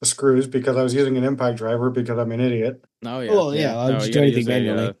the screws because I was using an impact driver because I'm an idiot. Oh yeah. Well, yeah. I'll just do anything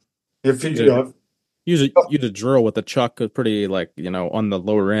manually. If you use a drill with a chuck, pretty on the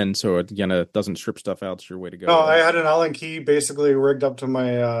lower end, so it doesn't strip stuff out. It's your way to go. No, I had an Allen key basically rigged up to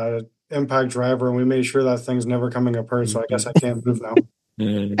my impact driver, and we made sure that thing's never coming apart. So I guess I can't move now.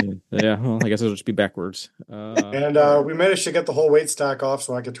 Yeah, well, I guess it'll just be backwards. And we managed to get the whole weight stack off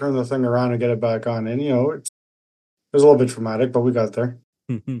so I could turn the thing around and get it back on. And, it was a little bit traumatic, but we got there.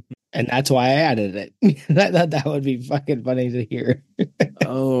 And that's why I added it. that would be fucking funny to hear.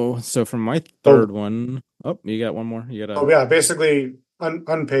 So from my third one, you got one more? Yeah, basically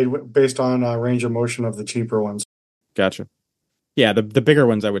unpaid based on range of motion of the cheaper ones. Gotcha. Yeah, the bigger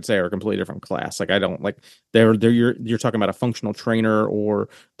ones I would say are a completely different class. Like I don't like you're talking about a functional trainer or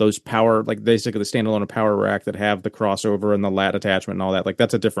those power, like basically the standalone power rack that have the crossover and the lat attachment and all that. Like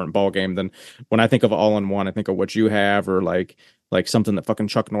that's a different ball game than when I think of all in one. I think of what you have or like something that fucking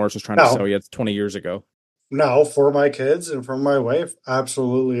Chuck Norris was trying to sell you 20 years ago. No, for my kids and for my wife,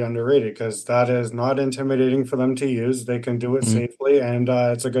 absolutely underrated because that is not intimidating for them to use. They can do it safely, and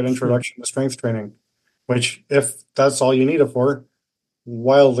it's a good introduction to strength training. Which, if that's all you need it for,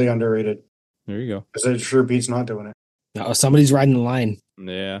 wildly underrated. There you go. Because it sure beats not doing it. No, somebody's riding the line.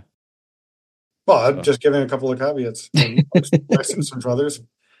 Yeah. Well, I'm just giving a couple of caveats. Some others.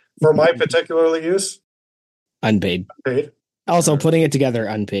 For my particular use, unpaid. Unpaid. Also, putting it together,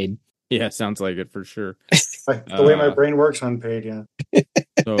 unpaid. Yeah, sounds like it for sure. The way my brain works, unpaid, yeah.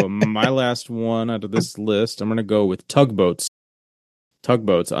 So my last one out of this list, I'm going to go with tugboats.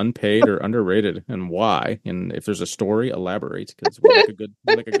 Tugboats, unpaid or underrated, and why? And if there's a story, elaborate because we like a good.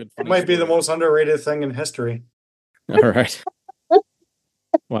 It might be the most underrated thing in history. All right.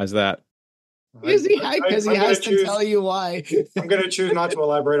 Why is that? Because he has to tell you why. I'm going to choose not to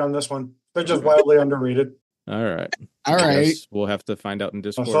elaborate on this one. They're just wildly underrated. All right. We'll have to find out in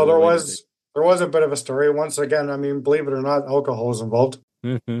Discord. So there was a bit of a story. Once again, I mean, believe it or not, alcohol is involved.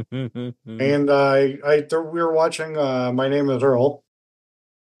 And we were watching My Name is Earl.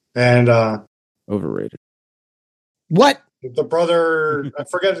 And overrated. What? The brother, I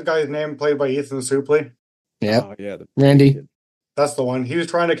forget the guy's name, played by Ethan Suplee. Yeah. Oh, yeah. Randy. That's the one. He was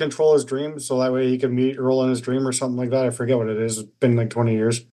trying to control his dream so that way he could meet Earl in his dream or something like that. I forget what it is. It's been like 20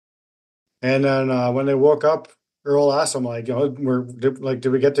 years. And then when they woke up, Earl asked him, like,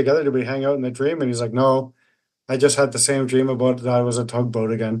 did we get together? Did we hang out in the dream? And he's like, no, I just had the same dream about that I was a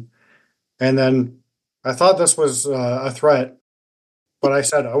tugboat again. And then I thought this was a threat, but I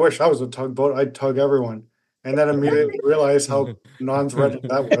said, I wish I was a tugboat. I'd tug everyone. And then immediately realized how non-threatening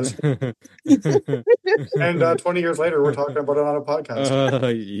that was. And 20 years later, we're talking about it on a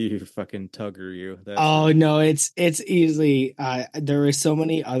podcast. You fucking tugger, you. That's Oh right. no, it's easily there were so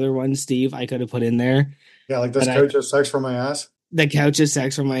many other ones, Steve, I could have put in there. Yeah, like this But I couch is sex for my ass. the couch is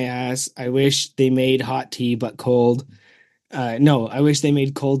sex from my ass. I wish they made hot tea but cold. No, I wish they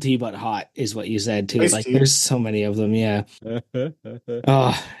made cold tea but hot is what you said too. Iced Like tea. there's so many of them, yeah.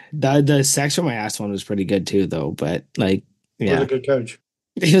 Oh, the sex from my ass one was pretty good too, though. But like, It was a yeah, good couch.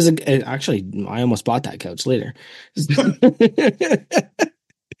 it was actually I almost bought that couch later,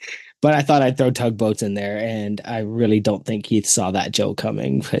 but I thought I'd throw tugboats in there, and I really don't think Keith saw that joke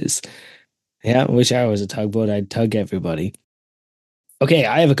coming. Because yeah, I wish I was a tugboat. I'd tug everybody. Okay,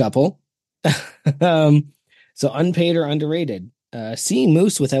 I have a couple. um, so unpaid or underrated. Seeing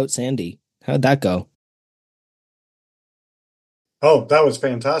Moose without Sandy. How'd that go? Oh, that was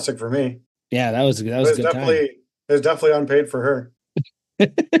fantastic for me. Yeah, that It was a was good time. definitely unpaid for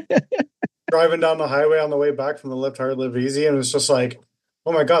her. Driving down the highway on the way back from the Lift Hard, Live Easy, and it's just like,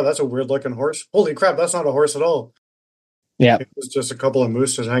 oh my God, that's a weird looking horse. Holy crap, that's not a horse at all. Yeah. It was just a couple of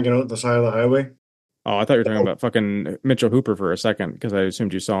moose just hanging out at the side of the highway. Oh, I thought you were talking Oh, about fucking Mitchell Hooper for a second because I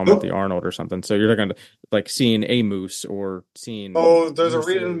assumed you saw him at the nope. Arnold or something. So you're talking like seeing a moose or seeing Oh, there's a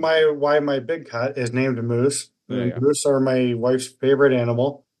reason mooses. why my big cat is named Moose. Yeah, And yeah. moose are my wife's favorite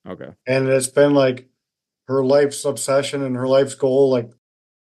animal. Okay. And it's been like her life's obsession and her life's goal. Like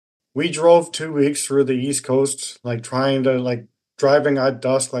we drove 2 weeks through the East Coast, like trying to like driving at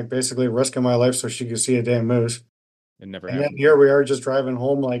dusk, like basically risking my life so she could see a damn moose. It never And then happened. here we are just driving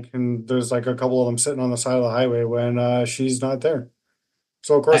home, like, and there's like a couple of them sitting on the side of the highway when she's not there.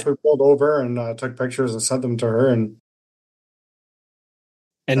 So of I, course we pulled over and took pictures and sent them to her, and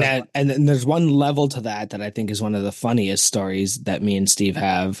and that's that and then there's one level to that that I think is one of the funniest stories that me and Steve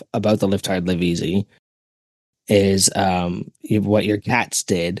have about the Lift Hard Live Easy is what your cats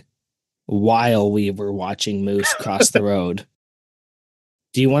did while we were watching Moose cross the road.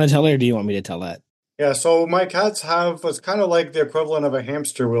 Do you want to tell her or do you want me to tell that? yeah. So my cats have what's kind of like the equivalent of a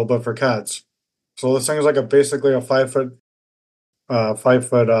hamster wheel, but for cats. So this thing is like a basically a 5 foot, 5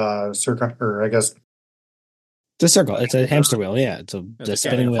 foot circle, or I guess It's a circle. It's a hamster wheel. Yeah, it's That's a a cat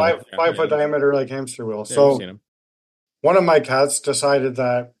spinning yeah, hamster. wheel. five Yeah, five yeah, foot diameter like hamster wheel. yeah. We've So seen him. one of my cats decided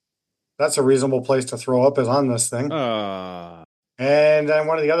that that's a reasonable place to throw up is on this thing. Uh, And then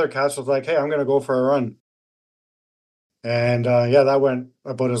one of the other cats was like, "Hey, I'm going to go for a run." And yeah, that went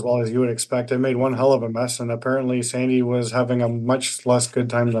about as well as you would expect. It made one hell of a mess, and apparently Sandy was having a much less good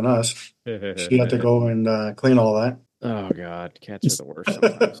time than us. She had to go and clean all that. Oh God, cats are the worst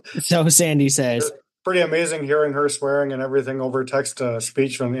sometimes. So Sandy says, It's pretty amazing hearing her swearing and everything over text to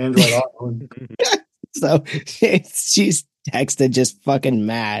speech on Android Auto. so she's texted just fucking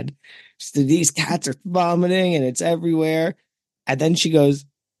mad. She said, these cats are vomiting and it's everywhere. And then she goes,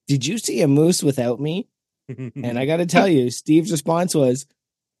 did you see a moose without me? And I got to tell you, Steve's response was,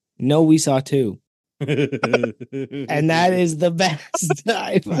 no, we saw two. And that is the best.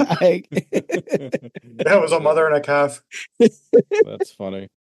 Yeah, it was a mother and a calf That's funny.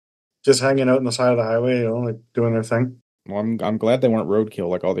 just hanging out on the side of the highway, like doing their thing. Well, I'm glad they weren't roadkill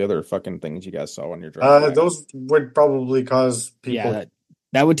like all the other fucking things you guys saw when you're driving back. Those would probably cause people. Yeah,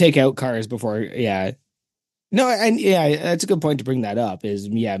 that would take out cars before. Yeah. No, and yeah, that's a good point to bring that up. Is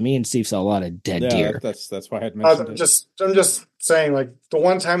yeah, me and Steve saw a lot of dead Yeah, deer. that's why I had mentioned it. I'm just saying, like the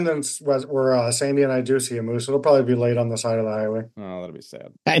one time then where Sandy and I do see a moose, it'll probably be late on the side of the highway. Oh, that'll be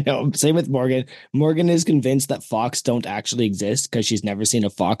sad. I know. Same with Morgan. Morgan is convinced that fox don't actually exist because she's never seen a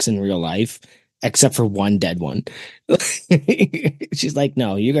fox in real life, except for one dead one. She's like,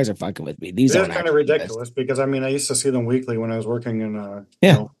 no, you guys are fucking with me. These It is don't kind of actually exist. ridiculous because I mean I used to see them weekly when I was working in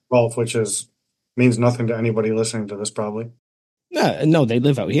Yeah. golf, which is means nothing to anybody listening to this probably. No, they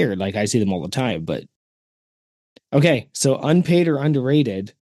live out here. Like I see them all the time. But okay, so unpaid or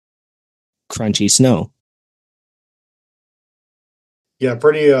underrated, crunchy snow. Yeah,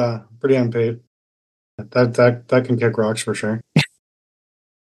 pretty unpaid. That can kick rocks for sure.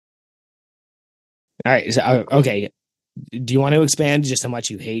 All right. So, okay. Do you want to expand just how much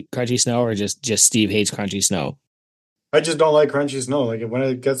you hate crunchy snow, or just Steve hates crunchy snow? I just don't like crunchy snow. Like when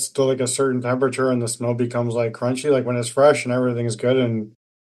it gets to like a certain temperature and the snow becomes like crunchy, like when it's fresh and everything's good and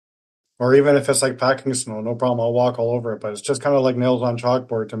Or even if it's like packing snow, no problem. I'll walk all over it. But it's just kind of like nails on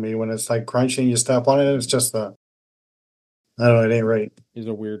chalkboard to me when it's like crunchy and you step on it. It's just I don't know, it ain't right. Is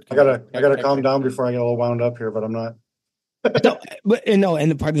a weird I kind of gotta calm down before I get all wound up here, but I'm not. No, but no, and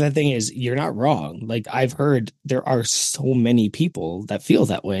the part of that thing is you're not wrong. Like I've heard there are so many people that feel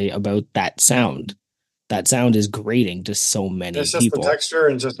that way about that sound. That sound is grating to so many It's just the people. texture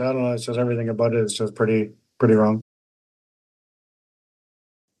and just I don't know. It's just everything about it is just pretty wrong.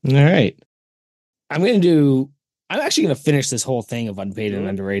 All right. I'm actually gonna finish this whole thing of unpaid and Do it.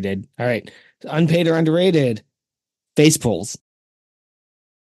 underrated. All right. Unpaid or underrated face pulls.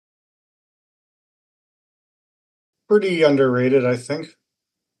 Pretty underrated, I think.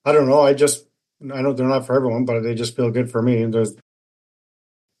 I don't know. I know they're not for everyone, but they just feel good for me.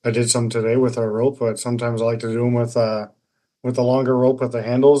 I did some today with a rope, but sometimes I like to do them with the longer rope with the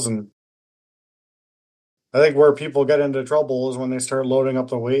handles. And I think where people get into trouble is when they start loading up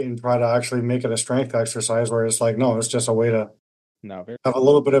the weight and try to actually make it a strength exercise, where it's like, no, it's just a way to No, very have a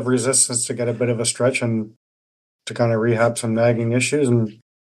little bit of resistance to get a bit of a stretch and to kind of rehab some nagging issues. And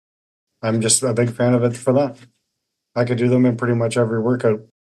I'm just a big fan of it for that. I could do them in pretty much every workout.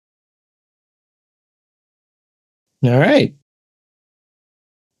 All right.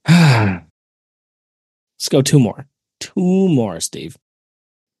 Let's go two more. Two more, Steve.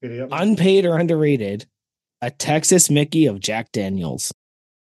 Giddy up. Unpaid or underrated, a Texas Mickey of Jack Daniels.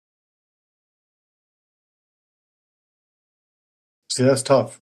 See, that's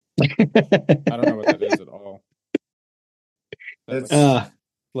tough. I don't know what that is at all. That's It's like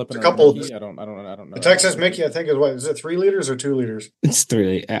flipping a a couple. Mickey. I don't know. The Texas Mickey, I think, is what? Is it 3 liters or 2 liters? It's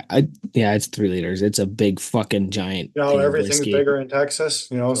three. Yeah, it's 3 liters. It's a big fucking giant You know, thing of everything's whiskey. bigger in Texas,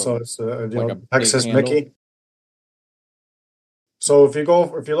 so So it's like a big Texas handle. Mickey. So if you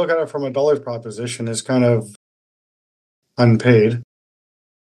look at it from a dollar proposition, it's kind of unpaid.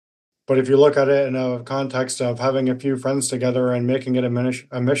 But if you look at it in a context of having a few friends together and making it a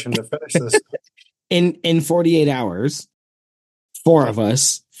mission to finish this, In 48 hours, four of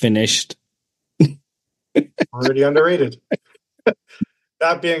us finished. already underrated.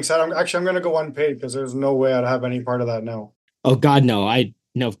 That being said, I'm going to go unpaid because there's no way I'd have any part of that now. Oh God, no!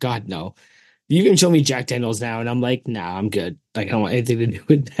 No, God, no! You can show me Jack Daniels now, and I'm like, nah, I'm good. Like, I don't want anything to do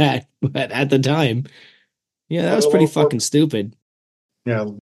with that. But at the time, yeah, that Let was pretty alone four, fucking stupid. yeah,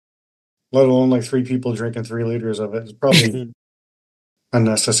 let alone like 3 people drinking 3 liters of it. It's probably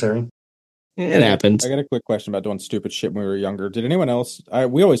unnecessary. It happens. I got a quick question about doing stupid shit when we were younger. Did anyone else?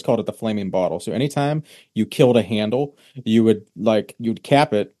 We always called it the flaming bottle. So anytime you killed a handle, you'd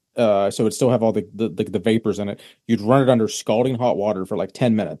cap it, so it'd still have all the vapors in it. You'd run it under scalding hot water for like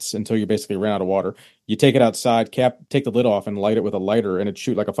 10 minutes until you basically ran out of water. You take it outside, take the lid off, and light it with a lighter, and it'd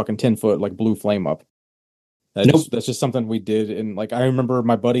shoot like a fucking 10 foot like blue flame up. Nope. That's just something we did, and like I remember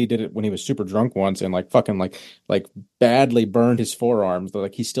my buddy did it when he was super drunk once, and like fucking like badly burned his forearms.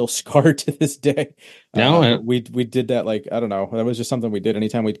 Like he's still scarred to this day. No, But we did that, like I don't know, that was just something we did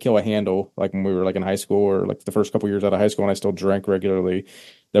anytime we'd kill a handle, like when we were like in high school or like the first couple years out of high school, and I still drank regularly.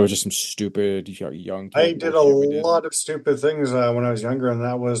 That was just some stupid young I kid did a bullshit we did. lot of stupid things when I was younger, and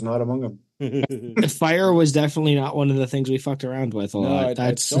that was not among them. fire was definitely not one of the things we fucked around with a No, lot. I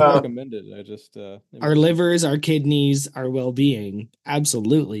That's don't recommend it. I just our livers, our kidneys, our well-being,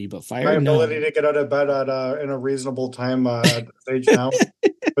 absolutely. But My fire, no. ability to get out of bed in a reasonable time at this age now,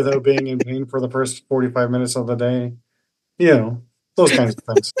 without being in pain for the first 45 minutes of the day, those kinds of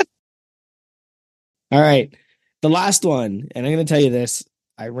things. All right, the last one, and I'm going to tell you this.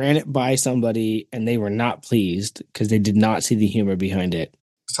 I ran it by somebody, and they were not pleased because they did not see the humor behind it.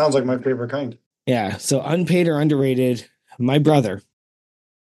 Sounds like my favorite kind. Yeah, so unpaid or underrated, my brother.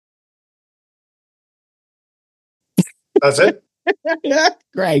 That's it?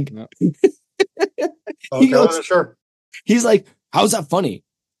 Greg. No. Okay, I wasn't sure. He's like, how's that funny?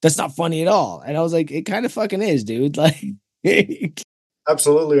 That's not funny at all. And I was like, it kind of fucking is, dude. Like,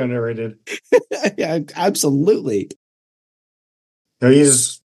 Absolutely underrated. yeah, absolutely.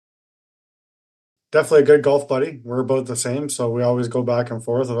 He's definitely a good golf buddy. We're about the same, so we always go back and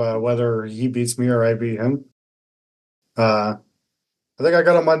forth about whether he beats me or I beat him. I think I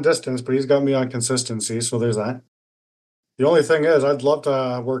got him on distance, but he's got me on consistency, so there's that. The only thing is, I'd love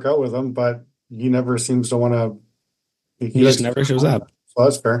to work out with him, but he never seems to want to. He just never shows up. So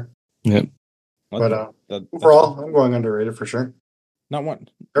that's fair. Yep. But overall, I'm going underrated for sure. Not one.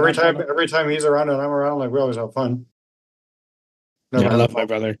 Every time he's around and I'm around, like we always have fun. Yeah, I love my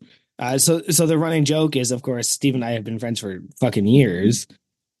brother. So the running joke is, of course, Steve and I have been friends for fucking years,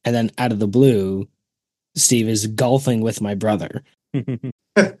 and then out of the blue, Steve is golfing with my brother.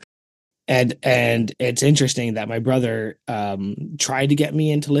 And it's interesting that my brother tried to get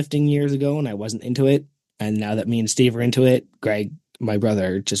me into lifting years ago and I wasn't into it. And now that me and Steve are into it, Greg, my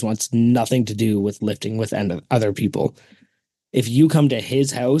brother, just wants nothing to do with lifting with other people. If you come to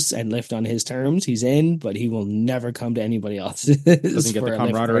his house and lift on his terms, he's in, but he will never come to anybody Doesn't else's get the for a lift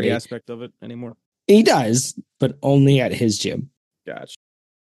camaraderie party. aspect of it anymore. He does, but only at his gym. Gotcha.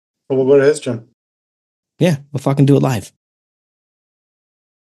 Well, what is Jim? Yeah, we'll fucking do it live.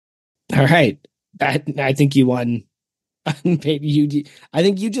 All right. I think you won unpaid. I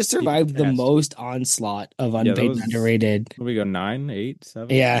think you just survived the Yes. most onslaught of Yeah, that unpaid and was. underrated. What we go 9, 8, 7.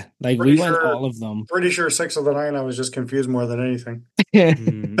 Yeah, like we Pretty went sure, all of them. pretty sure 6 of the 9. I was just confused more than anything.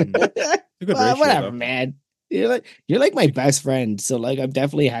 Mm. A good Well, ratio whatever, though. man. You're like my best friend. So like I've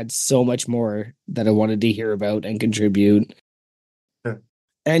definitely had so much more that I wanted to hear about and contribute Yeah,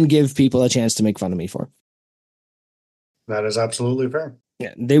 and give people a chance to make fun of me for. that is absolutely fair.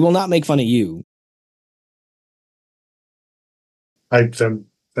 Yeah, they will not make fun of you. Then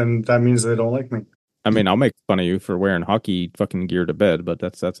that means they don't like me. I mean, I'll make fun of you for wearing hockey fucking gear to bed, but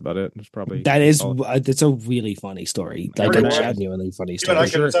that's about it. It's probably That's a really funny story. Like Pretty a much. genuinely funny Even I story.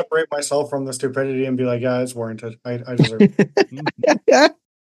 can sure. separate myself from the stupidity and be like, yeah, it's warranted. I deserve it.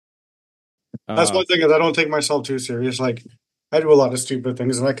 That's one thing is I don't take myself too serious. Like I do a lot of stupid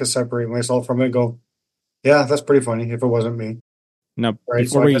things and I can separate myself from it and go, yeah, that's pretty funny if it wasn't me. Now, Right.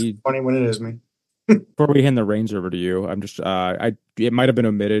 So I guess it's funny when it is me. before we hand the reins over to you, I'm just it might have been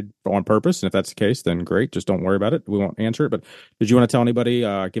omitted on purpose, and if that's the case, then great. Just don't worry about it. We won't answer it. But did you want to tell anybody,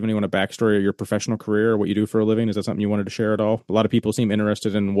 give anyone a backstory of your professional career, or what you do for a living? Is that something you wanted to share at all? A lot of people seem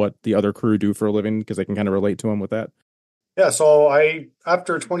interested in what the other crew do for a living because they can kind of relate to them with that. Yeah, so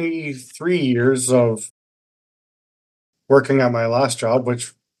after 23 years of working at my last job,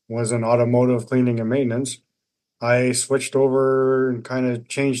 which was in automotive cleaning and maintenance, I switched over and kind of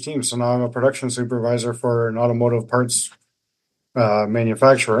changed teams. So now I'm a production supervisor for an automotive parts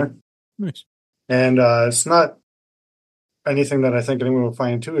manufacturer. Nice. And it's not anything that I think anyone will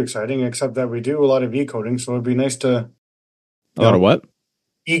find too exciting, except that we do a lot of e-coding. So it'd be nice to, A lot of what?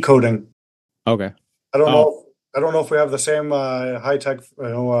 e-coding. Okay. I don't Oh, know. I don't know if we have the same high tech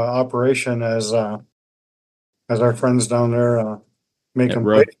operation as our friends down there making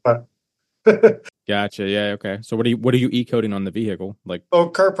Road. plates, but Gotcha. Yeah. Okay. So what are you e-coding on the vehicle? Like oh,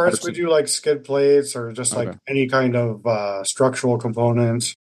 car parts, parts we and- do like skid plates or just like Okay. any kind of structural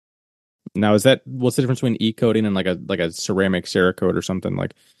components. Now, what's the difference between e-coating and like a ceramic Cerakote or something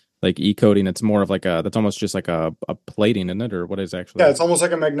like e-coating? It's more of like that's almost just like a plating, isn't it? Or what is Yeah, actually? it's almost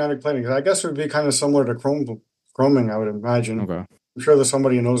like a magnetic plating. I guess it would be kind of similar to chroming, I would imagine. Okay. I'm sure there's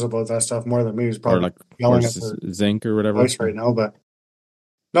somebody who knows about that stuff more than me who's Or probably like or yelling at their zinc or whatever. device right now. But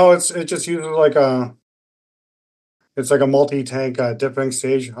no, it just uses like it's like a multi-tank dipping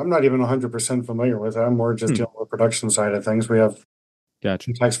stage. I'm not even 100% familiar with it. I'm more just dealing with the production side of things. We have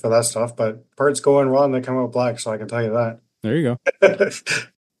Gotcha. text for that stuff, but parts go in raw and they come out black, so I can tell you There you go. that.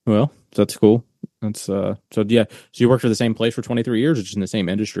 Well, that's cool. That's so yeah. So you worked for the same place for 23 years, or just in the same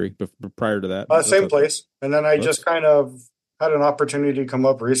industry prior to that? Same place. And then I That's- just kind of had an opportunity come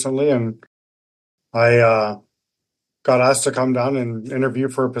up recently, and I got asked to come down and interview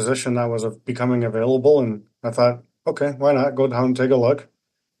for a position that was becoming available. And I thought, okay, why not go down and take a look?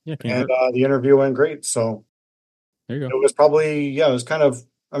 Yeah, can't And hurt. the interview went great. So There you it was probably, yeah, it was kind of,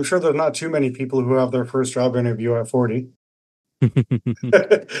 I'm sure there's not too many people who have their first job interview at 40.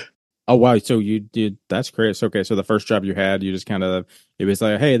 go. Oh wow! So you did. That's great. So, okay, so the first job you had, you just kind of it was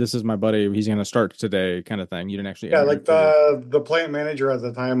like, hey, this is my buddy. He's gonna start today, kind of thing. You didn't actually Yeah, interview like for the. the plant manager at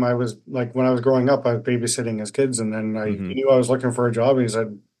the time, I was like when I was growing up, I was babysitting his kids, and then he Mhm. knew I was looking for a job. He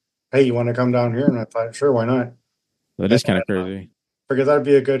said, "Hey, you want to come down here?" And I thought, "Sure, why not?" That And is kind of crazy. figured that'd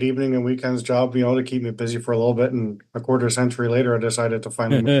be a good evening and weekends job, to keep me busy for a little bit. And a quarter century later, I decided to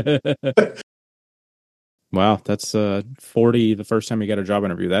finally. Wow, that's 40 the first time you get a job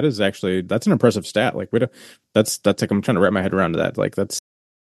interview. That's an impressive stat. Like that's like I'm trying to wrap my head around that. Like that's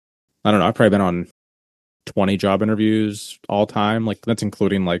I don't know. I've probably been on 20 job interviews all time. Like that's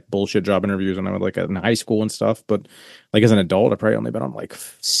including like bullshit job interviews when I was like in high school and stuff. But like as an adult, I've probably only been on like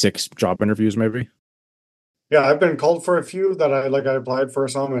 6 job interviews maybe. Yeah, I've been called for a few that I applied for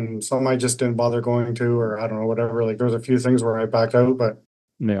some, and some I just didn't bother going to, or I don't know, whatever. Like there was a few things where I backed out, but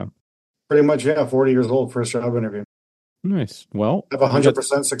Yeah. pretty much, yeah, 40 years old, first job interview. Nice. Well, I have a you got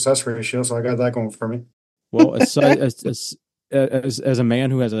 100% success ratio, so I got that going for me. well as a man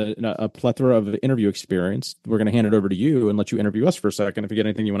who has a plethora of interview experience, we're going to hand it over to you and let you interview us for a second. If you get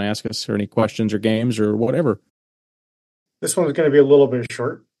anything you want to ask us, or any questions or games or whatever. This one's going to be a little bit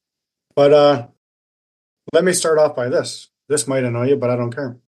short, but let me start off by this. This might annoy you, but I don't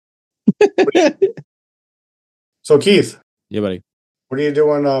care. So Keith, Yeah, buddy. what are you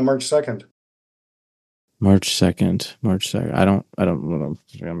doing March 2nd? March 2nd. March 2nd. I don't know.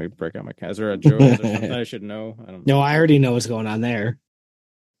 Let me break out my cat. Is there a joke? Is there something I should know? I don't No, I already know what's going on there.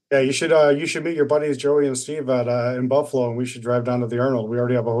 Yeah, you should meet your buddies Joey and Steve at in Buffalo, and we should drive down to the Arnold. We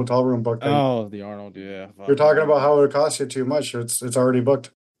already have a hotel room booked. And Oh, the Arnold, yeah. you're Fuck. talking about how it would cost you too much. It's already booked,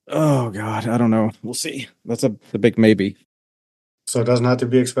 Oh God, I don't know. We'll see. That's a big maybe. so it doesn't have to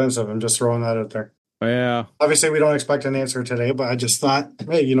be expensive. I'm just throwing that out there. Yeah. Obviously, we don't expect an answer today, but I just thought,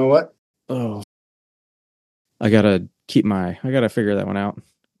 hey, you know what? Oh, I gotta figure that one out.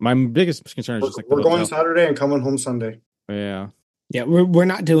 My biggest concern is We're, just like the we're going hotel. Saturday and coming home Sunday. Yeah. Yeah, we're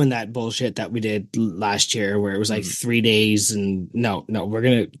not doing that bullshit that we did last year where it was like Mhm. 3 days and no, we're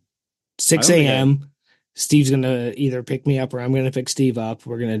gonna 6 I don't think a.m. Steve's gonna either pick me up or I'm gonna pick Steve up.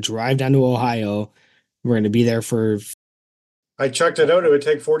 We're gonna drive down to Ohio. We're gonna be there for I checked it out. It would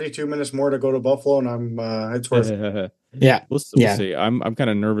take 42 minutes more to go to Buffalo, and it's worth it. yeah, We'll yeah. see. I'm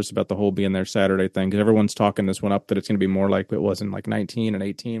kind of nervous about the whole being there Saturday thing because everyone's talking this one up that it's going to be more like it was in like 19 and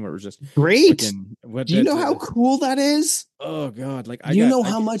 18 where it was just Great. fucking what Do you know that's how cool that is? oh God, like You know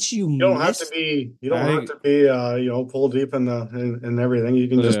how much you You don't have to miss? be. You don't have to be. Full deep in everything. You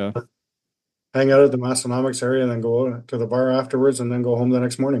can just yeah. hang out at the Massonomics area and then go to the bar afterwards, and then go home the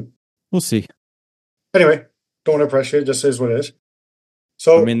next morning. We'll see. Anyway, don't want to pressure you. It just is what it is. I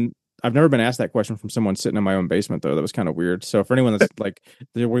So mean, I've never been asked that question from someone sitting in my own basement though. That was kind of weird. So for anyone that's like,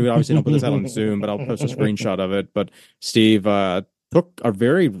 we obviously don't put this out on Zoom, but I'll post a screenshot of it. But Steve took a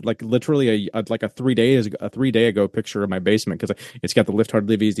very like literally a 3 day ago picture of my basement because it's got the Lift Hard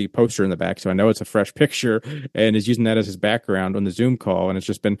Live Easy poster in the back, so I know it's a fresh picture, and is using that as his background on the Zoom call. And it's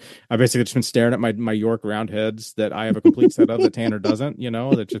just been I basically just been staring at my York Roundheads that I have a complete set of that Tanner doesn't. You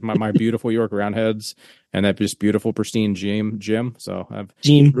know, that's just my beautiful York Roundheads and that just beautiful pristine gym. So I've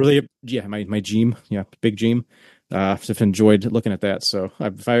Gene. really my gym, big gym. I've enjoyed looking at that. So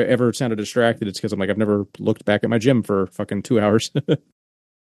if I ever sounded distracted, it's because I'm like, I've never looked back at my gym for fucking 2 hours.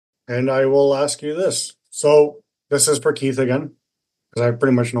 and I will ask you this. So this is for Keith again, because I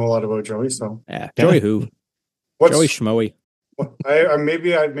pretty much know a lot about Joey. So Yeah. Joey who? what's Joey Schmoey.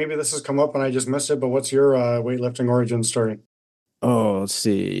 maybe this has come up and I just missed it, but what's your weightlifting origin story? Oh, let's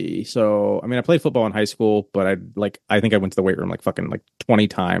see. So, I mean, I played football in high school, but I think I went to the weight room like fucking like 20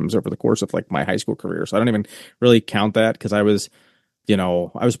 times over the course of like my high school career. So I don't even really count that because I was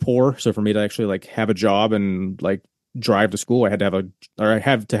poor. So for me to actually like have a job and like drive to school, I have to have a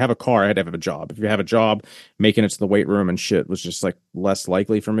car. I had to have a job. If you have a job, making it to the weight room and shit was just like less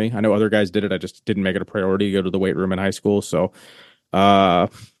likely for me. I know other guys did it. I just didn't make it a priority to go to the weight room in high school. So,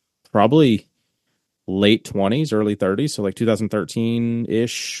 probably late 20s, early 30s. So like 2013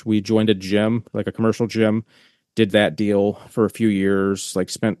 ish, we joined a gym, like a commercial gym, did that deal for a few years, like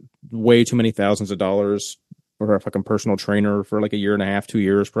spent way too many thousands of dollars for a fucking personal trainer for like a year and a half, 2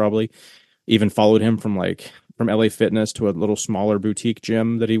 years probably. Even followed him from LA Fitness to a little smaller boutique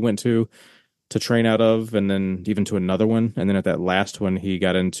gym that he went to train out of, and then even to another one. And then at that last one, he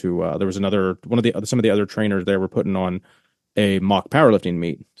got into there was another one of the some of the other trainers there were putting on a mock powerlifting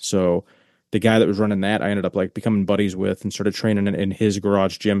meet. So the guy that was running that, I ended up like becoming buddies with and started training in his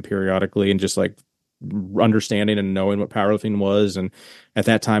garage gym periodically and just like understanding and knowing what powerlifting was. And at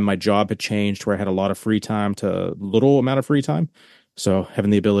that time, my job had changed where I had a lot of free time to little amount of free time. So having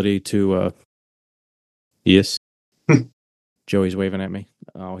the ability to, yes, Joey's waving at me.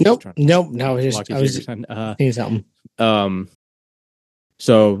 Oh, he's Nope, trying nope, no. to I was saying something.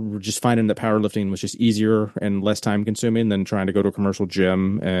 So we're just finding that powerlifting was just easier and less time consuming than trying to go to a commercial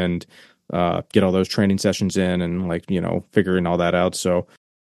gym and get all those training sessions in and like, figuring all that out. So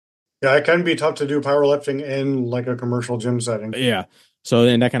Yeah, it can be tough to do powerlifting in like a commercial gym setting. yeah. So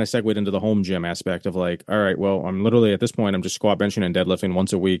then that kind of segued into the home gym aspect of like, all right, well, I'm literally at this point, I'm just squat benching and deadlifting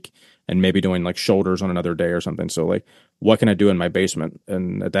once a week and maybe doing like shoulders on another day or something. So like, what can I do in my basement?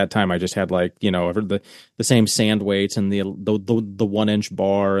 And at that time, I just had like, the same sand weights and the 1 inch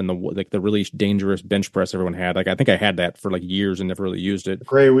bar and the really dangerous bench press everyone had. Like, I think I had that for like years and never really used it.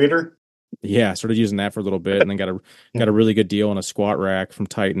 Gray Weeder. Yeah, started using that for a little bit, and then got a really good deal on a squat rack from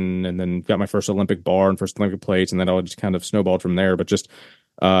Titan, and then got my first Olympic bar and first Olympic plates, and then all just kind of snowballed from there. But just,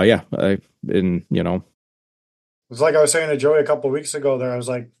 yeah, It's like I was saying to Joey a couple of weeks ago there. I was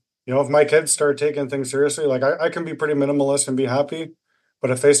like, if my kids start taking things seriously, like I can be pretty minimalist and be happy.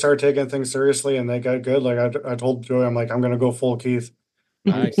 But if they start taking things seriously and they get good, like I told Joey, I'm like, I'm going to go full Keith.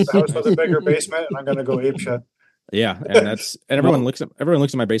 nice. The house with a bigger basement, and I'm going to go ape shit. Yeah, and everyone looks at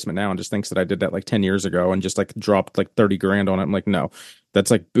my basement now and just thinks that I did that like 10 years ago and just like dropped like 30 grand on it. I'm like, no,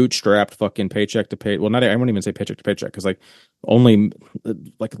 that's like bootstrapped fucking paycheck to pay. Well, not I won't even say paycheck to paycheck because like only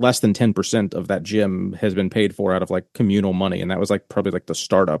like less than 10% of that gym has been paid for out of like communal money. And that was like probably like the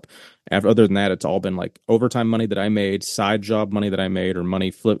startup. Other than that, it's all been like overtime money that I made, side job money that I made, or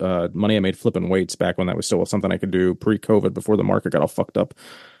money I made flipping weights back when that was still something I could do pre-COVID before the market got all fucked up.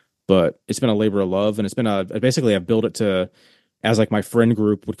 But it's been a labor of love, and it's been basically I've built it to, as like my friend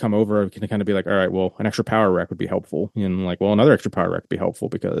group would come over, can kind of be like, all right, well, an extra power rack would be helpful, and like, well, another extra power rack would be helpful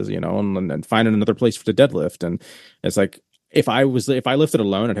because and finding another place for the deadlift, and it's like if I lifted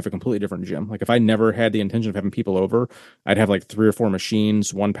alone, I'd have a completely different gym. Like if I never had the intention of having people over, I'd have like 3 or 4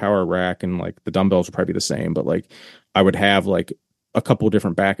 machines, one power rack, and like the dumbbells would probably be the same, but like I would have like a couple of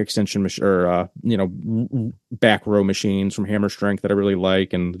different back extension back row machines from Hammer Strength that I really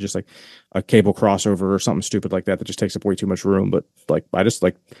like, and just like a cable crossover or something stupid like that that just takes up way too much room. But like I just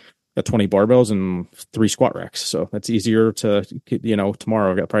like got 20 barbells and 3 squat racks, so that's easier to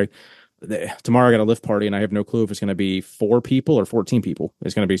tomorrow I got a lift party, and I have no clue if it's going to be 4 people or 14 people.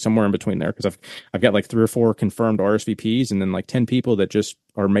 It's going to be somewhere in between there because I've got like 3 or 4 confirmed RSVPs and then like 10 people that just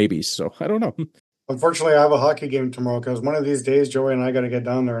are maybes. So I don't know. Unfortunately, I have a hockey game tomorrow because one of these days, Joey and I got to get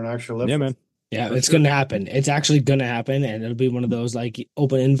down there and actually lift. Yeah, man. Yeah, For it's sure. gonna happen. It's actually gonna happen, and it'll be one of those like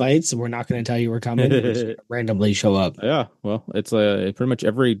open invites. We're not gonna tell you we're coming. We're just gonna randomly show up. Yeah, well, it's pretty much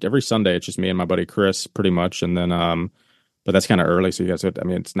every Sunday. It's just me and my buddy Chris, pretty much, and then but that's kind of early, so you guys. I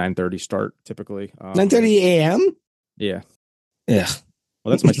mean, it's 9:30 start typically. 9:30 a.m. Yeah. Yeah,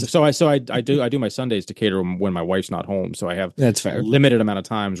 Well, that's my I do my Sundays to cater when my wife's not home, so I have that's a fair. limited amount of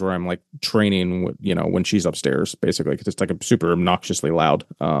times where I'm like training, when she's upstairs, basically, because it's like a super obnoxiously loud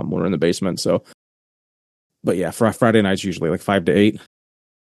when we're in the basement. So, but yeah, Friday nights usually like 5 to 8.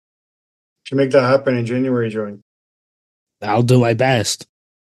 Should make that happen in January, Joey. I'll do my best.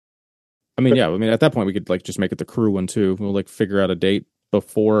 I mean, yeah, I mean at that point we could like just make it the crew one too. We'll like figure out a date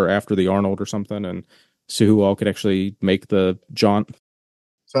before or after the Arnold or something, and see who all could actually make the jaunt.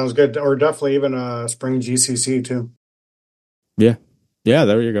 Sounds good. Or definitely even spring GCC too. Yeah,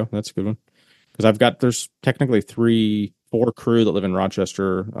 there you go. That's a good one. Because there's technically 4 crew that live in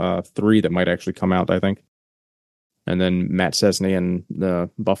Rochester, 3 that might actually come out, I think, and then Matt Cessny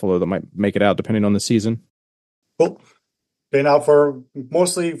and Buffalo that might make it out depending on the season. Cool. Been out for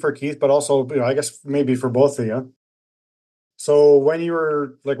mostly for Keith, but also I guess maybe for both of you. So when you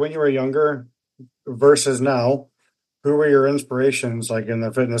were younger versus now, who were your inspirations like in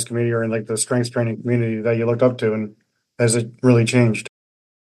the fitness community or in like the strength training community that you looked up to, and has it really changed?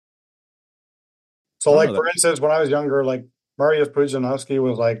 So I don't like know for that. instance, when I was younger, like Mariusz Pudzianowski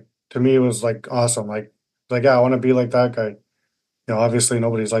was like to me was like awesome. Like yeah, I want to be like that guy. Obviously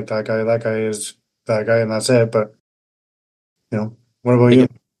nobody's like that guy. That guy is that guy, and that's it. But what about Like you?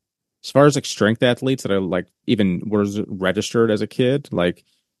 as far as like strength athletes that I like even was registered as a kid, like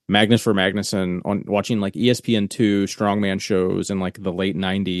Magnus for Magnuson on watching like ESPN2 strongman shows in like the late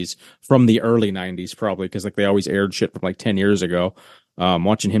 90s, from the early 90s probably, because like they always aired shit from like 10 years ago.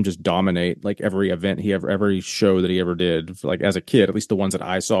 Watching him just dominate like every event every show that he ever did, like as a kid, at least the ones that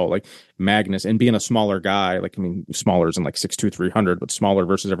I saw, like Magnus, and being a smaller guy, like I mean, smaller is in like 6'2", 300, but smaller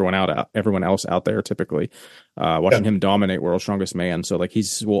versus everyone else out there typically. Yeah. Watching him dominate World's Strongest Man, so like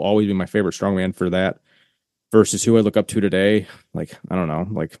he's will always be my favorite strongman for that. Versus who I look up to today, like I don't know,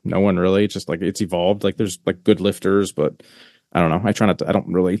 like no one really. It's just like it's evolved. Like there's like good lifters, but I don't know. I try not to. I don't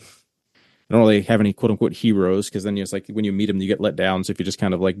really have any quote unquote heroes, because then it's like when you meet them, you get let down. So if you just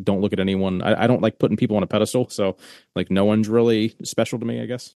kind of like don't look at anyone, I don't like putting people on a pedestal. So like no one's really special to me, I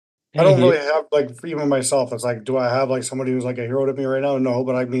guess. I Hey, don't really have like for even myself. It's like, do I have like somebody who's like a hero to me right now? No,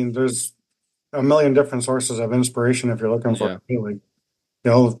 but I mean, there's a million different sources of inspiration if you're looking for Yeah. it. Like,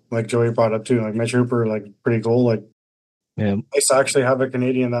 like Joey brought up too, like Mitch Hooper, like pretty cool. Like, yeah, nice to actually have a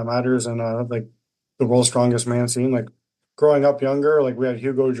Canadian that matters and like the world's strongest man scene. Like, growing up younger, like we had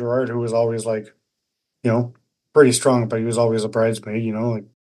Hugo Girard, who was always like, pretty strong, but he was always a bridesmaid. Like,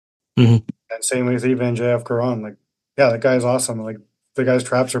 Mhm. and same with even JF Caron. Like, yeah, that guy's awesome. Like, the guy's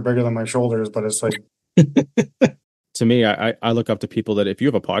traps are bigger than my shoulders, but it's like. To me, I look up to people that if you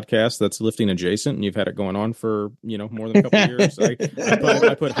have a podcast that's lifting adjacent and you've had it going on for more than a couple of years,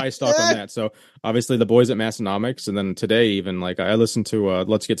 I put high stock on that. So obviously the boys at Massonomics, and then today even like I listened to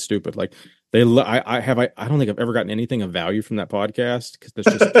Let's Get Stupid. Like I don't think I've ever gotten anything of value from that podcast, because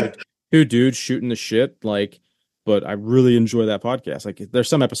there's just two dudes shooting the shit. Like, but I really enjoy that podcast. Like there's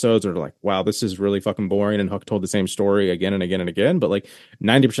some episodes that are like, wow, this is really fucking boring, and Huck told the same story again and again and again. But like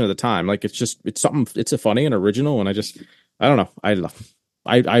 90% of the time, like it's something, it's a funny and original, and I don't know.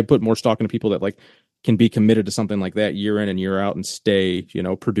 I put more stock into people that like can be committed to something like that year in and year out and stay,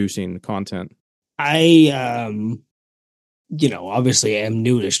 producing content. I obviously I am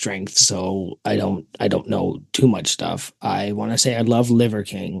new to strength, so I don't know too much stuff. I want to say I love Liver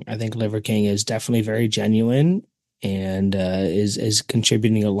King. I think Liver King is definitely very genuine and is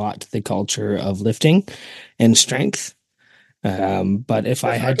contributing a lot to the culture of lifting and strength. But if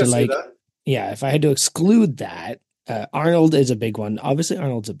I Yes, I had can to see like, that. yeah, if I had to exclude that, Arnold is a big one. Obviously,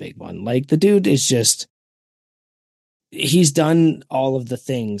 Arnold's a big one. Like the dude is just he's done all of the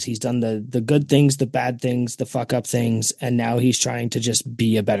things. He's done the good things, the bad things, the fuck up things, and now he's trying to just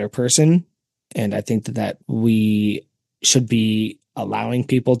be a better person. And I think that we should be allowing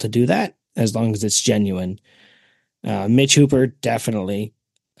people to do that as long as it's genuine. Mitch Hooper, definitely.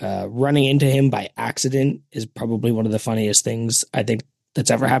 Running into him by accident is probably one of the funniest things I think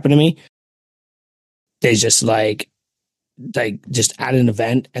that's ever happened to me. They just just at an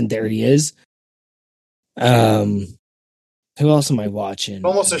event and there he is. Um, who else am I watching?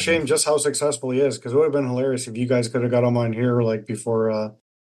 Almost a shame just how successful he is, because it would have been hilarious if you guys could have got him on here like before the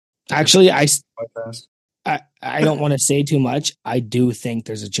Actually, podcast. I don't want to say too much. I do think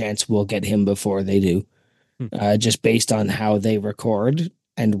there's a chance we'll get him before they do, Hmm. just based on how they record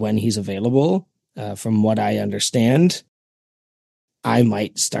and when he's available. From what I understand, I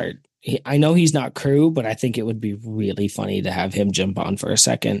might start. I know he's not crew, but I think it would be really funny to have him jump on for a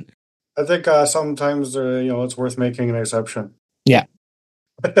second. I think sometimes it's worth making an exception. Yeah.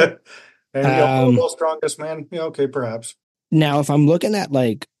 And Um, World's Strongest Man, okay, perhaps. Now, if I'm looking at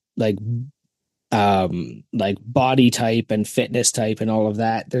like body type and fitness type and all of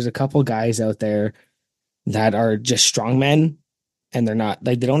that, there's a couple guys out there that are just strongmen and they're not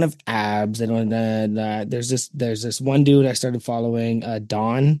like they don't have abs. They don't. There's this one dude I started following,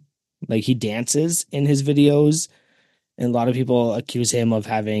 Don. Like he dances in his videos, and a lot of people accuse him of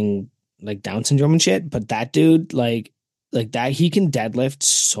having like Down syndrome and shit. But that dude, like that, he can deadlift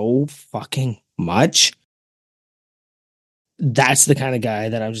so fucking much. That's the kind of guy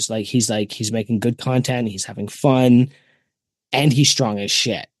that I'm just like he's making good content, he's having fun, and he's strong as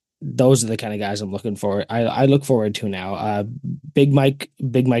shit. Those are the kind of guys I'm looking for. I look forward to now. Big Mike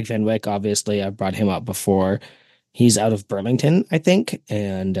Van Wyck, obviously, I've brought him up before. He's out of Burlington, I think,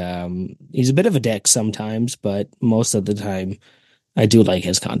 and he's a bit of a dick sometimes, but most of the time, I do like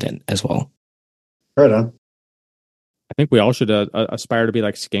his content as well. Right on. I think we all should aspire to be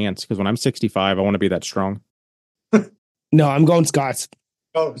like Scance because when I'm 65, I want to be that strong. No, I'm going Scott's.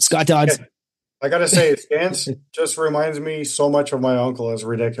 Oh, Scott Dodds. I gotta say, Stance just reminds me so much of my uncle. It's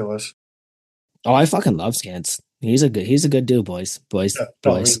ridiculous. Oh, I fucking love Scance. He's a good dude, boys, boys, Yeah,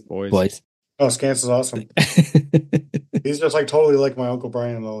 no, I boys, mean, Boys. boys. oh, Stance is awesome. He's just like totally like my Uncle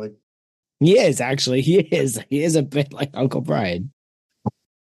Brian, though. Like, He is actually. He is. He is a bit like Uncle Brian.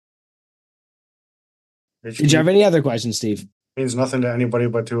 it Did you have any other questions, Steve? means nothing to anybody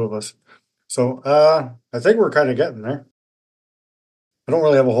but two of us. So, I think we're kind of getting there. I don't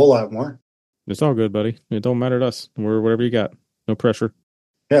really have a whole lot more. It's all good, buddy. It don't matter to us. We're whatever you got. No pressure.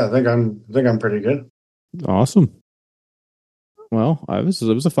 Yeah, I think I'm pretty good. Awesome. Well, it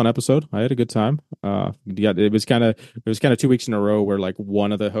was a fun episode. I had a good time. Yeah, it was kind of 2 weeks in a row where like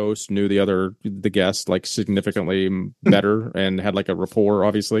one of the hosts knew the guest like significantly better and had like a rapport.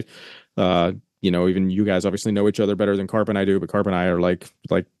 Obviously, even you guys obviously know each other better than Carp and I do, but Carp and I are like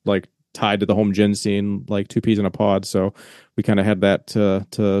tied to the home gym scene like two peas in a pod. So we kind of had that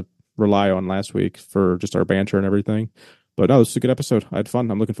to rely on last week for just our banter and everything. But no, this was a good episode. I had fun.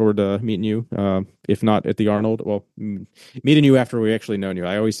 I'm looking forward to meeting you. If not at the Arnold, well, meeting you after we actually known you.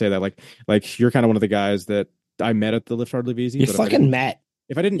 I always say that like you're kind of one of the guys that I met at the Lift Hard Live Easy. You But fucking met.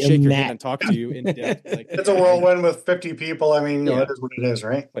 if I didn't You shake your met. hand and talk to you in depth, like It's a whirlwind with 50 people. I mean, Yeah. it is what it is,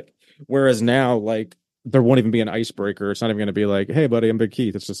 right? like whereas now like there won't even be an icebreaker. It's not even going to be like, hey buddy, I'm Big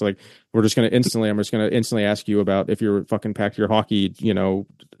Keith. It's just like I'm just going to instantly ask you about if you're fucking packed your hockey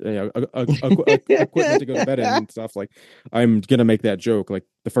equipment to go to bed in and stuff. Like I'm going to make that joke like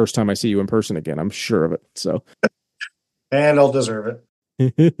the first time I see you in person again. I'm sure of it. So And I'll deserve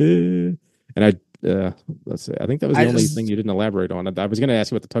it. and let's see, I think that was the I only just thing you didn't elaborate on. I was going to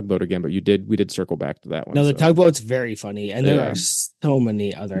ask you about the tugboat again, but we did circle back to that one. No, the So tugboat's very funny, and there Yeah. are so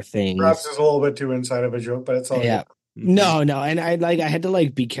many other Perhaps things. it's a little bit too inside of a joke, but it's all Yeah. good. No, and I had to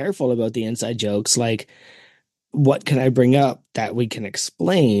like be careful about the inside jokes. Like, what can I bring up that we can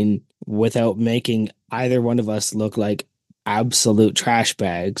explain without making either one of us look like absolute trash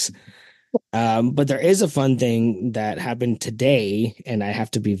bags? But there is a fun thing that happened today, and I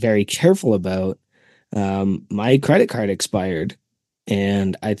have to be very careful about. My credit card expired,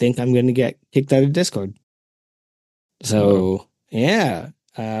 and I think I'm going to get kicked out of Discord. So, yeah,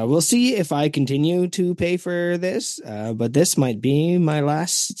 we'll see if I continue to pay for this, but this might be my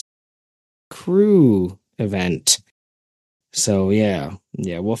last crew event. So yeah,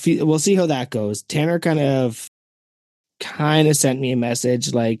 we'll see how that goes. Tanner kind of sent me a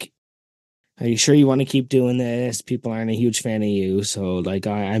message like, "Are you sure you want to keep doing this? People aren't a huge fan of you, so like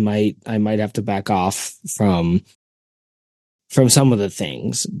I might have to back off from some of the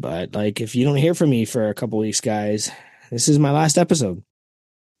things. But like, if you don't hear from me for a couple weeks, guys, this is my last episode.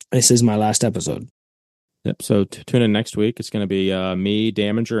 This is my last episode." Yep. So tune in next week. It's going to be me,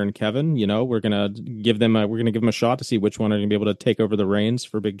 Damager, and Kevin. You know, we're gonna give them a shot to see which one are going to be able to take over the reins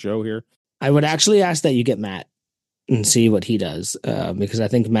for Big Joe here. I would actually ask that you get Matt and see what he does, because I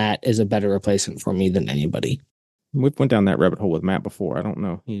think Matt is a better replacement for me than anybody. We've went down that rabbit hole with Matt before. I don't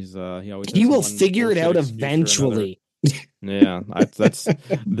know. He always He has will one figure it bullshit out excuse or another. eventually. Yeah, that's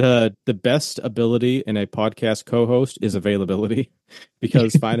the best ability in a podcast co-host is availability,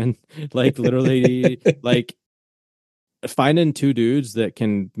 because finding finding two dudes that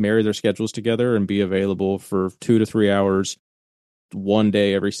can marry their schedules together and be available for 2 to 3 hours one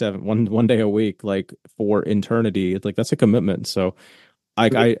day every one day a week, like for eternity. It's like that's a commitment. So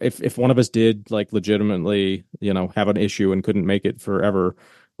if one of us did like legitimately, you know, have an issue and couldn't make it forever,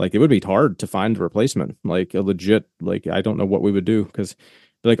 like it would be hard to find a replacement, like a legit, like I don't know what we would do, because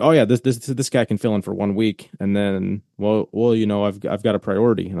like, oh yeah, this guy can fill in for 1 week, and then well, you know, I've got a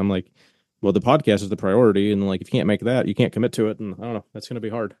priority, and I'm like, well, the podcast is the priority, and like if you can't make that, you can't commit to it, and I don't know, that's gonna be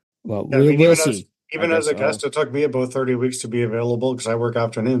hard. Well, Yeah, I mean, we'll see. Even as a guest, it took me about 30 weeks to be available because I work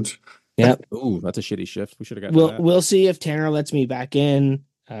afternoons. Yep. Ooh, that's a shitty shift. We should have gotten that. We'll see if Tanner lets me back in.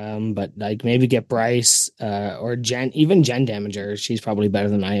 But like maybe get Bryce, or Jen, even Jen Damager. She's probably better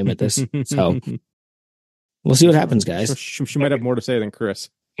than I am at this. So we'll see what happens, guys. She might have more to say than Chris.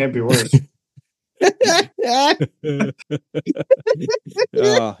 Can't be worse.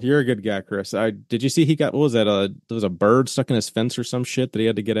 Oh, you're a good guy, Chris. Did you see he got, what was that? There was a bird stuck in his fence or some shit that he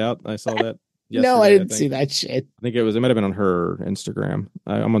had to get out. I saw that. No, I didn't see that shit. I think it might have been on her Instagram.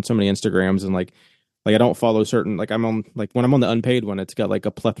 I'm on so many Instagrams, and like I don't follow certain, like I'm on, like when I'm on the unpaid one, it's got like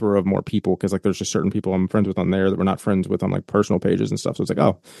a plethora of more people, because like there's just certain people I'm friends with on there that we're not friends with on like personal pages and stuff. So it's like,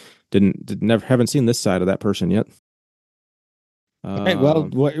 oh, haven't seen this side of that person yet. All right, well,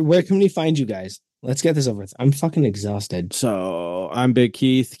 where can we find you guys? Let's get this over with. I'm fucking exhausted. So I'm Big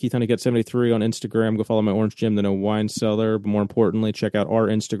Keith Honeycutt 73 on Instagram. Go follow my Orange Jim, the No Wine Cellar. But more importantly, check out our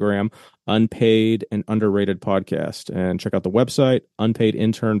Instagram, Unpaid and Underrated Podcast, and check out the website,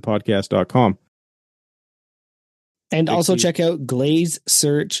 unpaidinternpodcast.com. And Big also Keith. check out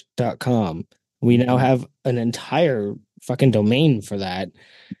glazesearch.com. We now have an entire fucking domain for that.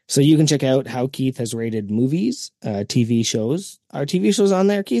 So you can check out how Keith has rated movies, TV shows. Are TV shows on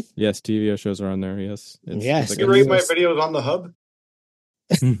there, Keith? Yes, TV shows are on there. Yes. Yes. You rate my videos on the hub?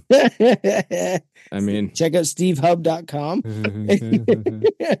 I mean, check out stevehub.com.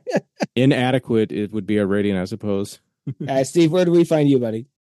 Inadequate, it would be a rating, I suppose. Steve, where do we find you, buddy?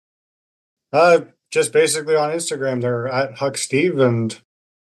 Just basically on Instagram. They're at Huck Steve, and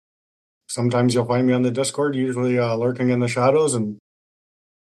sometimes you'll find me on the Discord, usually lurking in the shadows and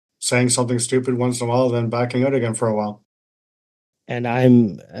saying something stupid once in a while, then backing out again for a while. And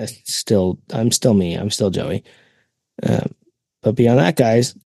I'm still me. I'm still Joey. But beyond that,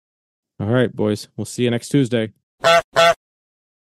 guys. All right, boys. We'll see you next Tuesday.